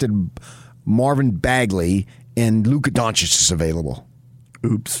drafted Marvin Bagley and Luka Doncic is available?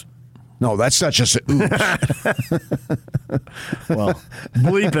 Oops. No, that's not just an oops. Well,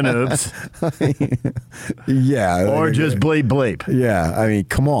 bleeping oops. Yeah. Or just bleep bleep. Yeah, I mean,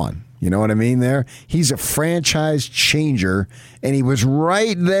 come on. You know what I mean there? He's a franchise changer, and he was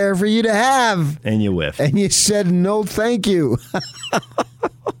right there for you to have. And you whiffed. And you said, no, thank you.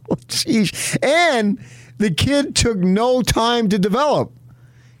 Jeez. And the kid took no time to develop.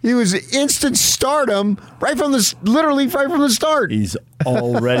 He was instant stardom literally right from the start. He's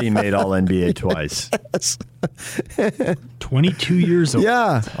already made All-NBA twice. Yes. 22 years old.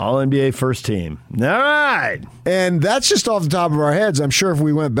 Yeah. All-NBA first team. All right. And that's just off the top of our heads. I'm sure if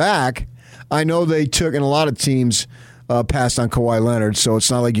we went back, I know they took, and a lot of teams passed on Kawhi Leonard, so it's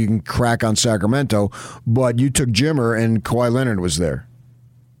not like you can crack on Sacramento, but you took Jimmer and Kawhi Leonard was there.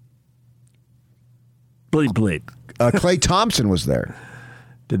 Bleep bleep. Klay Thompson was there.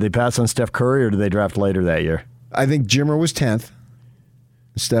 Did they pass on Steph Curry, or did they draft later that year? I think Jimmer was 10th.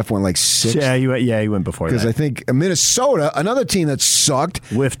 Steph went like 6th. Yeah, he went before that. Because I think Minnesota, another team that sucked,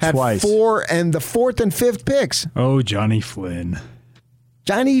 whiffed had twice. 4 and the 4th and 5th picks. Oh, Johnny Flynn.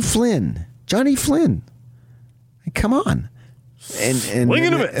 Johnny Flynn. Come on. And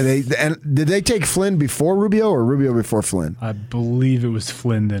did they take Flynn before Rubio or Rubio before Flynn? I believe it was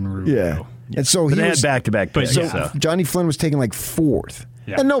Flynn then Rubio. Yeah. And so they had back-to-back picks. So Johnny Flynn was taken like 4th.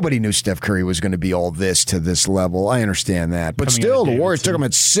 Yeah. And nobody knew Steph Curry was going to be all this to this level. I understand that. But still, the Warriors took him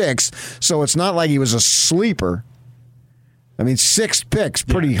at 6th, so it's not like he was a sleeper. I mean, 6th pick's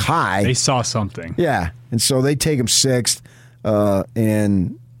pretty high. They saw something. Yeah. And so they take him 6th,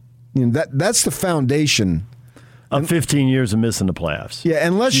 and that's the foundation. Of 15 years of missing the playoffs. Yeah,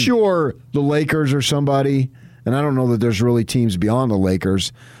 unless you're the Lakers or somebody, and I don't know that there's really teams beyond the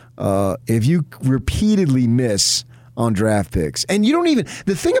Lakers, if you repeatedly miss on draft picks. And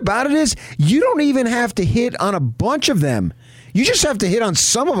the thing about it is, you don't even have to hit on a bunch of them. You just have to hit on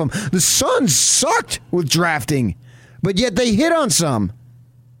some of them. The Suns sucked with drafting, but yet they hit on some.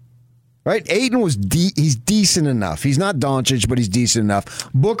 Right? Ayton was he's decent enough. He's not Doncic, but he's decent enough.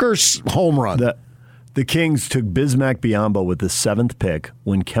 Booker's home run. The Kings took Bismack Biyombo with the 7th pick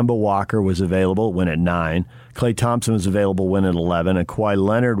when Kemba Walker was available, went at 9. Klay Thompson was available, went at 11. And Kawhi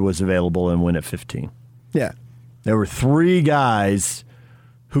Leonard was available and went at 15. Yeah. There were 3 guys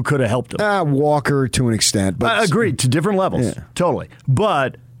who could have helped him. Walker to an extent. But agreed, to different levels. Yeah. Totally.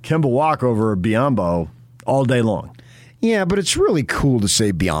 But Kemba Walker over Biyombo all day long. Yeah, but it's really cool to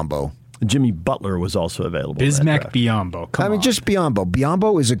say Biyombo. Jimmy Butler was also available. Bismack Biyombo. Come on. Just Biyombo.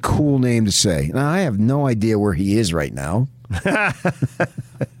 Biyombo is a cool name to say. Now, I have no idea where he is right now. Is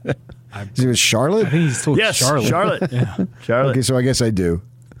he with Charlotte? I think he's still with Charlotte. Charlotte. Yeah. Charlotte. Okay, so I guess I do.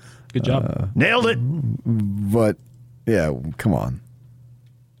 Good job. Nailed it. But, yeah, come on.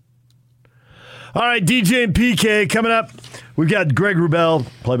 All right, DJ and PK coming up. We've got Greg Wrubell,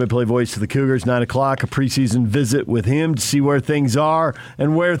 play-by-play voice of the Cougars, 9 o'clock, a preseason visit with him to see where things are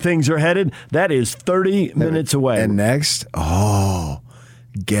and where things are headed. That is 30 minutes away. And next,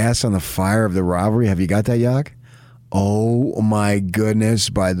 gas on the fire of the rivalry. Have you got that, Yak? Oh, my goodness,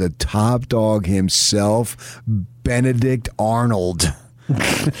 by the top dog himself, Benedict Arnold.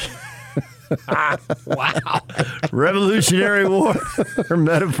 Wow. Revolutionary War,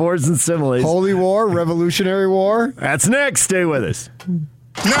 metaphors and similes. Holy War, Revolutionary War. That's next. Stay with us.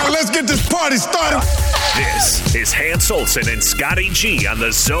 Now let's get this party started. This is Hans Olsen and Scotty G on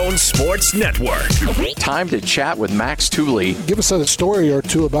the Zone Sports Network. Time to chat with Max Tooley. Give us a story or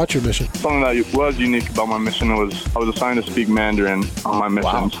two about your mission. Something that was unique about my mission was I was assigned to speak Mandarin on my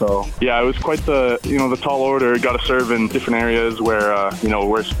mission. Wow. So yeah, it was quite the tall order. Got to serve in different areas where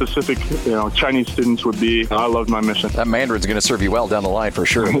where specific Chinese students would be. I loved my mission. That Mandarin's going to serve you well down the line for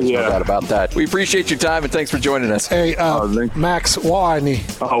sure. There's no doubt about that. We appreciate your time and thanks for joining us. Hey, Max, why ni?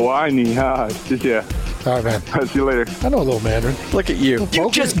 Why ni? Yeah. All right, man. See you later. I know a little Mandarin. Look at you. You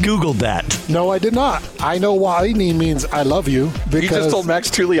just Googled that. No, I did not. I know why ni means I love you. Because, you just told Max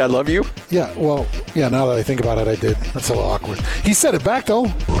Tooley I love you? Yeah, well, now that I think about it, I did. That's a little awkward. He said it back, though.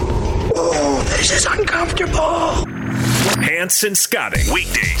 Oh, this is uncomfortable. Hans and Scotty,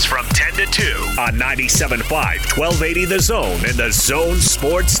 weekdays from 10 to 2 on 97.5, 1280 The Zone and the Zone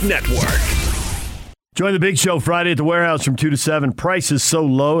Sports Network. Join the big show Friday at the warehouse from 2 to 7. Price is so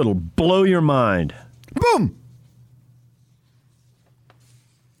low, it'll blow your mind. Boom!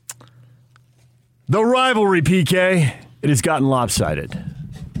 The rivalry, PK, it has gotten lopsided.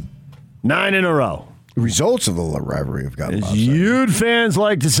 9 in a row. The results of the rivalry have gotten lopsided. As Ute fans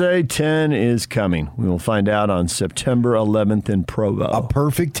like to say, 10 is coming. We will find out on September 11th in Provo. A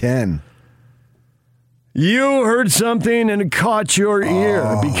perfect 10. You heard something and it caught your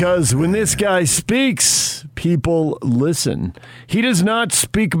ear because when this guy speaks, people listen. He does not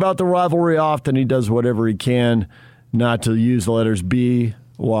speak about the rivalry often. He does whatever he can not to use the letters B,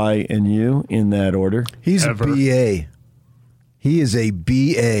 Y, and U in that order. He's a BA. He is a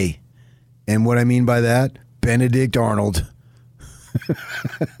BA. And what I mean by that, Benedict Arnold.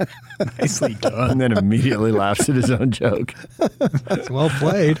 Nicely done. And then immediately laughs at his own joke. That's well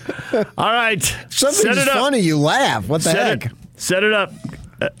played. All right. Something's funny, you laugh. What the heck? Set it up.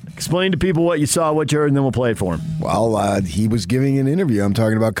 Explain to people what you saw, what you heard, and then we'll play it for him. Well, he was giving an interview. I'm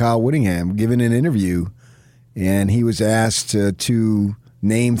talking about Kyle Whittingham giving an interview, and he was asked to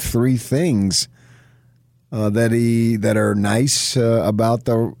name 3 things that are nice about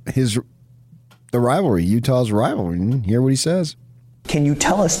the rivalry, Utah's rivalry. Hear what he says. Can you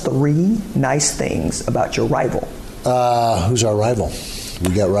tell us 3 nice things about your rival? Who's our rival?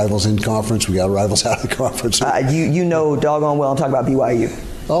 We got rivals in conference. We got rivals out of the conference. You know doggone well I'm talking about BYU.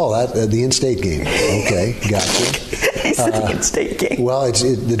 Oh, the in-state game. Okay, gotcha. He said the in-state game. Well,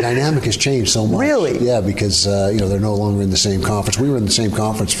 the dynamic has changed so much. Really? Yeah, because they're no longer in the same conference. We were in the same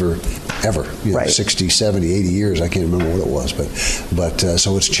conference forever, right. 60, 70, 80 years. I can't remember what it was, but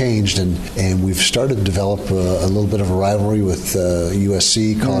so it's changed, and we've started to develop a little bit of a rivalry with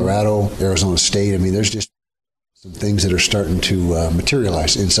USC, Colorado, Arizona State. I mean, there's just some things that are starting to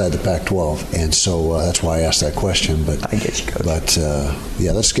materialize inside the Pac-12, and so that's why I asked that question. But I get you, Coach. But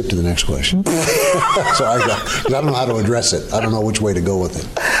let's skip to the next question. So I don't know how to address it. I don't know which way to go with it.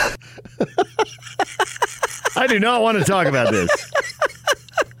 I do not want to talk about this.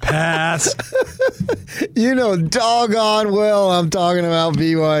 Pass. You know doggone well I'm talking about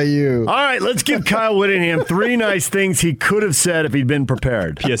BYU. All right, let's give Kyle Whittingham 3 nice things he could have said if he'd been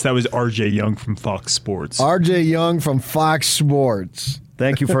prepared. P.S. That was R.J. Young from Fox Sports. R.J. Young from Fox Sports.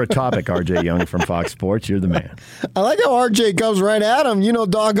 Thank you for a topic, R.J. Young from Fox Sports. You're the man. I like how R.J. comes right at him. You know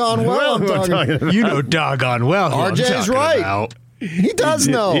doggone well I'm talking about. You know doggone well R.J.'s right. About. He does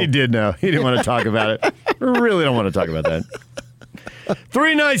know. He did know. He didn't want to talk about it. Really don't want to talk about that.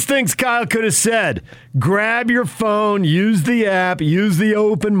 3 nice things Kyle could have said. Grab your phone, use the app, use the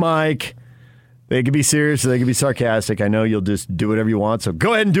open mic. They could be serious or they could be sarcastic. I know you'll just do whatever you want, so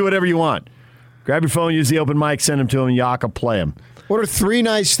go ahead and do whatever you want. Grab your phone, use the open mic, send them to him, and Yaka play them. What are 3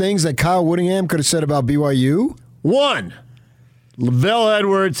 nice things that Kyle Whittingham could have said about BYU? 1, Lavelle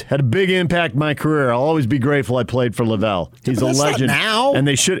Edwards had a big impact in my career. I'll always be grateful I played for Lavelle. He's a legend. Not now. And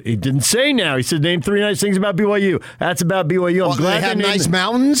he didn't say now. He said name 3 nice things about BYU. That's about BYU. I'm glad they had nice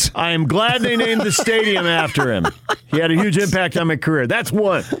mountains? I am glad they named the stadium after him. He had a huge impact on my career. That's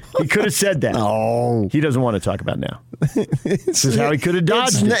 1. He could have said that. Oh. He doesn't want to talk about now. This is how he could have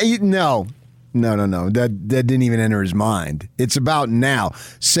dodged it. No. That didn't even enter his mind. It's about now.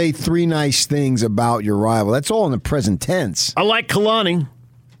 Say 3 nice things about your rival. That's all in the present tense. I like Kalani.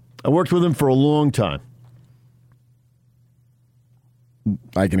 I worked with him for a long time.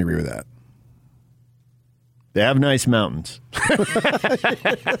 I can agree with that. They have nice mountains.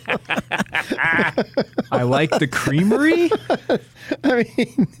 I like the creamery. I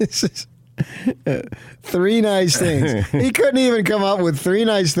mean, this is 3 nice things. He couldn't even come up with 3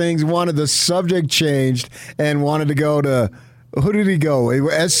 nice things, wanted the subject changed, and wanted to go to, who did he go?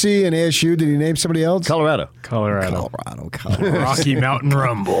 SC and ASU? Did he name somebody else? Colorado. Rocky Mountain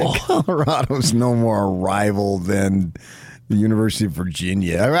Rumble. Colorado's no more a rival than the University of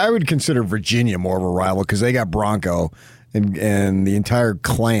Virginia. I would consider Virginia more of a rival because they got Bronco, and the entire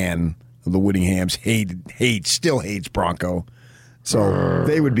clan of the Whittinghams still hates Bronco. So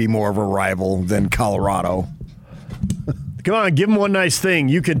they would be more of a rival than Colorado. Come on, give them 1 nice thing.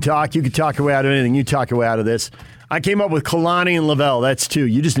 You can talk. You can talk your way out of anything. You talk your way out of this. I came up with Kalani and Lavelle. That's 2.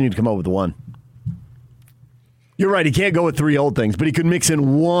 You just need to come up with 1. You're right. He can't go with 3 old things, but he could mix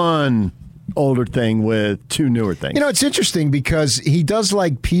in 1 older thing with 2 newer things. You know, it's interesting because he does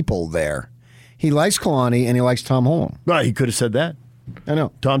like people there. He likes Kalani and he likes Tom Holm. Right. He could have said that. I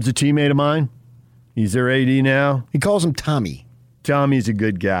know. Tom's a teammate of mine. He's their AD now. He calls him Tommy. Tommy's a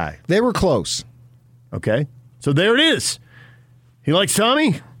good guy. They were close. Okay. So there it is. He likes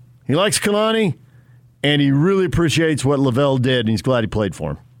Tommy. He likes Kalani. And he really appreciates what Lavelle did, and he's glad he played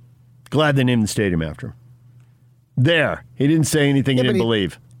for him. Glad they named the stadium after him. There. He didn't say anything he didn't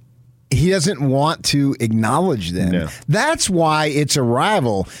believe. He doesn't want to acknowledge them. No. That's why it's a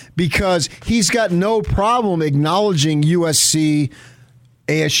rival, because he's got no problem acknowledging USC,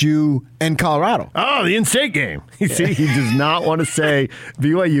 ASU, and Colorado. Oh, the in-state game. You see, he does not want to say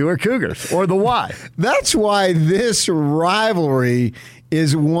BYU or Cougars or the Y. That's why this rivalry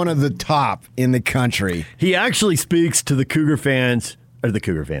is one of the top in the country. He actually speaks to the Cougar fans or the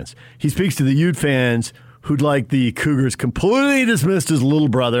Cougar fans. He speaks to the Ute fans who'd like the Cougars completely dismissed as little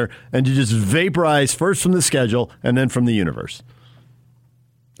brother and to just vaporize first from the schedule and then from the universe.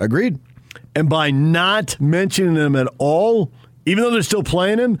 Agreed. And by not mentioning them at all, even though they're still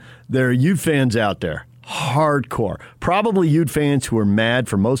playing him, there are Ute fans out there. Hardcore. Probably Ute fans who were mad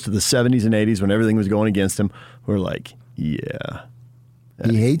for most of the 70s and 80s when everything was going against him, who are like, yeah.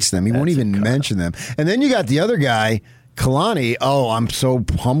 He hates them. He won't even mention them. And then you got the other guy, Kalani. Oh, I'm so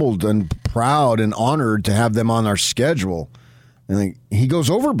humbled and proud and honored to have them on our schedule. And he goes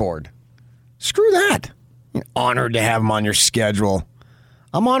overboard. Screw that. You're honored to have them on your schedule.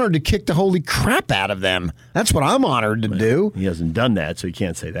 I'm honored to kick the holy crap out of them. That's what I'm honored to do. He hasn't done that, so he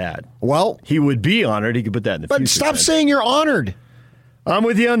can't say that. Well, he would be honored. He could put that in the future. But stop saying you're honored. I'm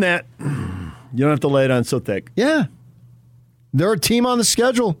with you on that. You don't have to lay it on so thick. Yeah. They're a team on the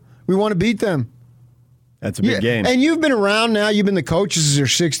schedule. We want to beat them. That's a big game. And you've been around now. You've been the coach. This is your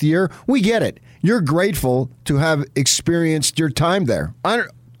 6th year. We get it. You're grateful to have experienced your time there.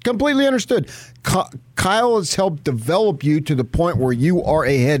 Completely understood. Kyle has helped develop you to the point where you are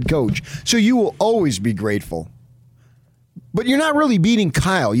a head coach. So you will always be grateful. But you're not really beating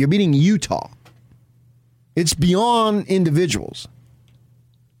Kyle. You're beating Utah. It's beyond individuals.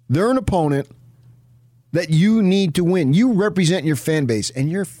 They're an opponent that you need to win. You represent your fan base, and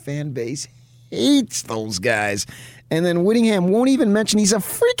your fan base hates those guys. And then Whittingham won't even mention he's a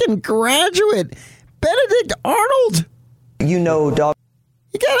freaking graduate. Benedict Arnold. You know, dog.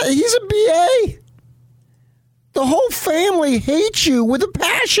 He's a BA. The whole family hates you with a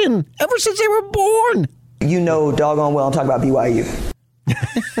passion ever since they were born. You know doggone well I'm talking about BYU.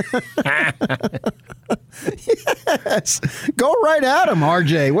 Yes. Go right at him,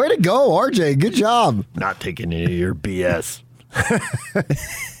 RJ. Way to go, RJ. Good job. Not taking any of your BS.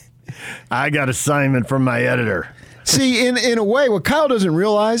 I got assignment from my editor. See, in a way, what Kyle doesn't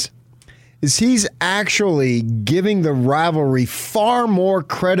realize is he's actually giving the rivalry far more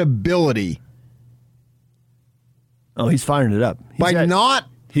credibility. Oh, he's firing it up. By not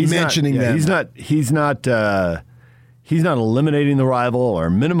mentioning them. He's not eliminating the rival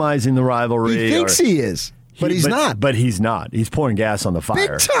or minimizing the rivalry. He thinks he is, but he's not. But he's not. He's pouring gas on the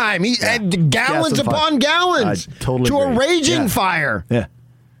fire. Big time. Gallons upon gallons. I totally to agree. A raging fire. Yeah.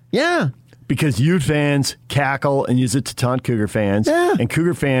 Yeah. Because Ute fans cackle and use it to taunt Cougar fans. Yeah. And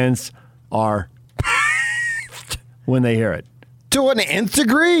Cougar fans are when they hear it. To an nth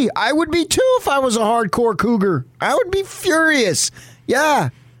degree. I would be too if I was a hardcore Cougar. I would be furious. Yeah.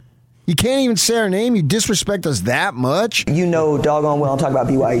 You can't even say our name. You disrespect us that much. You know doggone well I'm talking about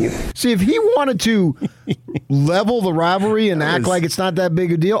BYU. See, if he wanted to level the rivalry and act like it's not that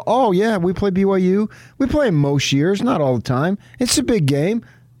big a deal, oh, yeah, we play BYU. We play them most years, not all the time. It's a big game.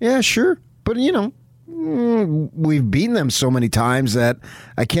 Yeah, sure. But, we've beaten them so many times that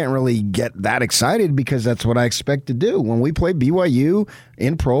I can't really get that excited because that's what I expect to do. When we play BYU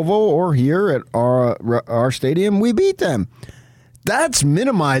in Provo or here at our stadium, we beat them. That's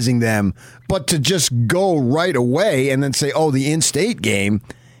minimizing them. But to just go right away and then say, oh, the in-state game,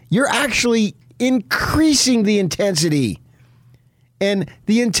 you're actually increasing the intensity. And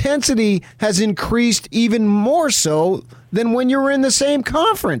the intensity has increased even more so than when you were in the same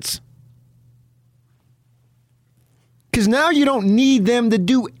conference. Because now you don't need them to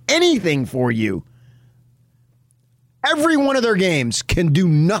do anything for you. Every one of their games can do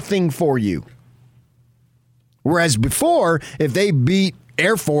nothing for you. Whereas before, if they beat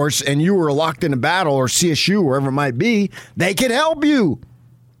Air Force and you were locked in a battle or CSU, wherever it might be, they can help you.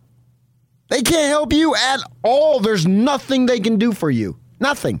 They can't help you at all. There's nothing they can do for you.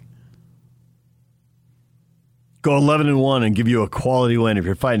 Nothing. Go 11-1 and give you a quality win if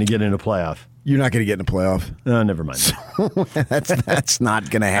you're fighting to get into playoff. You're not going to get in a playoff. Never mind. That's not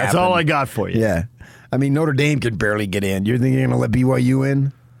going to happen. That's all I got for you. Yeah. I mean, Notre Dame could barely get in. You think you're going to let BYU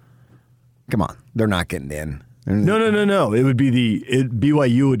in? Come on. They're not getting in. No. It would be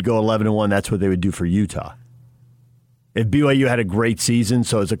BYU would go 11-1. That's what they would do for Utah. If BYU had a great season,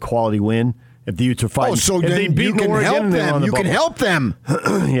 so it's a quality win. If the Utes are fighting, so if then they beat you can Oregon, help them. You can help them.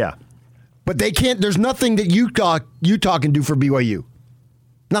 Yeah. But they can't. There's nothing that Utah can do for BYU.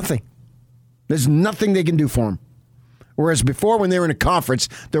 Nothing. There's nothing they can do for them. Whereas before, when they were in a conference,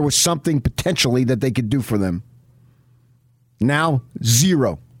 there was something potentially that they could do for them. Now,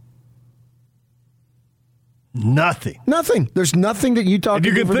 zero. Nothing. There's nothing that Utah can do.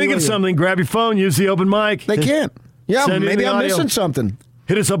 If you can think of something, grab your phone, use the open mic. They can't. Yeah, maybe I'm missing something.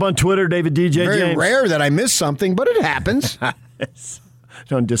 Hit us up on Twitter, David DJ Very James. rare that I miss something, but it happens.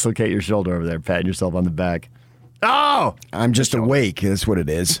 Don't dislocate your shoulder over there, patting yourself on the back. Oh! I'm just awake. That's what it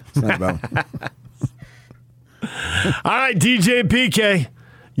is. It's not about... All right, DJ and PK.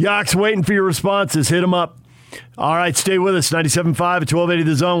 Yock's waiting for your responses. Hit them up. All right, stay with us. 97.5 at 1280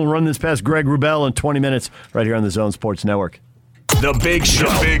 The Zone. We'll run this past Greg Wrubell in 20 minutes right here on the Zone Sports Network. The Big Show.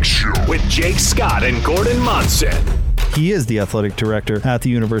 With Jake Scott and Gordon Monson. He is the athletic director at the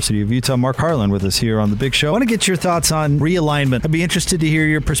University of Utah. Mark Harlan with us here on The Big Show. I want to get your thoughts on realignment. I'd be interested to hear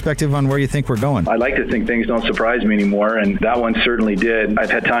your perspective on where you think we're going. I like to think things don't surprise me anymore, and that one certainly did.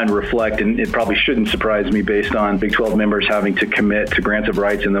 I've had time to reflect, and it probably shouldn't surprise me based on Big 12 members having to commit to grants of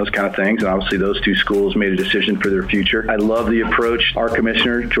rights and those kind of things. And obviously those two schools made a decision for their future. I love the approach our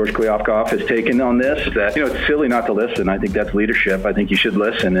commissioner, George Kliavkoff, has taken on this, that, it's silly not to listen. I think that's leadership. I think you should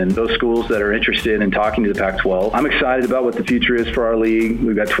listen. And those schools that are interested in talking to the Pac-12, I'm excited about what the future is for our league.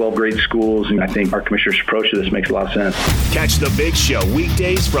 We've got 12 great schools, and I think our commissioner's approach to this makes a lot of sense. Catch The Big Show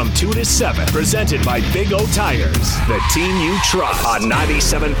weekdays from 2 to 7, presented by Big O Tires, the team you trust, on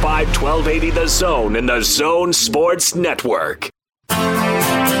 97.5 1280 The Zone and the Zone Sports Network.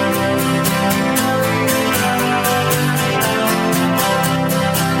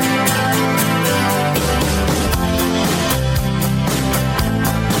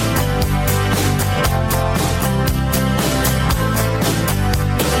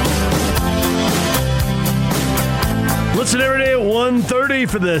 Listen every day at 1:30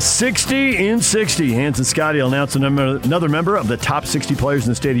 for the 60 in 60. Hans and Scotty will announce another member of the top 60 players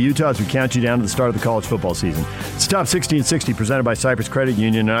in the state of Utah as we count you down to the start of the college football season. It's Top 60 in 60 presented by Cypress Credit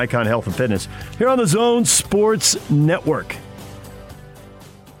Union and Icon Health and Fitness here on the Zone Sports Network.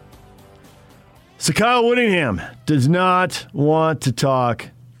 So Kyle Whittingham does not want to talk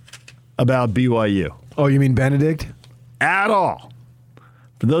about BYU. Oh, you mean Benedict? At all.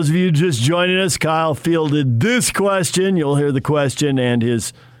 For those of you just joining us, Kyle fielded this question. You'll hear the question and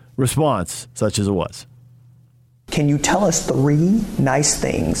his response, such as it was. Can you tell us 3 nice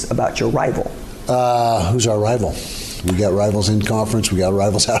things about your rival? Who's our rival? We got rivals in conference. We got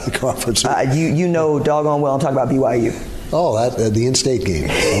rivals out of the conference. You know doggone well I'm talking about BYU. Oh, the in-state game.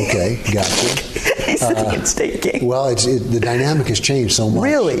 Okay, gotcha. The in-state game. Well, the dynamic has changed so much.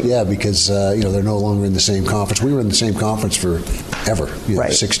 Really? Yeah, because they're no longer in the same conference. We were in the same conference for ever,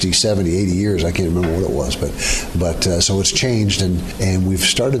 right. 60, 70, 80 years. I can't remember what it was, but so it's changed, and we've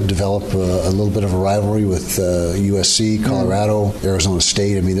started to develop a little bit of a rivalry with USC, Colorado, Arizona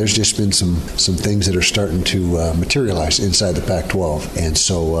State. I mean, there's just been some things that are starting to materialize inside the Pac-12, and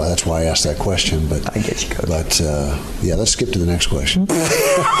so that's why I asked that question. But I get you, Coach. But let's skip to the next question. So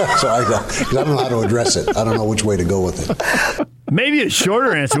I don't know how to address it. I don't know which way to go with it. Maybe a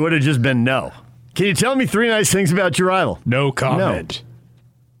shorter answer would have just been no. Can you tell me 3 nice things about your rival? No comment.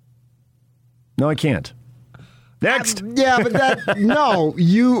 No, I can't. Next. But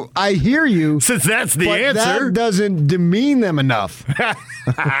I hear you. Since that's the answer. That doesn't demean them enough.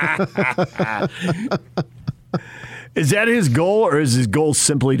 Is that his goal, or is his goal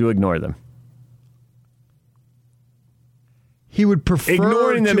simply to ignore them? He would prefer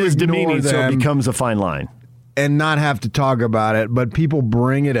ignoring them is demeaning, so it becomes a fine line. And not have to talk about it, but people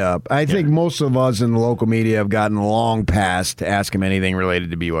bring it up. I think most of us in the local media have gotten long past to ask him anything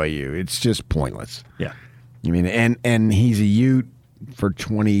related to BYU. It's just pointless. Yeah. I mean, and he's a Ute for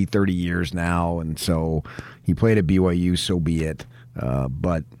 20, 30 years now, and so he played at BYU, so be it.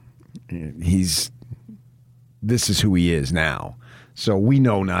 But this is who he is now. So we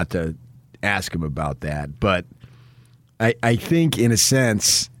know not to ask him about that. But I think, in a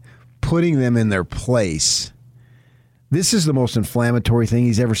sense, putting them in their place, this is the most inflammatory thing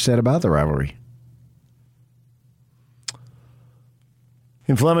he's ever said about the rivalry.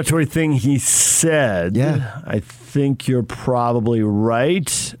 Inflammatory thing he said. Yeah. I think you're probably right.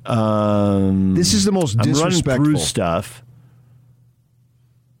 This is the most disrespectful. I'm running through stuff.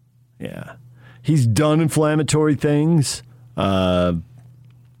 Yeah. He's done inflammatory things. Holding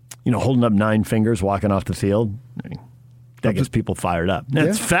up 9 fingers, walking off the field. That gets people fired up.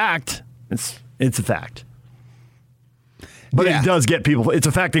 That's fact. It's a fact. But it does get people. It's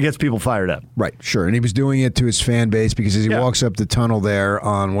a fact that gets people fired up. Right, sure. And he was doing it to his fan base because as he walks up the tunnel there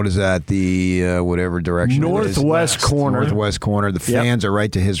on, what is that, the whatever direction Northwest corner. Northwest corner. The fans are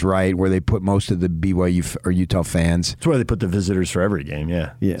right to his right where they put most of the BYU or Utah fans. That's where they put the visitors for every game,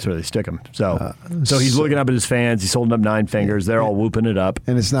 yeah. That's where they stick them. So he's looking up at his fans. He's holding up 9 fingers. They're all whooping it up.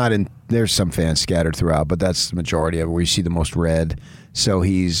 And it's not in, there's some fans scattered throughout, but that's the majority of it where you see the most red. So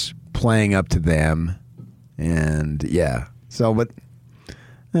he's playing up to them. And, yeah. So, but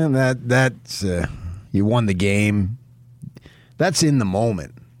and that's you won the game. That's in the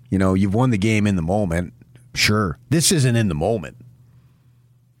moment. You've won the game in the moment. Sure. This isn't in the moment.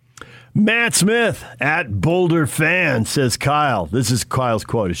 Matt Smith at Boulder Fan says, Kyle, this is Kyle's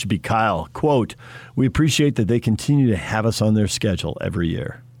quote. It should be Kyle. Quote, we appreciate that they continue to have us on their schedule every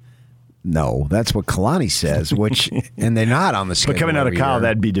year. No, that's what Kalani says, and they're not on the schedule. But coming out of Kyle, year.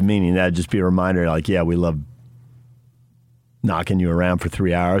 that'd be demeaning. That'd just be a reminder, like, yeah, we love knocking you around for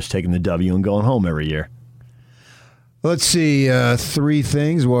 3 hours, taking the W, and going home every year. Let's see, 3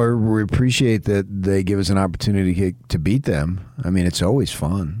 things. Well, we appreciate that they give us an opportunity to beat them. I mean, it's always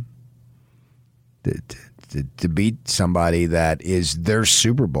fun to beat somebody that is their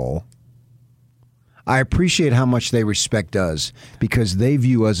Super Bowl. I appreciate how much they respect us because they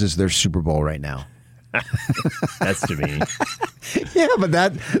view us as their Super Bowl right now. That's demeaning. Yeah, but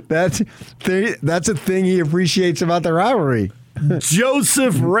that's a thing he appreciates about the rivalry.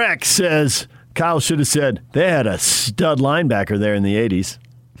 Joseph Rex says, Kyle should have said they had a stud linebacker there in the 80s.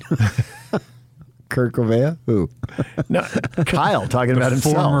 Kurt Covea? Who? No, Kyle talking about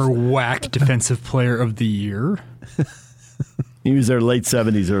himself. Former WAC Defensive Player of the Year. He was there late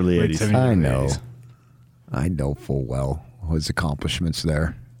 70s, early 80s. I know. I know full well his accomplishments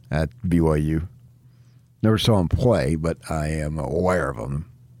there at BYU. Never saw him play, but I am aware of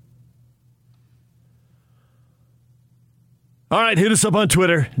him. All right, hit us up on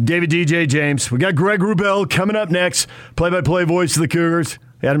Twitter, David DJ James. We got Greg Wrubell coming up next, play-by-play voice of the Cougars.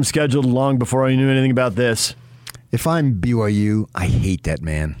 We had him scheduled long before I knew anything about this. If I'm BYU, I hate that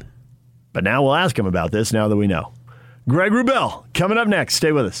man. But now we'll ask him about this now that we know. Greg Wrubell coming up next.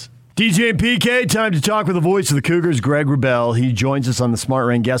 Stay with us. DJ and PK, time to talk with the voice of the Cougars, Greg Wrubell. He joins us on the Smart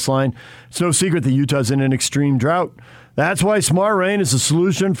Rain guest line. It's no secret that Utah's in an extreme drought. That's why Smart Rain is a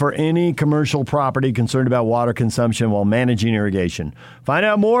solution for any commercial property concerned about water consumption while managing irrigation. Find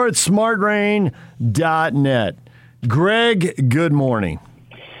out more at smartrain.net. Greg, good morning.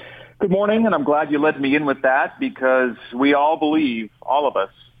 Good morning, and I'm glad you led me in with that because we all believe, all of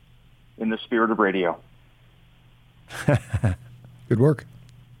us, in the spirit of radio. Good work.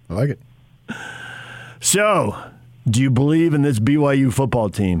 I like it. So, do you believe in this BYU football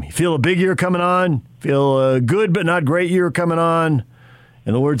team? You feel a big year coming on? Feel a good but not great year coming on?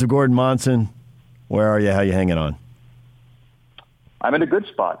 In the words of Gordon Monson, where are you? How you hanging on? I'm in a good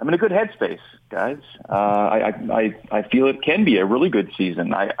spot. I'm in a good headspace, guys. I feel it can be a really good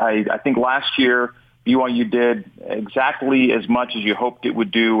season. I think last year BYU did exactly as much as you hoped it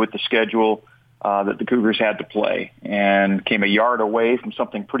would do with the schedule that the Cougars had to play, and came a yard away from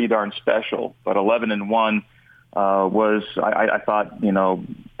something pretty darn special. But 11-1 was, I thought,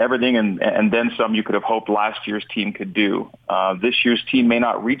 everything and then some you could have hoped last year's team could do. This year's team may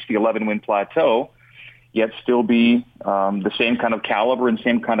not reach the 11-win plateau, yet still be the same kind of caliber and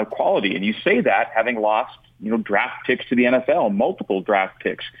same kind of quality. And you say that having lost, draft picks to the NFL, multiple draft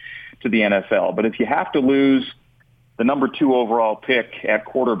picks to the NFL. But if you have to lose the number 2 overall pick at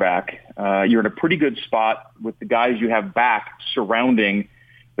quarterback, you're in a pretty good spot with the guys you have back surrounding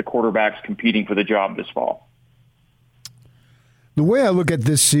the quarterbacks competing for the job this fall. The way I look at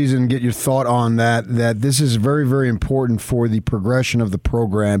this season, get your thought on that this is very, very important for the progression of the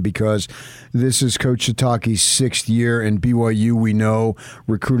program because this is Coach Sitake's 6th year, and BYU, we know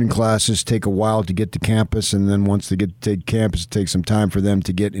recruiting classes take a while to get to campus, and then once they get to campus, it takes some time for them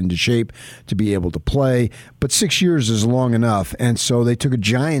to get into shape to be able to play. But 6 years is long enough, and so they took a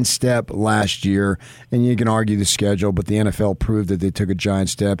giant step last year, and you can argue the schedule, but the NFL proved that they took a giant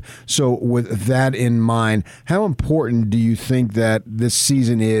step. So with that in mind, how important do you think that this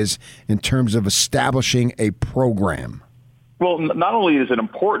season is in terms of establishing a program? Well, not only is it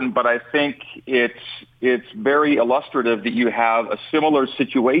important, but I think it's very illustrative that you have a similar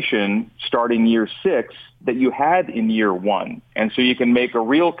situation starting year 6 that you had in year 1. And so you can make a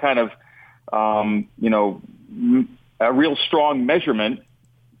real kind of, a real strong measurement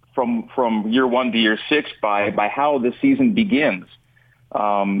from year 1 to year 6 by how the season begins.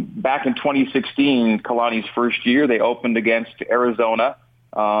 Back in 2016, Kalani's first year, they opened against Arizona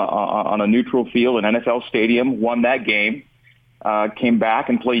on a neutral field in NFL Stadium, won that game, came back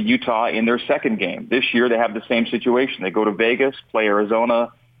and played Utah in their second game. This year, they have the same situation. They go to Vegas, play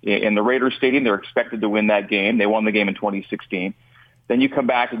Arizona in the Raiders Stadium. They're expected to win that game. They won the game in 2016. Then you come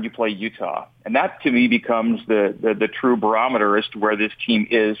back and you play Utah. And that, to me, becomes the true barometer as to where this team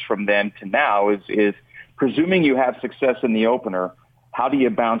is from then to now is presuming you have success in the opener, how do you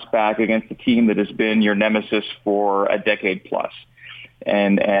bounce back against a team that has been your nemesis for a decade plus?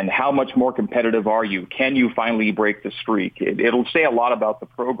 And how much more competitive are you? Can you finally break the streak? It'll say a lot about the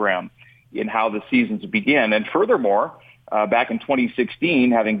program in how the seasons begin. And furthermore, back in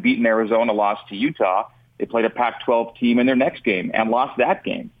 2016, having beaten Arizona, lost to Utah, they played a Pac-12 team in their next game and lost that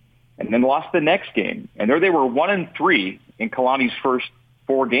game, and then lost the next game. And there they were 1-3 in Kalani's first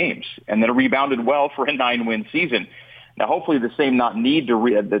 4 games, and then rebounded well for a 9-win season. Now, hopefully, the same need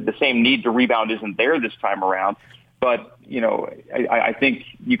to rebound isn't there this time around. But I think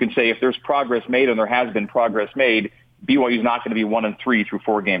you can say if there's progress made, and there has been progress made, BYU's not going to be 1-3 through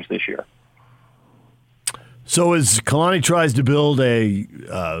 4 games this year. So as Kalani tries to build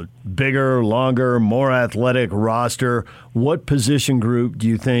a bigger, longer, more athletic roster, what position group do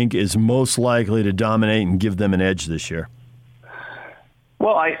you think is most likely to dominate and give them an edge this year?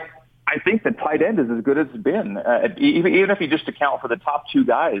 Well, I think the tight end is as good as it's been, even if you just account for the top 2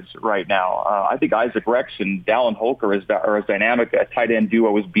 guys right now. I think Isaac Rex and Dallin Holker are as dynamic a tight end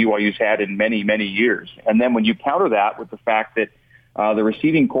duo as BYU's had in many, many years. And then when you counter that with the fact that the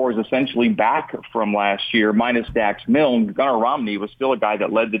receiving core is essentially back from last year, minus Dax Milne, Gunnar Romney was still a guy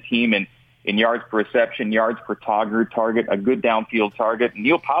that led the team in yards per reception, yards per target, a good downfield target.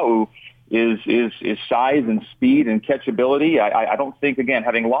 Neil Pau'u is size and speed and catchability. I don't think, again,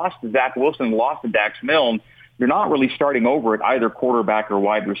 having lost to Zach Wilson, lost to Dax Milne, you're not really starting over at either quarterback or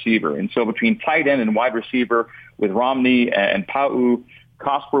wide receiver. And so between tight end and wide receiver with Romney and Pau'u,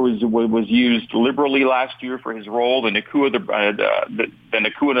 Cosper was used liberally last year for his role. The Nakua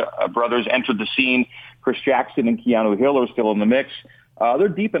brothers entered the scene. Chris Jackson and Keanu Hill are still in the mix. They're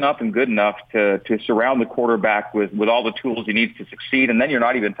deep enough and good enough to surround the quarterback with all the tools he needs to succeed. And then you're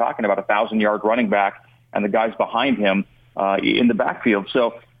not even talking about a 1,000-yard running back and the guys behind him in the backfield.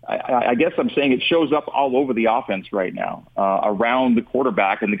 So I guess I'm saying it shows up all over the offense right now, around the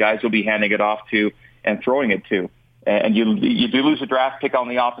quarterback and the guys will be handing it off to and throwing it to. And you do lose a draft pick on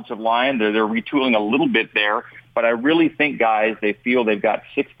the offensive line. They're retooling a little bit there. But I really think, guys, they feel they've got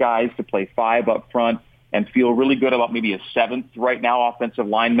 6 guys to play 5 up front and feel really good about maybe a 7th right now offensive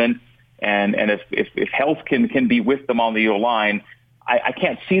lineman. And if health can be with them on the O-line, I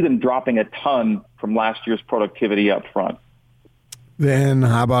can't see them dropping a ton from last year's productivity up front. Then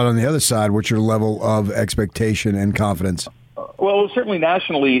how about on the other side? What's your level of expectation and confidence? Well, certainly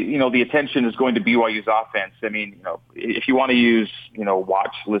nationally, the attention is going to BYU's offense. I mean, if you want to use,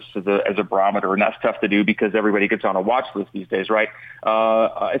 watch lists as a barometer, and that's tough to do because everybody gets on a watch list these days, right?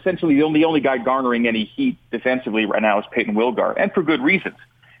 Essentially, the only guy garnering any heat defensively right now is Peyton Wilgar, and for good reasons.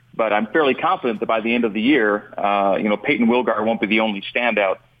 But I'm fairly confident that by the end of the year, Peyton Wilgar won't be the only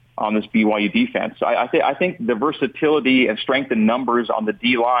standout on this BYU defense. So I think the versatility and strength in numbers on the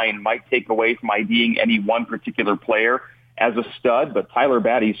D-line might take away from IDing any one particular player as a stud, but Tyler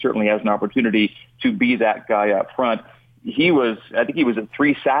Batty certainly has an opportunity to be that guy up front. I think he was at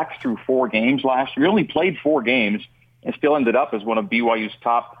 3 sacks through 4 games last year. He only played 4 games and still ended up as one of BYU's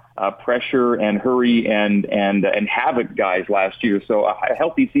top pressure and hurry and havoc guys last year. So a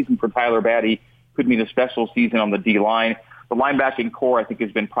healthy season for Tyler Batty could mean a special season on the D-line. The linebacking core, I think,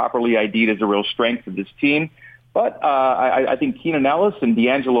 has been properly ID'd as a real strength of this team. But I think Keenan Ellis and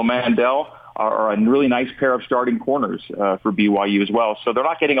D'Angelo Mandel are a really nice pair of starting corners for BYU as well. So they're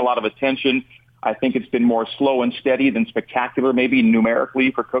not getting a lot of attention. I think it's been more slow and steady than spectacular, maybe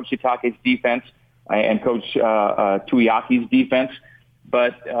numerically, for Coach Sitake's defense and Coach Tuiaki's defense.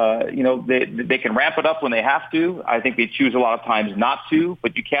 But, they can ramp it up when they have to. I think they choose a lot of times not to,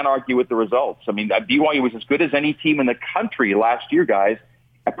 but you can't argue with the results. I mean, BYU was as good as any team in the country last year, guys,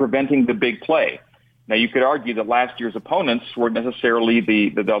 at preventing the big play. Now, you could argue that last year's opponents weren't necessarily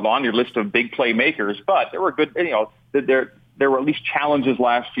the on your list of big playmakers, but there were good, there were at least challenges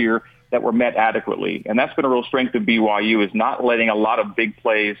last year that were met adequately. And that's been a real strength of BYU, is not letting a lot of big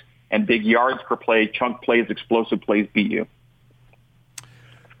plays and big yards per play, chunk plays, explosive plays beat you.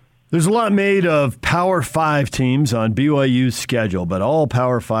 There's a lot made of Power 5 teams on BYU's schedule, but all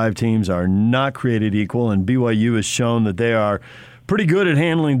Power 5 teams are not created equal, and BYU has shown that they are pretty good at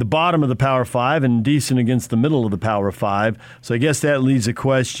handling the bottom of the Power 5 and decent against the middle of the Power 5. So I guess that leaves a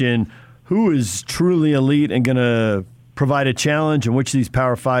question, who is truly elite and going to provide a challenge, and which of these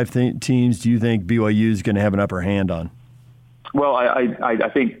Power 5 teams do you think BYU is going to have an upper hand on? Well, I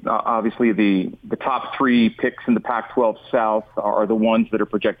think obviously the top 3 picks in the Pac-12 South are the ones that are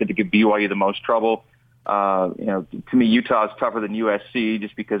projected to give BYU the most trouble. To me, Utah is tougher than USC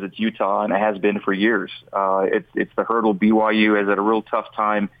just because it's Utah and it has been for years. It's the hurdle BYU has had a real tough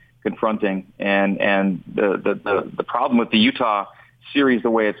time confronting, and the problem with the Utah series the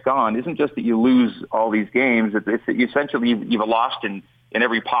way it's gone isn't just that you lose all these games. It's that you've lost in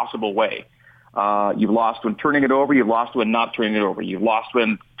every possible way. You've lost when turning it over. You've lost when not turning it over. You've lost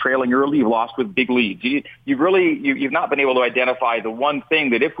when trailing early. You've lost with big leads. You've not been able to identify the one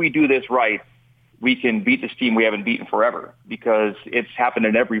thing that if we do this right, we can beat this team we haven't beaten forever, because it's happened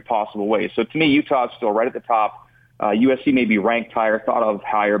in every possible way. So to me, Utah is still right at the top. USC may be ranked higher, thought of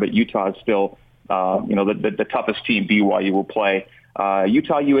higher, but Utah is still, the toughest team BYU will play.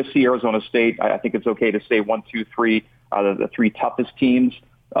 Utah, USC, Arizona State, I think it's okay to say 1, 2, 3, the three toughest teams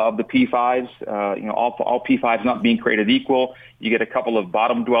of the P5s. All P5s not being created equal. You get a couple of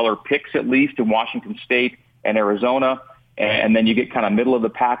bottom dweller picks at least in Washington State and Arizona. And then you get kind of middle of the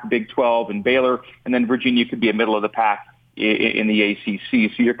pack, Big 12 and Baylor. And then Virginia could be a middle of the pack in the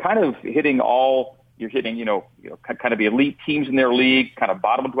ACC. So you're kind of hitting kind of the elite teams in their league, kind of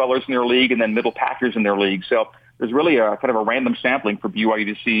bottom dwellers in their league, and then middle packers in their league. So there's really a kind of a random sampling for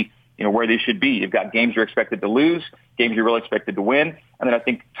BYU to see, where they should be. You've got games you're expected to lose, games you're really expected to win, and then I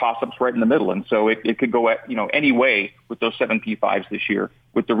think toss-ups right in the middle. And so it could go any way with those 7 P5s this year,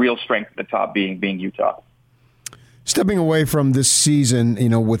 with the real strength at the top being Utah. Stepping away from this season,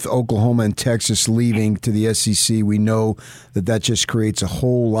 with Oklahoma and Texas leaving to the SEC, we know that just creates a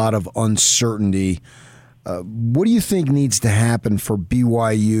whole lot of uncertainty. What do you think needs to happen for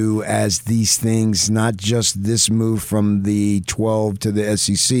BYU as these things, not just this move from the 12 to the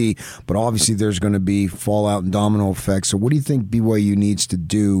SEC, but obviously there's going to be fallout and domino effects. So what do you think BYU needs to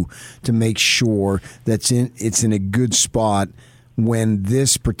do to make sure that it's in a good spot when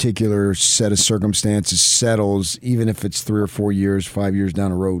this particular set of circumstances settles, even if it's 3 or 4 years, 5 years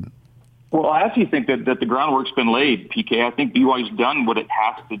down the road? Well, I actually think that the groundwork's been laid, PK. I think BYU's done what it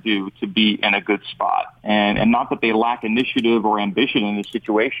has to do to be in a good spot. And not that they lack initiative or ambition in this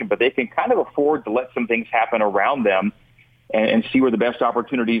situation, but they can kind of afford to let some things happen around them and see where the best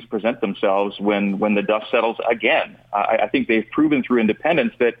opportunities present themselves when the dust settles again. I think they've proven through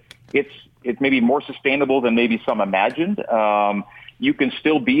independence that it's maybe more sustainable than maybe some imagined. You can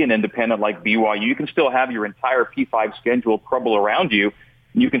still be an independent like BYU. You can still have your entire P5 schedule crumble around you.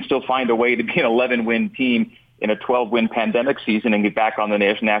 You can still find a way to be an 11-win team in a 12-win pandemic season and get back on the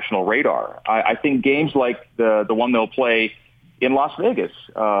national radar. I think games like the one they'll play in Las Vegas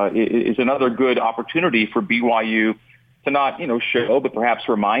is another good opportunity for BYU to not, show, but perhaps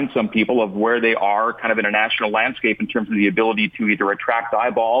remind some people of where they are kind of in a national landscape in terms of the ability to either attract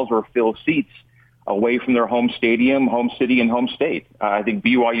eyeballs or fill seats away from their home stadium, home city, and home state. I think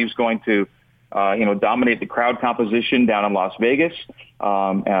BYU is going to dominate the crowd composition down in Las Vegas.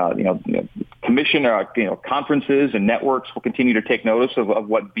 Commission, conferences and networks will continue to take notice of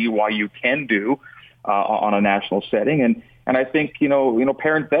what BYU can do on a national setting. And I think,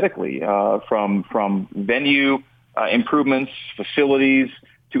 parenthetically, from venue improvements, facilities,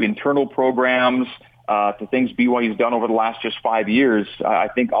 to internal programs, to things BYU's done over the last just 5 years, I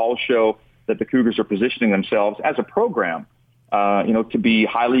think all show that the Cougars are positioning themselves as a program to be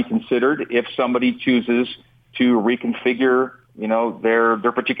highly considered if somebody chooses to reconfigure,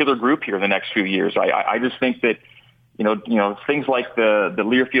 their particular group here in the next few years. I just think that, things like the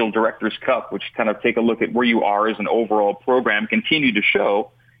Learfield Directors Cup, which kind of take a look at where you are as an overall program, continue to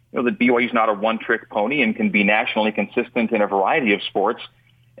show, that BYU is not a one-trick pony and can be nationally consistent in a variety of sports.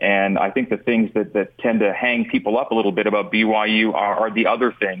 And I think the things that tend to hang people up a little bit about BYU are the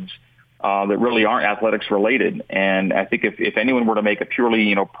other things that really aren't athletics related. And I think if anyone were to make a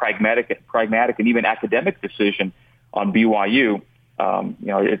purely, pragmatic and even academic decision on BYU,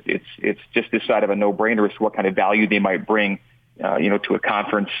 it's just this side of a no-brainer as to what kind of value they might bring, to a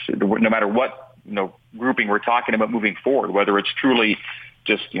conference, no matter what, grouping we're talking about moving forward, whether it's truly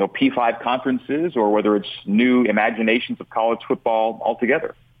just, P5 conferences or whether it's new imaginations of college football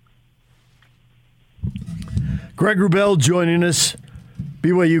altogether. Greg Wrubell joining us,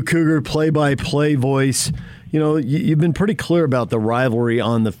 BYU Cougar play-by-play voice. You've been pretty clear about the rivalry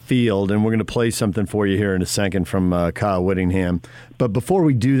on the field, and we're going to play something for you here in a second from Kyle Whittingham. But before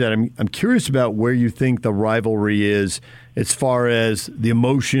we do that, I'm curious about where you think the rivalry is as far as the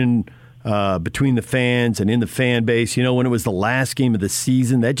emotion between the fans and in the fan base. When it was the last game of the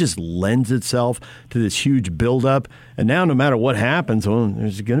season, that just lends itself to this huge buildup. And now no matter what happens,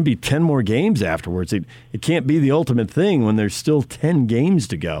 there's going to be 10 more games afterwards. It can't be the ultimate thing when there's still 10 games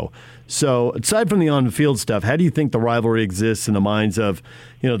to go. So aside from the on-the-field stuff, how do you think the rivalry exists in the minds of,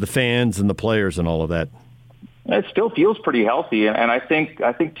 the fans and the players and all of that? It still feels pretty healthy, and I think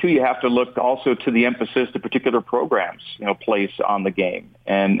too you have to look also to the emphasis the particular programs place on the game,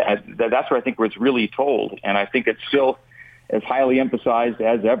 and that's where I think where it's really told, and I think it's still as highly emphasized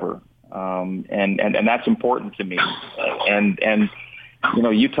as ever, and that's important to me, and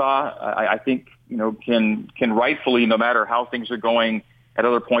Utah I think can rightfully, no matter how things are going at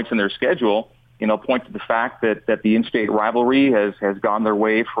other points in their schedule, point to the fact that the in-state rivalry has gone their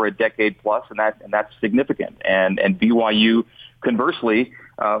way for a decade plus, and that's significant. And BYU, conversely,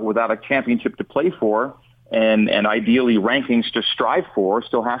 without a championship to play for, and ideally rankings to strive for,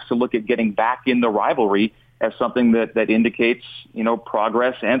 still has to look at getting back in the rivalry as something that indicates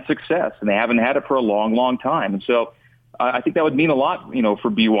progress and success. And they haven't had it for a long, long time. And so I think that would mean a lot,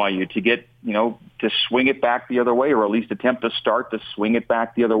 for BYU to get, to swing it back the other way, or at least attempt to start to swing it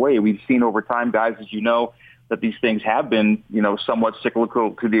back the other way. We've seen over time, guys, as you know, that these things have been, somewhat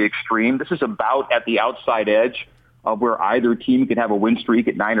cyclical to the extreme. This is about at the outside edge of where either team can have a win streak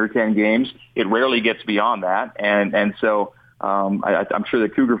at 9 or 10 games. It rarely gets beyond that. And so I'm sure the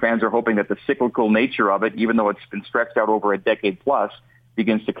Cougar fans are hoping that the cyclical nature of it, even though it's been stretched out over a decade plus,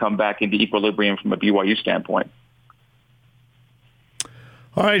 begins to come back into equilibrium from a BYU standpoint.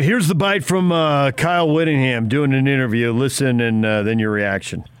 All right, here's the bite from Kyle Whittingham doing an interview. Listen, and then your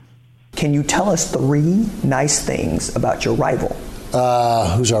reaction. Can you tell us 3 nice things about your rival?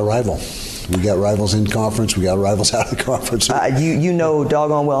 Who's our rival? We got rivals in conference. We got rivals out of the conference. You know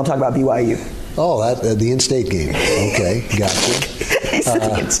doggone well I'm talking about BYU. Oh, the in-state game. Okay, gotcha. It's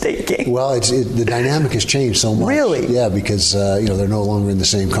the in-state game. Well, the dynamic has changed so much. Really? Yeah, because they're no longer in the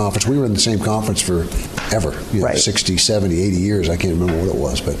same conference. We were in the same conference for ever, right. 60, 70, 80 years. I can't remember what it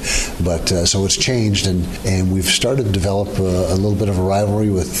was, but so it's changed, and we've started to develop a little bit of a rivalry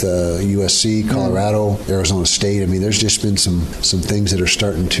with USC, Colorado, Arizona State. I mean, there's just been some things that are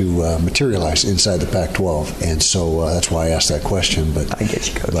starting to materialize inside the Pac-12, and so that's why I asked that question. But I get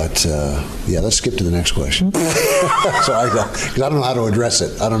you, Coach. But let's skip to the next question. Because I don't know how to address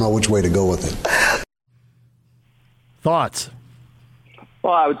it. I don't know which way to go with it. Thoughts?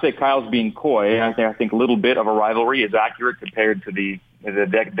 Well, I would say Kyle's being coy. I think a little bit of a rivalry is accurate compared to the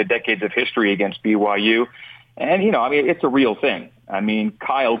decades of history against BYU. And, it's a real thing. I mean,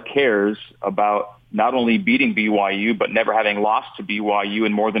 Kyle cares about not only beating BYU, but never having lost to BYU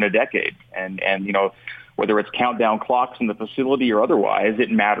in more than a decade. And whether it's countdown clocks in the facility or otherwise,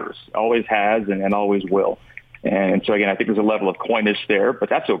 it matters. Always has and always will. And so, again, I think there's a level of coyness there, but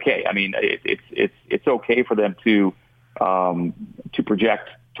that's okay. I mean, it's okay for them to project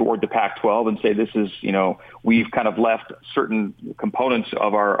toward the Pac-12 and say this is, we've kind of left certain components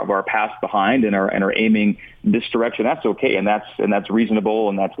of our past behind and are aiming this direction. That's okay, and that's reasonable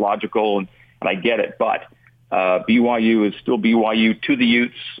and that's logical, and I get it. But BYU is still BYU to the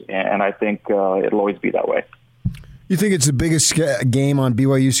Utes, and I think it'll always be that way. You think it's the biggest game on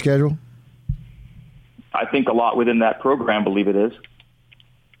BYU's schedule? I think a lot within that program believe it is.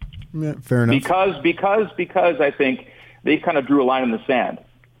 Yeah, fair enough. Because I think they kind of drew a line in the sand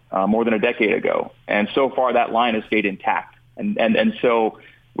more than a decade ago, and so far that line has stayed intact. And so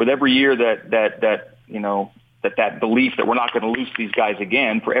with every year that belief that we're not going to lose these guys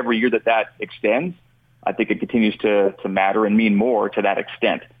again, for every year that extends, I think it continues to matter and mean more to that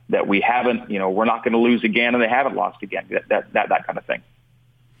extent that we haven't, we're not going to lose again and they haven't lost again, that kind of thing.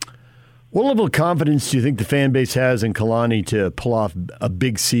 What level of confidence do you think the fan base has in Kalani to pull off a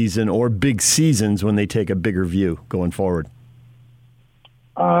big season or big seasons when they take a bigger view going forward?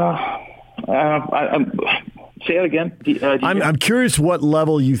 Say it again. I'm curious what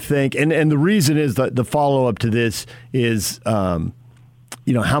level you think, and the reason is that the follow-up to this is, how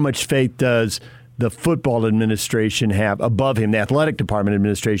much faith does the football administration have above him, the athletic department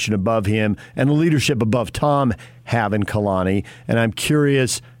administration above him, and the leadership above Tom have in Kalani? And I'm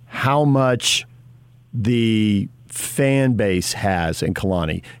curious how much the fan base has in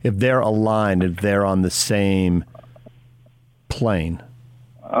Kalani, if they're aligned, if they're on the same plane.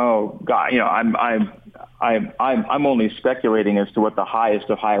 Oh God, I'm only speculating as to what the highest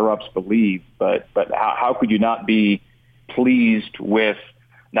of higher ups believe, but how could you not be pleased with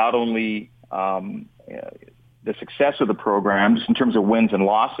not only the success of the program, just in terms of wins and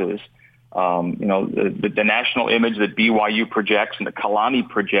losses, the national image that BYU projects and that Kalani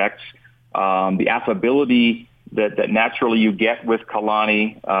projects, the affability that naturally you get with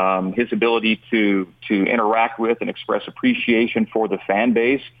Kalani, his ability to interact with and express appreciation for the fan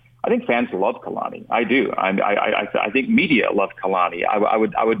base. I think fans love Kalani. I do. I think media love Kalani. I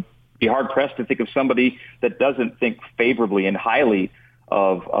would be hard pressed to think of somebody that doesn't think favorably and highly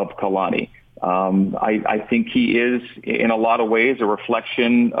of Kalani. I think he is, in a lot of ways, a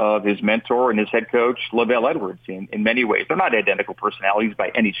reflection of his mentor and his head coach, LaVell Edwards, in many ways. They're not identical personalities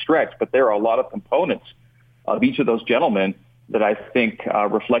by any stretch, but there are a lot of components of each of those gentlemen that I think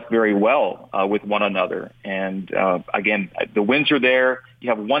reflect very well with one another. And again, the wins are there. You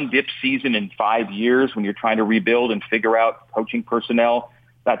have one dip season in 5 years when you're trying to rebuild and figure out coaching personnel.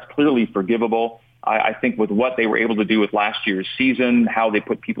 That's clearly forgivable. I think with what they were able to do with last year's season, how they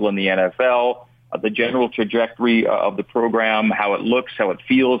put people in the NFL, the general trajectory of the program, how it looks, how it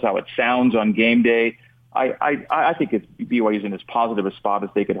feels, how it sounds on game day, I think BYU's in as positive a spot as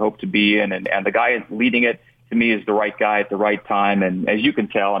they could hope to be in. And the guy leading it, to me, is the right guy at the right time. And as you can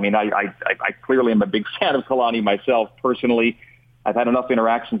tell, I mean, I clearly am a big fan of Kalani myself personally. I've had enough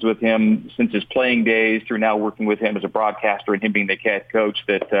interactions with him since his playing days through now working with him as a broadcaster and him being the head coach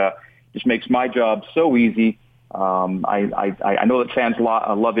that just makes my job so easy. I know that fans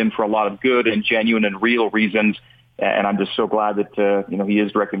love him for a lot of good and genuine and real reasons, and I'm just so glad that he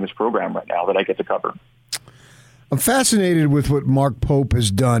is directing this program right now that I get to cover. I'm fascinated with what Mark Pope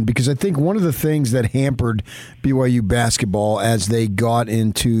has done because I think one of the things that hampered BYU basketball as they got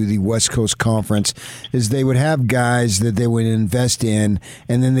into the West Coast Conference is they would have guys that they would invest in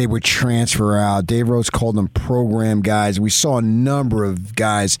and then they would transfer out. Dave Rose called them program guys. We saw a number of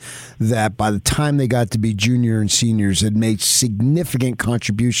guys that by the time they got to be junior and seniors had made significant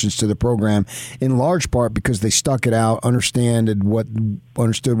contributions to the program, in large part because they stuck it out, understood what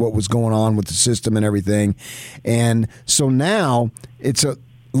was going on with the system and everything. And so now it's a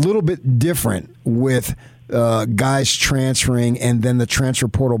little bit different with guys transferring and then the transfer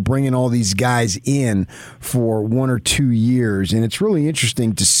portal bringing all these guys in for 1 or 2 years. And it's really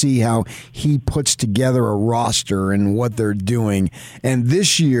interesting to see how he puts together a roster and what they're doing. And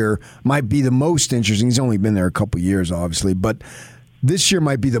this year might be the most interesting. He's only been there a couple years, obviously, but this year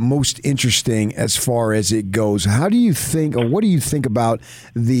might be the most interesting as far as it goes. How do you think, or what do you think about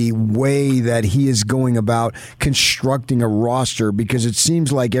the way that he is going about constructing a roster? Because it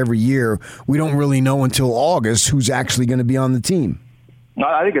seems like every year we don't really know until August who's actually going to be on the team.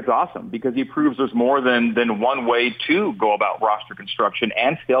 I think it's awesome because he proves there's more than one way to go about roster construction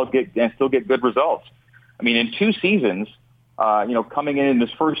and still get good results. I mean, in 2 seasons, coming in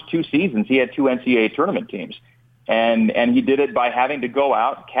his first 2 seasons, he had 2 NCAA tournament teams. And he did it by having to go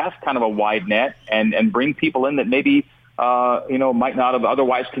out, cast kind of a wide net, and bring people in that maybe might not have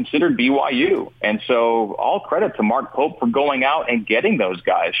otherwise considered BYU. And so all credit to Mark Pope for going out and getting those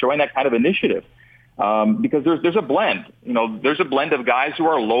guys, showing that kind of initiative. Because there's a blend. There's a blend of guys who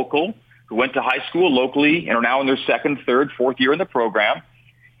are local, who went to high school locally and are now in their 2nd, 3rd, 4th year in the program.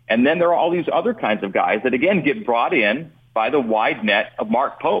 And then there are all these other kinds of guys that, again, get brought in by the wide net of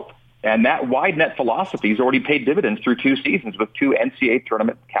Mark Pope. And that wide net philosophy has already paid dividends through 2 seasons with 2 NCAA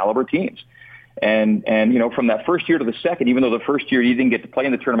tournament caliber teams. And from that first year to the second, even though the first year you didn't get to play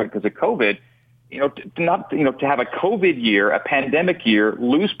in the tournament because of COVID, to have a COVID year, a pandemic year,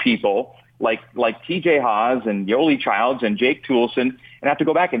 lose people like TJ Haas and Yoli Childs and Jake Toulson, and have to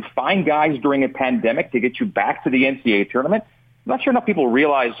go back and find guys during a pandemic to get you back to the NCAA tournament. I'm not sure enough people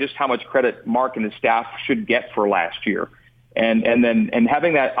realize just how much credit Mark and his staff should get for last year. And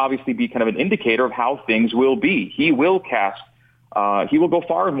having that obviously be kind of an indicator of how things will be. He will go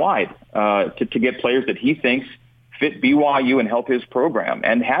far and wide to get players that he thinks fit BYU and help his program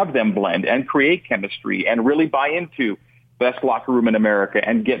and have them blend and create chemistry and really buy into best locker room in America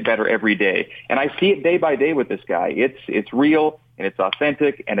and get better every day. And I see it day by day with this guy. It's real and it's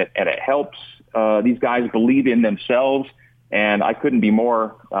authentic and it helps these guys believe in themselves. And I couldn't be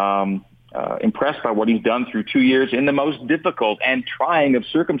more impressed by what he's done through 2 years in the most difficult and trying of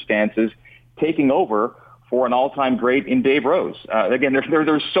circumstances, taking over for an all-time great in Dave Rose. Again,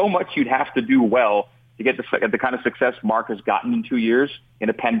 there's so much you'd have to do well to get the kind of success Mark has gotten in 2 years in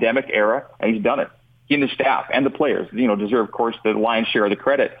a pandemic era, and he's done it. He and the staff and the players, deserve, of course, the lion's share of the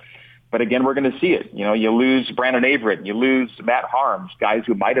credit. But again, we're going to see it. You lose Brandon Averett, you lose Matt Harms, guys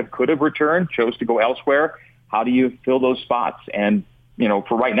who could have returned, chose to go elsewhere. How do you fill those spots? And,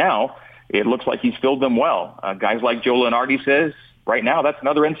 for right now, it looks like he's filled them well. Guys like Joe Lenardi says, right now, that's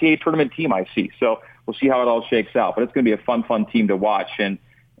another NCAA tournament team I see. So we'll see how it all shakes out. But it's going to be a fun team to watch.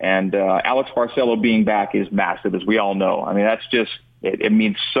 And Alex Barcelo being back is massive, as we all know. I mean, that's just, it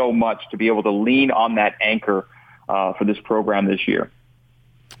means so much to be able to lean on that anchor for this program this year.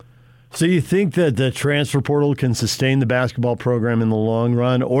 So you think that the transfer portal can sustain the basketball program in the long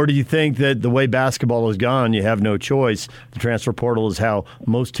run, or do you think that the way basketball has gone, you have no choice? The transfer portal is how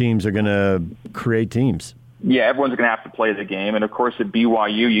most teams are going to create teams. Yeah, everyone's going to have to play the game. And, of course, at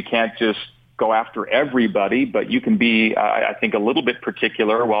BYU, you can't just go after everybody, but you can be, I think, a little bit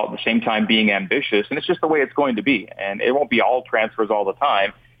particular while at the same time being ambitious. And it's just the way it's going to be. And it won't be all transfers all the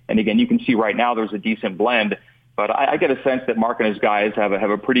time. And, again, you can see right now there's a decent blend. But I get a sense that Mark and his guys have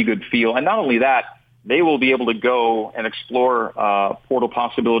a pretty good feel. And not only that, they will be able to go and explore portal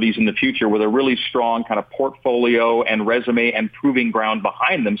possibilities in the future with a really strong kind of portfolio and resume and proving ground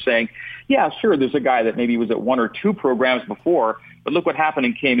behind them, saying, yeah, sure, there's a guy that maybe was at 1 or 2 programs before, but look what happened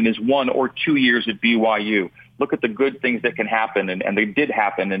and came in his 1 or 2 years at BYU. Look at the good things that can happen, and they did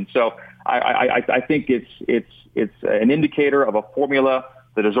happen. And so I think it's an indicator of a formula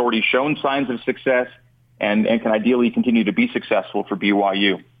that has already shown signs of success and can ideally continue to be successful for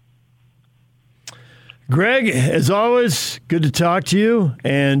BYU. Greg, as always, good to talk to you,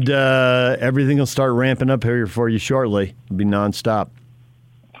 and everything will start ramping up here for you shortly. It'll be nonstop.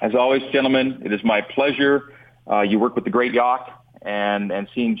 As always, gentlemen, it is my pleasure. You work with the great Yock, and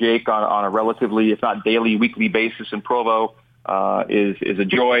seeing Jake on a relatively, if not daily, weekly basis in Provo is a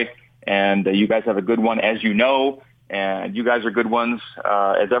joy. And you guys have a good one, as you know, and you guys are good ones,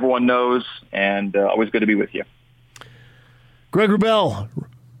 as everyone knows, and always good to be with you. Greg Wrubell,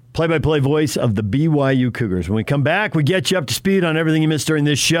 play-by-play voice of the BYU Cougars. When we come back, we get you up to speed on everything you missed during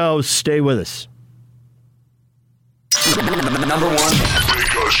this show. Stay with us. Number one.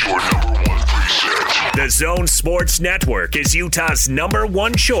 Make us your number one preset. The Zone Sports Network is Utah's number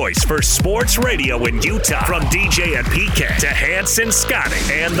one choice for sports radio in Utah. From DJ and PK to Hanson Scotty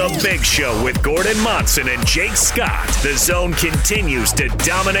and The Big Show with Gordon Monson and Jake Scott. The Zone continues to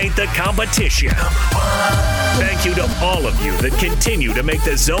dominate the competition. Thank you to all of you that continue to make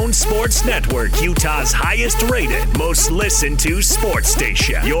the Zone Sports Network Utah's highest rated, most listened to sports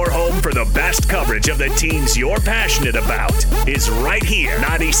station. Your home for the best coverage of the teams you're passionate about is right here.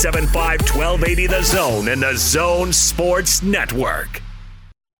 97.5 1280 The Zone and the Zone Sports Network.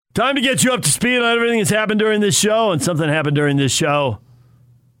 Time to get you up to speed on everything that's happened during this show, and something happened during this show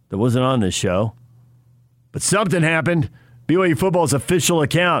that wasn't on this show. But something happened. BYU Football's official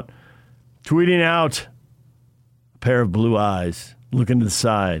account tweeting out a pair of blue eyes looking to the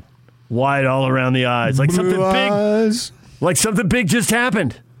side, wide all around the eyes, like blue something eyes. Big, like something big just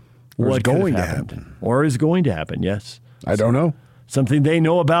happened. Or is going to happen. Or is going to happen, yes. I don't know. Something they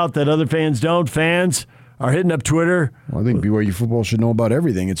know about that other fans don't. Fans are hitting up Twitter. Well, I think BYU Football should know about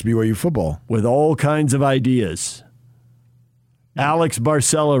everything. It's BYU Football. With all kinds of ideas. Alex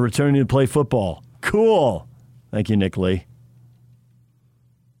Barcella returning to play football. Cool. Thank you, Nick Lee.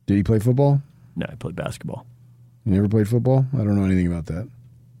 Did he play football? No, he played basketball. You never played football? I don't know anything about that.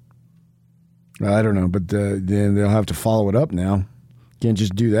 I don't know, but then they'll have to follow it up now. Can't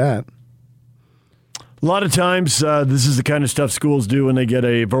just do that. A lot of times, this is the kind of stuff schools do when they get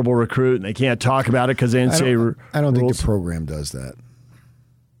a verbal recruit and they can't talk about it because they NCAA I don't think the program does that.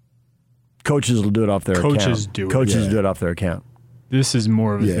 Coaches will do it off their account. Coaches do it off their account. This is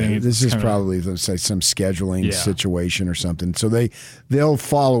more of a thing. This is probably, let's say, some scheduling situation or something. So they'll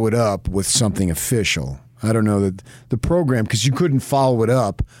follow it up with something official. I don't know that the program, because you couldn't follow it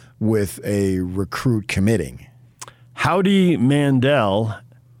up with a recruit committing. Howdy Mandel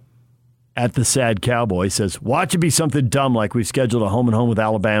at the Sad Cowboy says, watch it be something dumb like we've scheduled a home and home with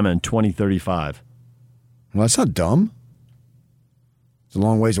Alabama in 2035. Well, that's not dumb. It's a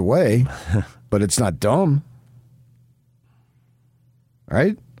long ways away, but it's not dumb.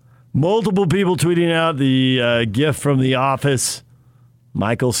 Right? Multiple people tweeting out the GIF from The Office.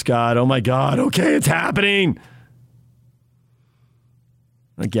 Michael Scott, oh my God, okay, it's happening.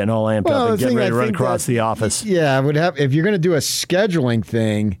 Getting all amped up and getting ready to run across the office. Yeah, I would have, if you're going to do a scheduling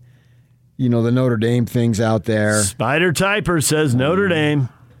thing, you know, the Notre Dame thing's out there. Spider Typer says Notre Dame.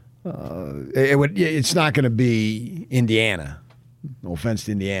 It's not going to be Indiana. No offense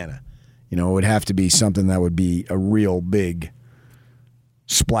to Indiana. You know, it would have to be something that would be a real big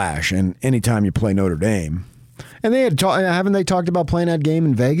splash. And anytime you play Notre Dame, and they haven't they talked about playing that game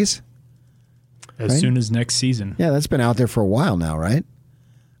in Vegas? As soon as next season. Yeah, that's been out there for a while now, right?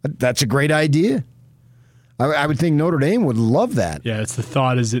 That's a great idea. I would think Notre Dame would love that. Yeah, it's the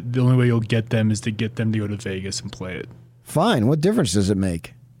thought is that the only way you'll get them is to get them to go to Vegas and play it. Fine. What difference does it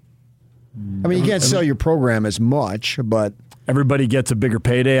make? I mean, you can't sell your program as much, but... Everybody gets a bigger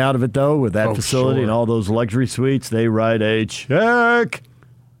payday out of it, though, with that facility and all those luxury suites. They write a check.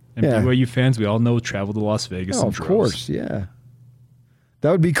 And BYU fans, we all know, travel to Las Vegas. Oh, of course, yeah.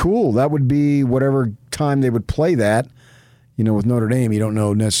 That would be cool. That would be whatever time they would play that. You know, with Notre Dame, you don't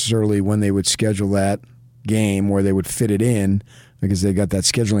know necessarily when they would schedule that game where they would fit it in because they got that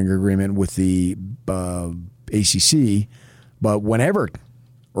scheduling agreement with the ACC. But whenever,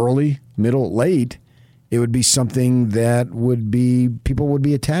 early, middle, late, it would be something that would be people would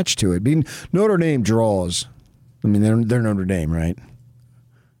be attached to it. Being Notre Dame draws. I mean, they're Notre Dame, right?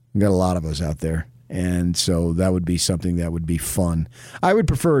 We've got a lot of us out there, and so that would be something that would be fun. I would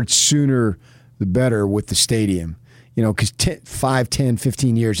prefer it sooner the better with the stadium. You know, because 5, 10,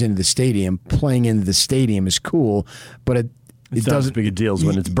 15 years into the stadium, playing into the stadium is cool, but it doesn't as big a deal as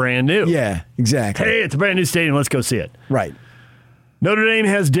when it's brand new. Yeah, exactly. Hey, it's a brand new stadium. Let's go see it. Right. Notre Dame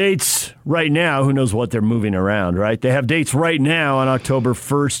has dates right now. Who knows what they're moving around, right? They have dates right now on October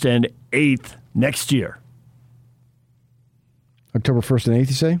 1st and 8th next year. October 1st and 8th,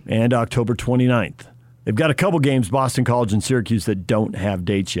 you say? And October 29th. They've got a couple games, Boston College and Syracuse, that don't have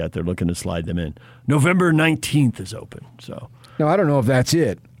dates yet. They're looking to slide them in. November 19th is open. So no, I don't know if that's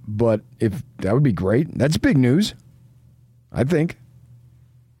it. but if that would be great. That's big news, I think.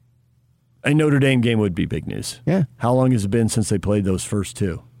 A Notre Dame game would be big news. Yeah. How long has it been since they played those first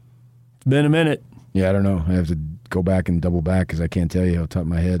two? It's been a minute. Yeah, I don't know. I have to go back and double back because I can't tell you off the top of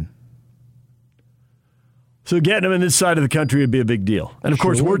my head. So getting them in this side of the country would be a big deal. And, of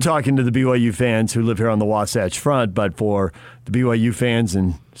course, we're talking to the BYU fans who live here on the Wasatch Front, but for the BYU fans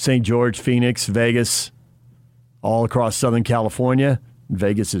in St. George, Phoenix, Vegas, all across Southern California,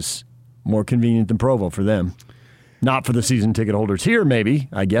 Vegas is more convenient than Provo for them. Not for the season ticket holders here, maybe.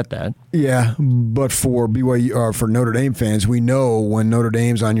 I get that. Yeah, but for BYU or for Notre Dame fans, we know when Notre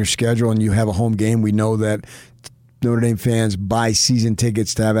Dame's on your schedule and you have a home game, we know that Notre Dame fans buy season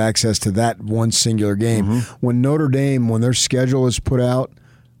tickets to have access to that one singular game. Mm-hmm. When Notre Dame, when their schedule is put out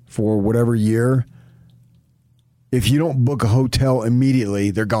for whatever year, if you don't book a hotel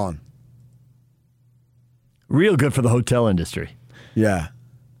immediately, they're gone. Real good for the hotel industry. Yeah.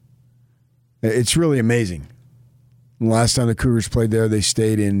 It's really amazing. Last time the Cougars played there, they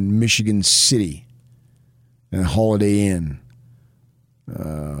stayed in Michigan City at Holiday Inn,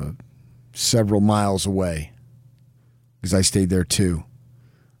 several miles away, because I stayed there too.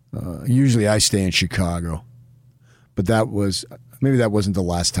 Usually I stay in Chicago, but maybe that wasn't the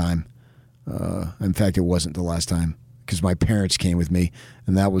last time. In fact, it wasn't the last time because my parents came with me,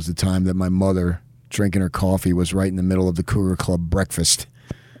 and that was the time that my mother, drinking her coffee, was right in the middle of the Cougar Club breakfast.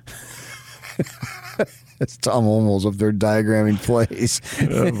 It's Tom Holmo's up there diagramming plays.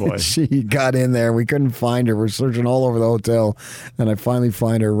 Oh, boy. She got in there. We couldn't find her. We're searching all over the hotel, and I finally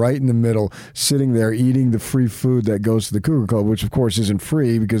find her right in the middle, sitting there eating the free food that goes to the Cougar Club, which, of course, isn't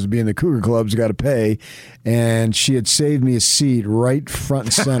free because being the Cougar Club's got to pay. And she had saved me a seat right front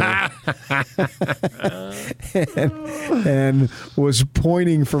and center and was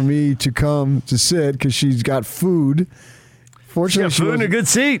pointing for me to come to sit because she's got food. Fortunately, she got food in a good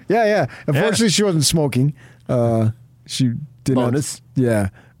seat. Yeah. Unfortunately, she wasn't smoking. She did Bonus. not. Yeah,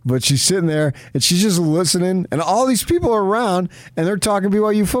 but she's sitting there and she's just listening, and all these people are around, and they're talking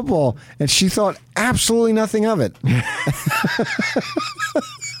BYU football, and she thought absolutely nothing of it.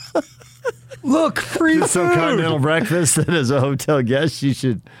 Look, free food. Some continental breakfast that as a hotel guest you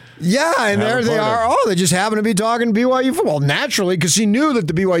should. Yeah, and there they are. Oh, they just happen to be talking BYU football naturally because she knew that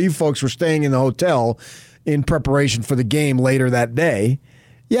the BYU folks were staying in the hotel in preparation for the game later that day.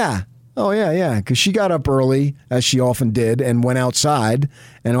 Yeah. Oh, yeah, because she got up early, as she often did, and went outside,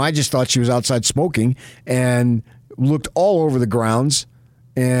 and I just thought she was outside smoking and looked all over the grounds,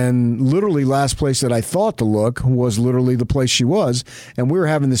 and literally last place that I thought to look was literally the place she was, and we were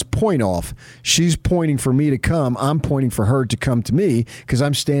having this point off. She's pointing for me to come. I'm pointing for her to come to me because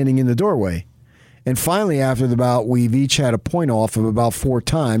I'm standing in the doorway. And finally, after the bout, we've each had a point off of about 4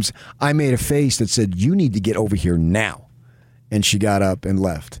 times. I made a face that said, "You need to get over here now." And she got up and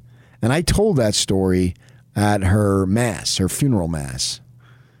left. And I told that story at her mass, her funeral mass.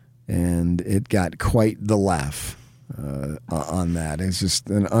 And it got quite the laugh on that. It's just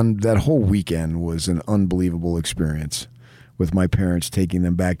that whole weekend was an unbelievable experience with my parents taking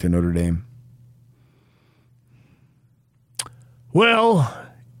them back to Notre Dame. Well,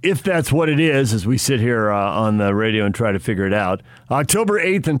 if that's what it is, as we sit here on the radio and try to figure it out, October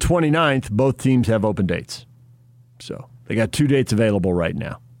 8th and 29th, both teams have open dates. So they got 2 dates available right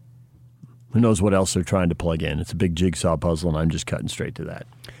now. Who knows what else they're trying to plug in? It's a big jigsaw puzzle, and I'm just cutting straight to that.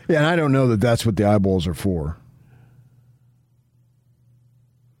 Yeah, and I don't know that that's what the eyeballs are for.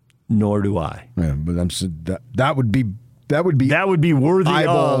 Nor do I. Yeah, but that would be worthy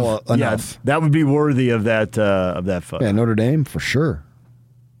eyeball of enough. Yeah, that would be worthy of that photo. Yeah, Notre Dame for sure.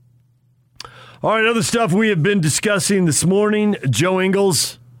 All right, other stuff we have been discussing this morning. Joe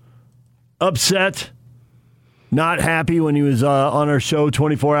Ingles, upset, not happy when he was on our show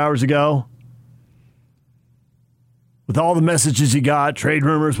 24 hours ago. With all the messages he got, trade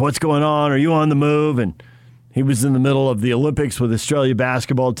rumors, what's going on, are you on the move? And he was in the middle of the Olympics with the Australia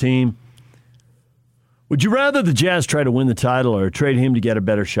basketball team. Would you rather the Jazz try to win the title or trade him to get a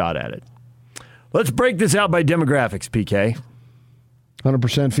better shot at it? Let's break this out by demographics, PK.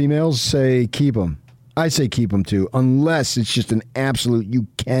 100% females say keep them. I say keep them too, unless it's just an absolute, you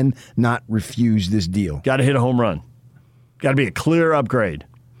cannot refuse this deal. Got to hit a home run. Got to be a clear upgrade.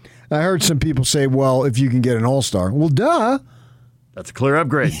 I heard some people say, well, if you can get an all-star. Well, duh. That's a clear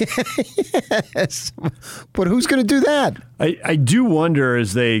upgrade. Yes. But who's going to do that? I do wonder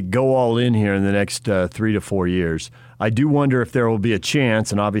as they go all in here in the next 3 to 4 years, I do wonder if there will be a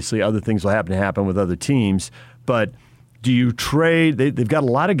chance, and obviously other things will happen with other teams, but do you trade? They've got a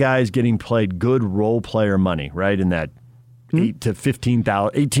lot of guys getting paid good role player money, right, in that $8 to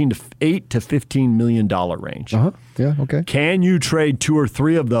 $15 million range. Yeah, okay. Can you trade 2 or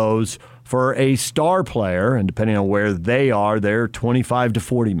 3 of those for a star player? And depending on where they are, they're $25 to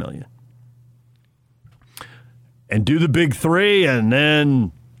 $40 million. And do the big 3 and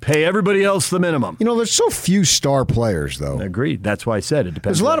then pay everybody else the minimum. There's so few star players, though. Agreed. That's why I said it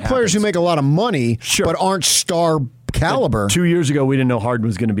depends. There's a lot of players who make a lot of money, but aren't star caliber. But 2 years ago, we didn't know Harden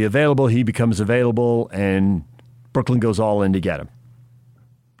was going to be available. He becomes available, and Brooklyn goes all in to get him.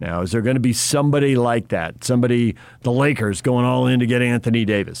 Now, is there going to be somebody like that? The Lakers going all in to get Anthony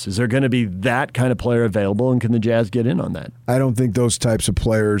Davis. Is there going to be that kind of player available, and can the Jazz get in on that? I don't think those types of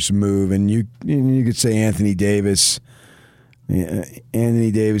players move. And you could say Anthony Davis.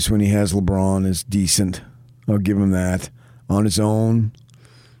 Anthony Davis, when he has LeBron, is decent. I'll give him that. On his own,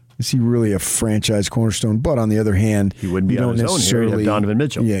 is he really a franchise cornerstone? But on the other hand, he wouldn't be on his own here. He'd have Donovan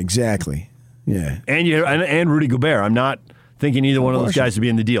Mitchell. Yeah, exactly. Yeah, and Rudy Gobert. I'm not thinking either one of those guys would be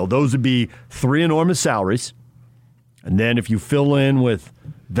in the deal. Those would be 3 enormous salaries. And then if you fill in with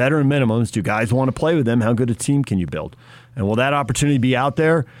veteran minimums, do guys want to play with them? How good a team can you build? And will that opportunity be out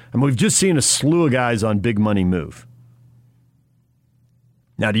there? And we've just seen a slew of guys on big money move.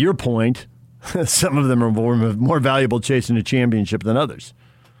 Now, to your point, some of them are more valuable chasing a championship than others.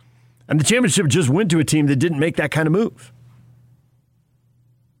 And the championship just went to a team that didn't make that kind of move.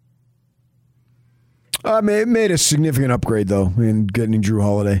 It made a significant upgrade, though, in getting Drew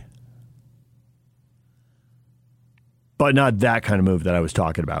Holiday. But not that kind of move that I was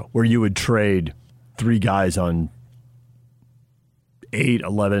talking about, where you would trade 3 guys on $8,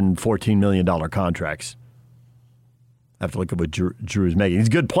 $11, $14 million contracts. I have to look at what Drew is making. He's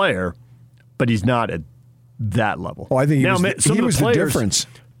a good player, but he's not at that level. Oh, I think he was the difference.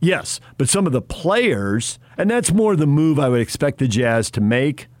 Yes, but some of the players, and that's more the move I would expect the Jazz to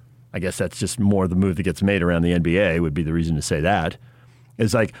make. I guess that's just more the move that gets made around the NBA would be the reason to say that.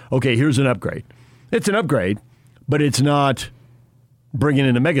 It's like, okay, here's an upgrade. It's an upgrade, but it's not bringing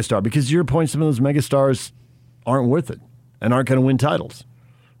in a megastar because to your point, some of those megastars aren't worth it and aren't going to win titles.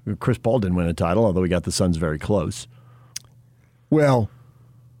 Chris Paul didn't win a title, although he got the Suns very close. Well,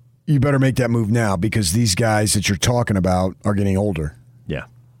 you better make that move now because these guys that you're talking about are getting older. Yeah.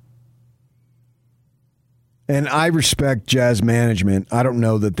 And I respect Jazz management. I don't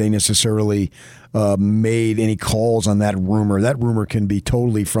know that they necessarily made any calls on that rumor. That rumor can be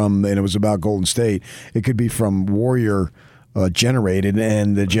totally from, and it was about Golden State, it could be from Warrior generated,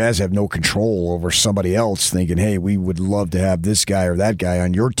 and the Jazz have no control over somebody else thinking, hey, we would love to have this guy or that guy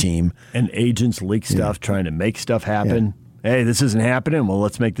on your team. And agents leak stuff, trying to make stuff happen. Yeah. Hey, this isn't happening. Well,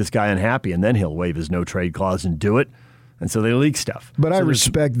 let's make this guy unhappy, and then he'll waive his no-trade clause and do it. And so they leak stuff. But I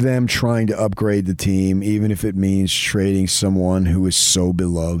respect them trying to upgrade the team, even if it means trading someone who is so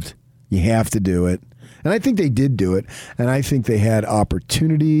beloved. You have to do it. And I think they did do it. And I think they had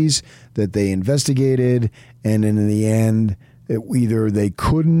opportunities that they investigated, and in the end, either they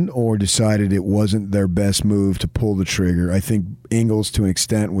couldn't or decided it wasn't their best move to pull the trigger. I think Ingles, to an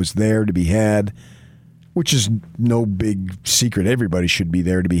extent, was there to be had, which is no big secret. Everybody should be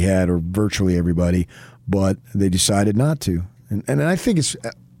there to be had, or virtually everybody. But they decided not to. And I think it's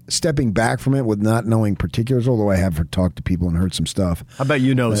stepping back from it with not knowing particulars, although I have talked to people and heard some stuff. How about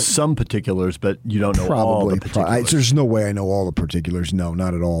you know some particulars, but you don't know all the particulars? There's no way I know all the particulars. No,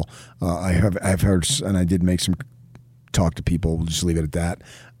 not at all. I've heard, and I did make some talk to people. We'll just leave it at that.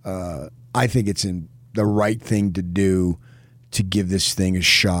 I think it's the right thing to do to give this thing a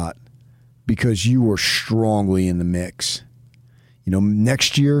shot because you were strongly in the mix.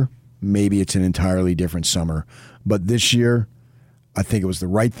 Next year, maybe it's an entirely different summer. But this year, I think it was the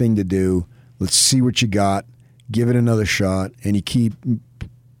right thing to do. Let's see what you got. Give it another shot. And you keep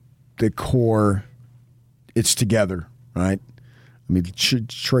the core, it's together, right? I mean,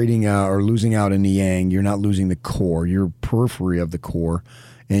 trading out or losing out in Niang, you're not losing the core. You're periphery of the core,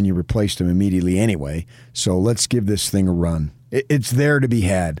 and you replaced them immediately anyway. So let's give this thing a run. It's there to be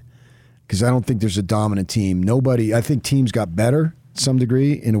had because I don't think there's a dominant team. I think teams got better to some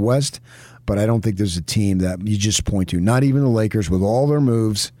degree in the West, but I don't think there's a team that you just point to. Not even the Lakers with all their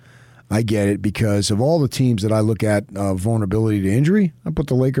moves. I get it because of all the teams that I look at vulnerability to injury, I put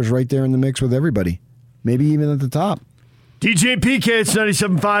the Lakers right there in the mix with everybody, maybe even at the top. DJ and PK, it's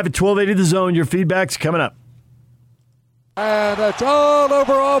 97.5 at 1280 The Zone. Your feedback's coming up. And it's all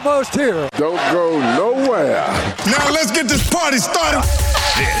over almost here. Don't go nowhere. Now let's get this party started.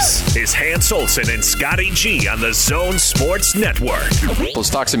 This is Hans Olsen and Scotty G on the Zone Sports Network. Let's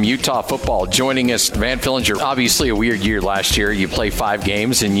talk some Utah football. Joining us, Van Fillinger. Obviously a weird year last year. You played 5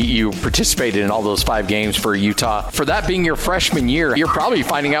 games, and you participated in all those 5 games for Utah. For that being your freshman year, you're probably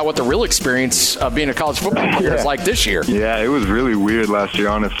finding out what the real experience of being a college football player is like this year. Yeah, it was really weird last year,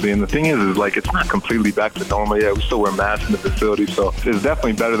 honestly. And the thing is like it's not completely back to normal yet. We still wear masks in the facility, so it's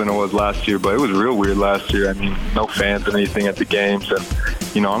definitely better than it was last year. But it was real weird last year. I mean, no fans and anything at the games, and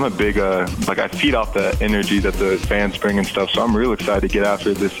I'm a big I feed off the energy that the fans bring and stuff. So I'm real excited to get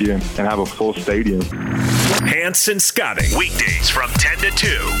after it this year and have a full stadium. Hans and Scotty, weekdays from 10 to 2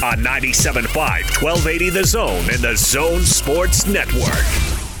 on 97.5, 1280 The Zone and the Zone Sports Network.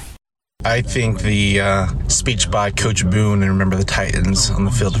 I think the speech by Coach Boone and Remember the Titans on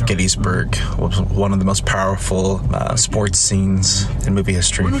the field of Gettysburg was one of the most powerful sports scenes in movie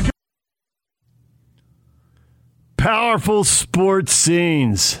history. Powerful sports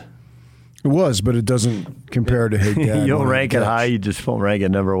scenes. It was, but it doesn't compare to Hey Dad. You'll rank it high, you just won't rank it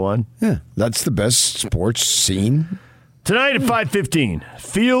number 1. Yeah, that's the best sports scene. Tonight at 5:15,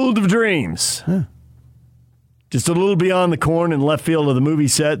 Field of Dreams. Huh. Just a little beyond the corn and left field of the movie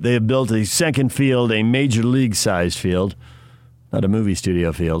set, they have built a second field, a major league-sized field, not a movie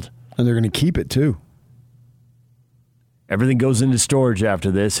studio field. And they're going to keep it, too. Everything goes into storage after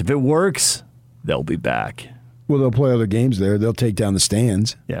this. If it works, they'll be back. Well, they'll play other games there. They'll take down the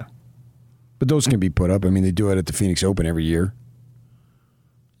stands. Yeah. But those can be put up. I mean, they do it at the Phoenix Open every year.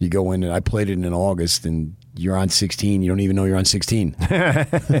 You go in, and I played it in August, and you're on 16. You don't even know you're on 16.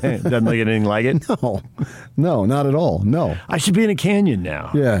 Doesn't look anything like it? No, not at all. No. I should be in a canyon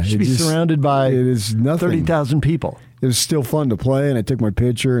now. Yeah. I should be surrounded by 30,000 people. It was still fun to play, and I took my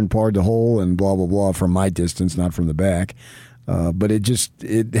picture and parred the hole and blah, blah, blah from my distance, not from the back. But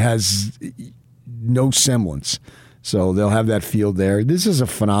it has no semblance. So they'll have that field there. This is a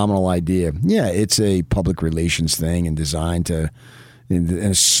phenomenal idea. Yeah, it's a public relations thing and designed to in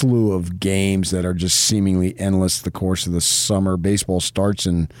a slew of games that are just seemingly endless the course of the summer. Baseball starts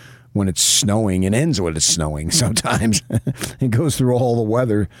when it's snowing and ends when it's snowing sometimes. It goes through all the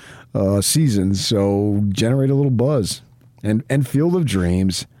weather seasons, so generate a little buzz. And Field of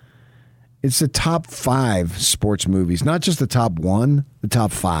Dreams, it's the top 5 sports movies, not just the top 1, the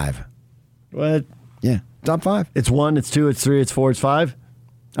top 5. What? Yeah, top 5. It's 1, it's 2, it's 3, it's 4, it's 5?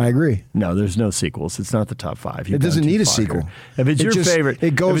 I agree. No, there's no sequels. It's not the top 5. It doesn't need a sequel. If it's your favorite,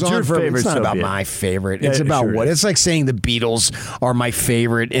 it goes on forever. Favorite, it's not so about my favorite. It's about what? It's like saying the Beatles are my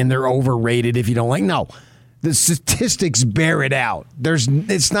favorite and they're overrated if you don't like. No, the statistics bear it out.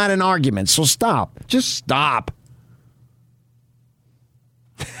 It's not an argument. So stop. Just stop.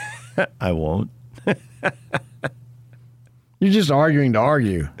 I won't. You're just arguing to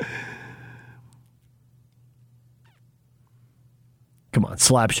argue. Come on,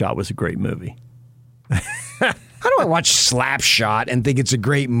 Slapshot was a great movie. How do I watch Slapshot and think it's a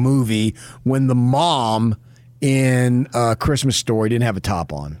great movie when the mom in Christmas Story didn't have a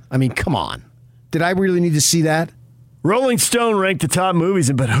top on? I mean, come on. Did I really need to see that? Rolling Stone ranked the top movies,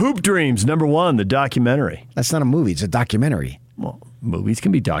 but Hoop Dreams, number 1, the documentary. That's not a movie. It's a documentary. Well, movies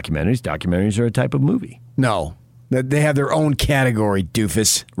can be documentaries. Documentaries are a type of movie. No. They have their own category,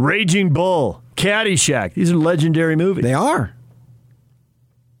 doofus. Raging Bull, Caddyshack. These are legendary movies. They are.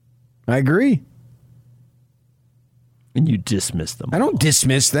 I agree. And you dismiss them. I don't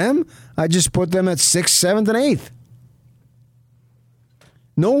dismiss them. I just put them at 6th, 7th, and 8th.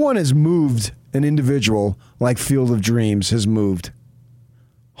 No one has moved an individual like Field of Dreams has moved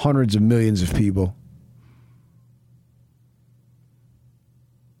hundreds of millions of people.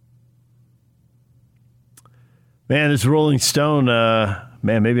 Man, this Rolling Stone,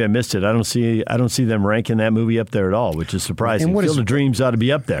 maybe I missed it. I don't see them ranking that movie up there at all, which is surprising. Field of Dreams ought to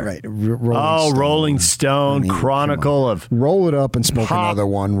be up there. Right. Rolling Stone, Chronicle of... Roll it up and smoke another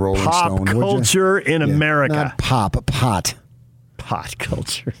one, Rolling Stone. Pop culture in America. Not pot. Pot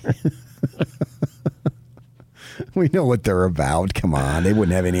culture. We know what they're about. Come on. They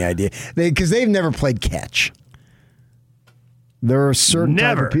wouldn't have any idea. Because they've never played catch. There are certain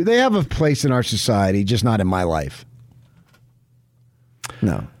type of people. They have a place in our society, just not in my life.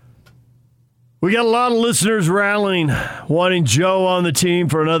 No. We got a lot of listeners rallying, wanting Joe on the team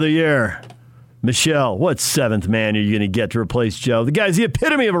for another year. Michelle, what 7th man are you going to get to replace Joe? The guy's the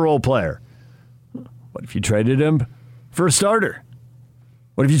epitome of a role player. What if you traded him for a starter?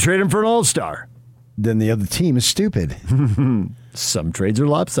 What if you trade him for an all-star? Then the other team is stupid. Some trades are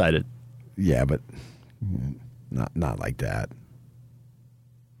lopsided. Yeah, but not like that.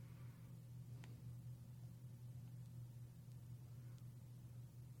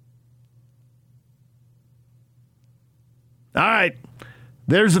 All right.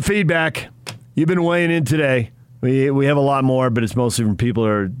 there's the feedback. You've been weighing in today. We have a lot more, but it's mostly from people who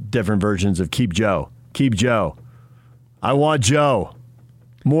are different versions of Keep Joe. Keep Joe. I want Joe.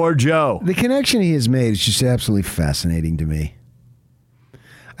 More Joe. The connection he has made is just absolutely fascinating to me.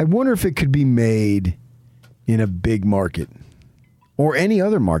 I wonder if it could be made in a big market or any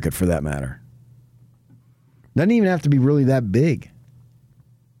other market for that matter. Doesn't even have to be really that big.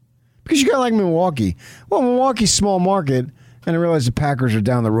 Because you got like Milwaukee. Well, Milwaukee's small market, and I realize the Packers are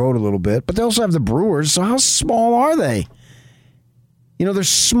down the road a little bit, but they also have the Brewers, so how small are they? You know, they're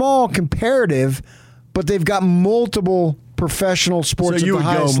small comparative, but they've got multiple professional sports at the highest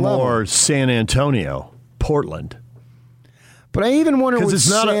level. So you would go more San Antonio, Portland. But I even wonder with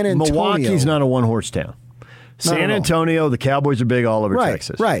San Antonio. Milwaukee's not a one-horse town. San Antonio, the Cowboys are big all over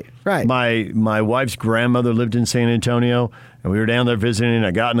Texas. Right. My wife's grandmother lived in San Antonio, and we were down there visiting.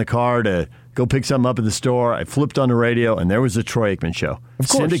 I got in the car to go pick something up at the store. I flipped on the radio, and there was the Troy Aikman show. Of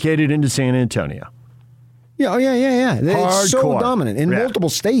course. Syndicated into San Antonio. Yeah. It's so Hardcore. dominant. In multiple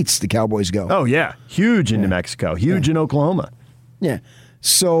states, the Cowboys go. Oh, yeah. Huge in New Mexico. Huge in Oklahoma. Yeah.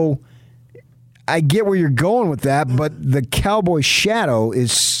 So I get where you're going with that, but the Cowboy shadow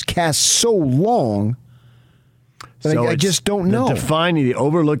is cast so long that I just don't know. The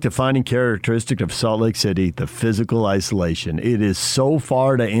overlooked defining characteristic of Salt Lake City, the physical isolation. It is so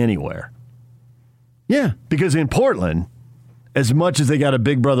far to anywhere. Yeah. Because in Portland, as much as they got a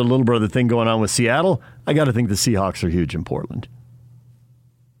big brother, little brother thing going on with Seattle, I got to think the Seahawks are huge in Portland.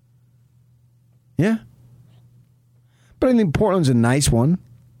 Yeah. But I think Portland's a nice one,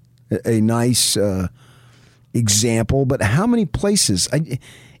 a nice example. But how many places?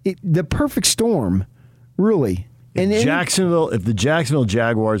 The perfect storm, really. If the Jacksonville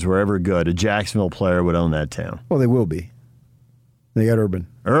Jaguars were ever good, a Jacksonville player would own that town. Well, they will be. They got Urban.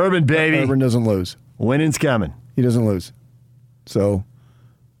 Urban, baby. Urban doesn't lose. Winning's coming. He doesn't lose. So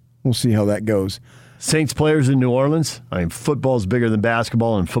we'll see how that goes. Saints players in New Orleans. I mean, football's bigger than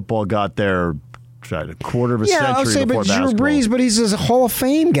basketball, and football got there a quarter of a century I'll say, before but basketball. Drew Brees, but he's a Hall of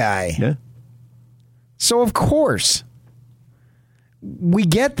Fame guy. Yeah. So, of course, we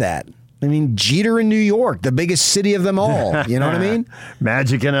get that. I mean, Jeter in New York, the biggest city of them all. You know what I mean?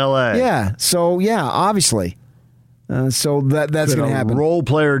 Magic in L.A. Yeah. So, yeah, obviously. So that's going to happen. A role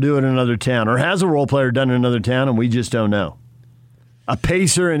player do it in another town, or has a role player done it in another town, and we just don't know. A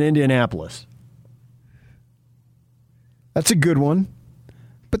Pacer in Indianapolis. That's a good one.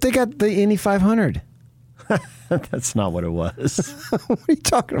 But they got the Indy 500. That's not what it was. What are you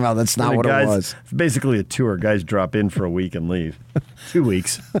talking about? That's not what it was. It's basically a tour. Guys drop in for a week and leave. 2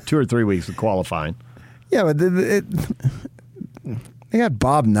 weeks. 2 or 3 weeks of qualifying. Yeah, but they got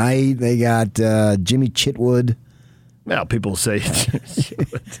Bob Knight. They got Jimmy Chitwood. Well, people say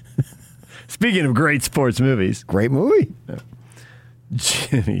speaking of great sports movies. Great movie. Yeah.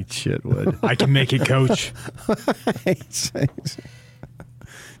 Jimmy Chitwood. I can make it, Coach.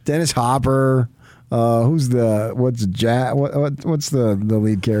 Dennis Hopper. What's the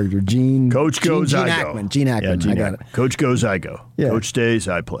lead character? Coach goes, Gene I Hackman. go. Gene Hackman. Yeah, I got it. Coach goes, I go. Yeah. Coach stays,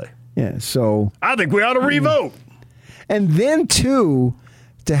 I play. Yeah. So I think we ought to revote. And then too,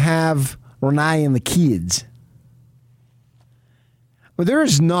 to have Renee and the kids. But there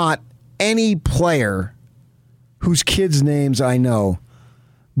is not any player whose kids' names I know,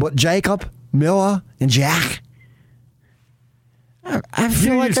 but Jacob, Milla, and Jack. I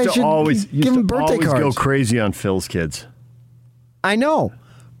feel like I should give them birthday cards. Go crazy on Phil's kids. I know,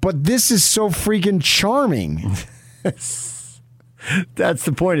 but this is so freaking charming. That's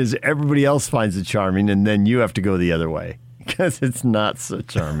the point, is everybody else finds it charming, and then you have to go the other way. Because it's not so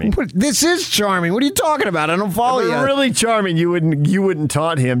charming. This is charming. What are you talking about? I don't follow you. Really charming. You wouldn't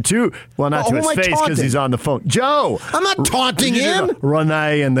taunt him too. Well, not to his face because he's on the phone. Joe, I'm not taunting him.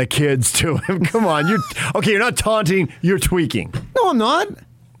 Renee and the kids to him. Come on, you're not taunting. You're tweaking. No, I'm not.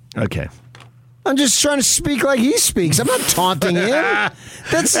 Okay. I'm just trying to speak like he speaks. I'm not taunting him.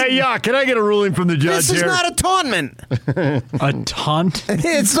 Hey, can I get a ruling from the judge here? This is not a tauntment. A taunt?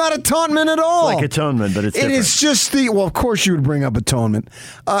 It's not a tauntment at all. It's like atonement, but it's different. It is just well, of course you would bring up atonement.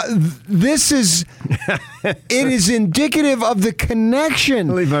 It is indicative of the connection.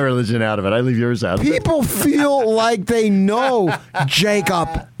 I leave my religion out of it. I leave yours out of it. People feel like they know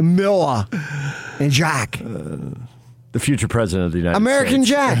Jacob, Milla, and Jack. The future president of the United American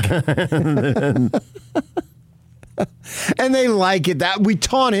States. Jack. And they like it. That we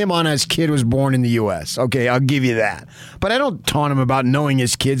taunt him on his kid was born in the U.S. Okay, I'll give you that. But I don't taunt him about knowing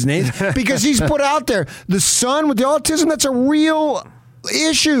his kids' names because he's put out there. The son with the autism, that's a real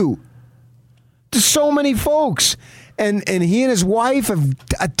issue to so many folks. And he and his wife have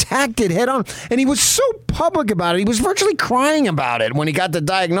attacked it head on. And he was so public about it. He was virtually crying about it when he got the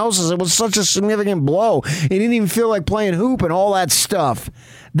diagnosis. It was such a significant blow. He didn't even feel like playing hoop and all that stuff.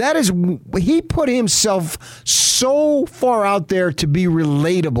 He put himself so far out there to be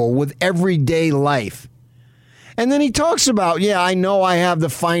relatable with everyday life. And then he talks about, I know I have the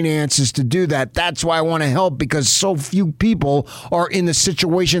finances to do that. That's why I want to help, because so few people are in the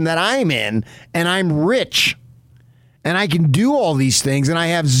situation that I'm in, and I'm rich. And I can do all these things, and I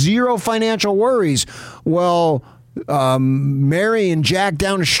have zero financial worries. Well, Mary and Jack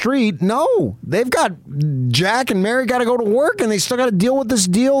down the street, no. Jack and Mary got to go to work, and they still got to deal with this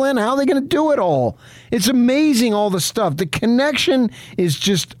deal, and how are they going to do it all? It's amazing, all the stuff. The connection is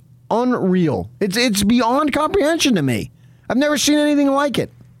just unreal. It's beyond comprehension to me. I've never seen anything like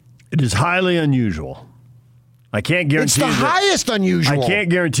it. It is highly unusual. I can't guarantee it's the highest unusual. I can't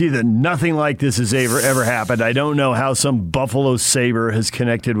guarantee that nothing like this has ever happened. I don't know how some Buffalo Sabre has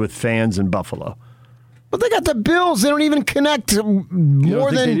connected with fans in Buffalo. But they got the Bills. They don't even connect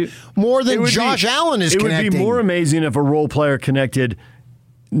more than Josh Allen is connecting. It would be more amazing if a role player connected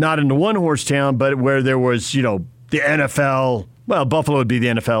not in the one-horse town, but where there was, the NFL. Well, Buffalo would be the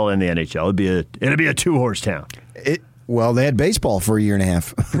NFL and the NHL. It'd be a two-horse town. Well, they had baseball for a year and a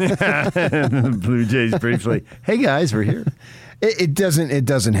half. Blue Jays briefly. Hey guys, we're here. It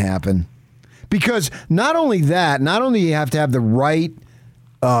doesn't happen, because not only you have to have the right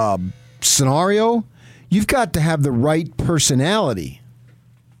scenario, you've got to have the right personality.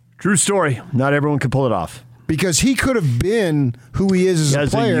 True story. Not everyone can pull it off. Because he could have been who he is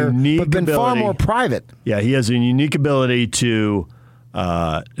as a player, but been far more private. Yeah, he has a unique ability to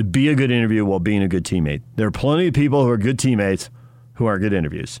be a good interview while being a good teammate. There are plenty of people who are good teammates who aren't good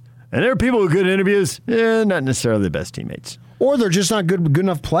interviews. And there are people who are good interviews, not necessarily the best teammates. Or they're just not good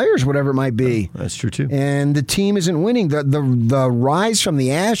enough players, whatever it might be. That's true, too. And the team isn't winning. The rise from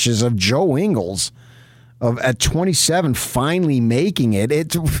the ashes of Joe Ingles at 27 finally making it.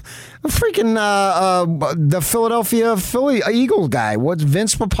 It's freaking the Philadelphia Eagles guy. What's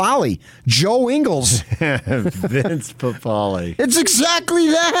Vince Papale? Joe Ingles. Vince Papale. It's exactly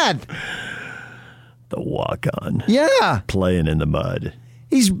that. The walk-on. Yeah. Playing in the mud.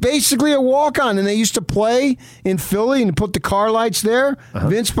 He's basically a walk-on, and they used to play in Philly and put the car lights there. Uh-huh.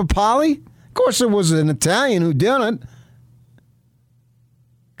 Vince Papale. Of course, it was an Italian who did it.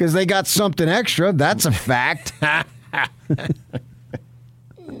 Because they got something extra. That's a fact.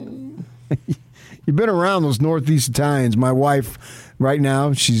 You've been around those Northeast Italians. My wife, right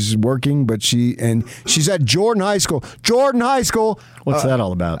now, she's working, but she's at Jordan High School. Jordan High School. What's that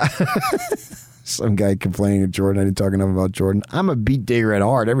all about? Some guy complaining at Jordan. I didn't talk enough about Jordan. I'm a beat digger at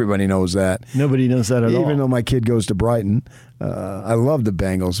heart. Everybody knows that. Nobody knows that at all. Even though my kid goes to Brighton. I love the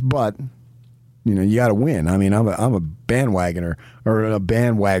Bengals, but you got to win. I mean, I'm a bandwagoner or a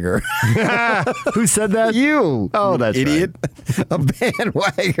bandwagger. Who said that? You. Oh, that's idiot. Right. A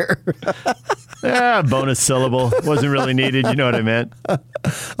bandwagger. Bonus syllable. Wasn't really needed. You know what I meant.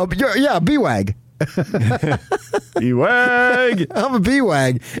 Yeah, B-wag. B-wag. I'm a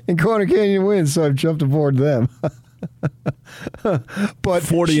B-wag, and Corner Canyon wins, so I've jumped aboard them. But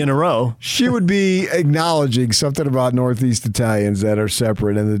 40 in a row. She would be acknowledging something about Northeast Italians that are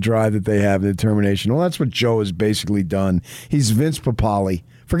separate and the drive that they have, the determination. Well, that's what Joe has basically done. He's Vince Papale.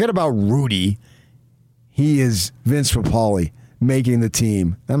 Forget about Rudy. He is Vince Papale making the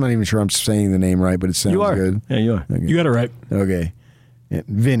team. I'm not even sure I'm saying the name right, but it sounds good. Yeah, you are. Okay. You got it right. Okay. Yeah,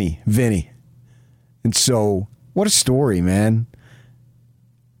 Vinny. And so, what a story, man.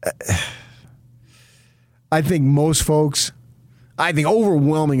 I think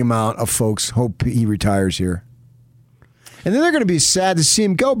overwhelming amount of folks hope he retires here. And then they're going to be sad to see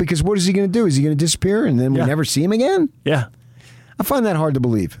him go, because what is he going to do? Is he going to disappear and then we never see him again? Yeah. I find that hard to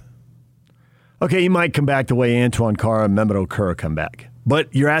believe. Okay, he might come back the way Antoine Carr and Mehmet Okur come back.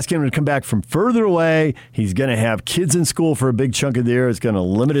 But you're asking him to come back from further away. He's going to have kids in school for a big chunk of the year. It's going to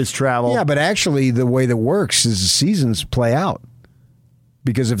limit his travel. Yeah, but actually the way that works is the seasons play out.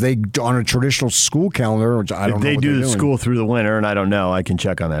 Because if they, on a traditional school calendar, which I don't know, they do the school through the winter, and I don't know. I can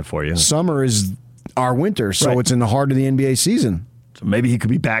check on that for you. Summer is our winter, so it's in the heart of the NBA season. So maybe he could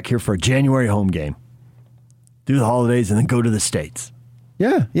be back here for a January home game, do the holidays, and then go to the States.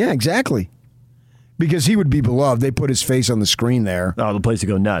 Yeah, exactly. Because he would be beloved. They put his face on the screen there. Oh, the place would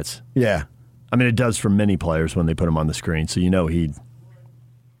go nuts. Yeah. I mean, it does for many players when they put him on the screen, so he'd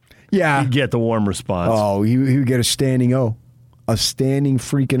get the warm response. Oh, he would get a standing O. A standing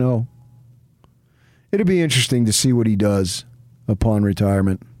freaking O. It'll be interesting to see what he does upon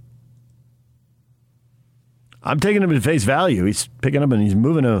retirement. I'm taking him at face value. He's picking up and he's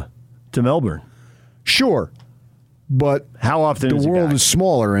moving to Melbourne. Sure. But how often the is he world back? is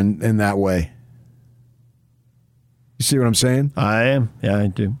smaller in that way. You see what I'm saying? I am. Yeah, I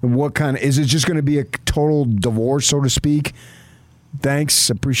do. And what kind of, is it just going to be a total divorce, so to speak? Thanks,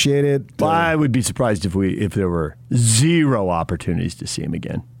 appreciate it. Well, I would be surprised if there were zero opportunities to see him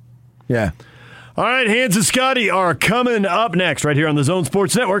again. Yeah. All right, Hans and Scotty are coming up next right here on the Zone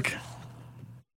Sports Network.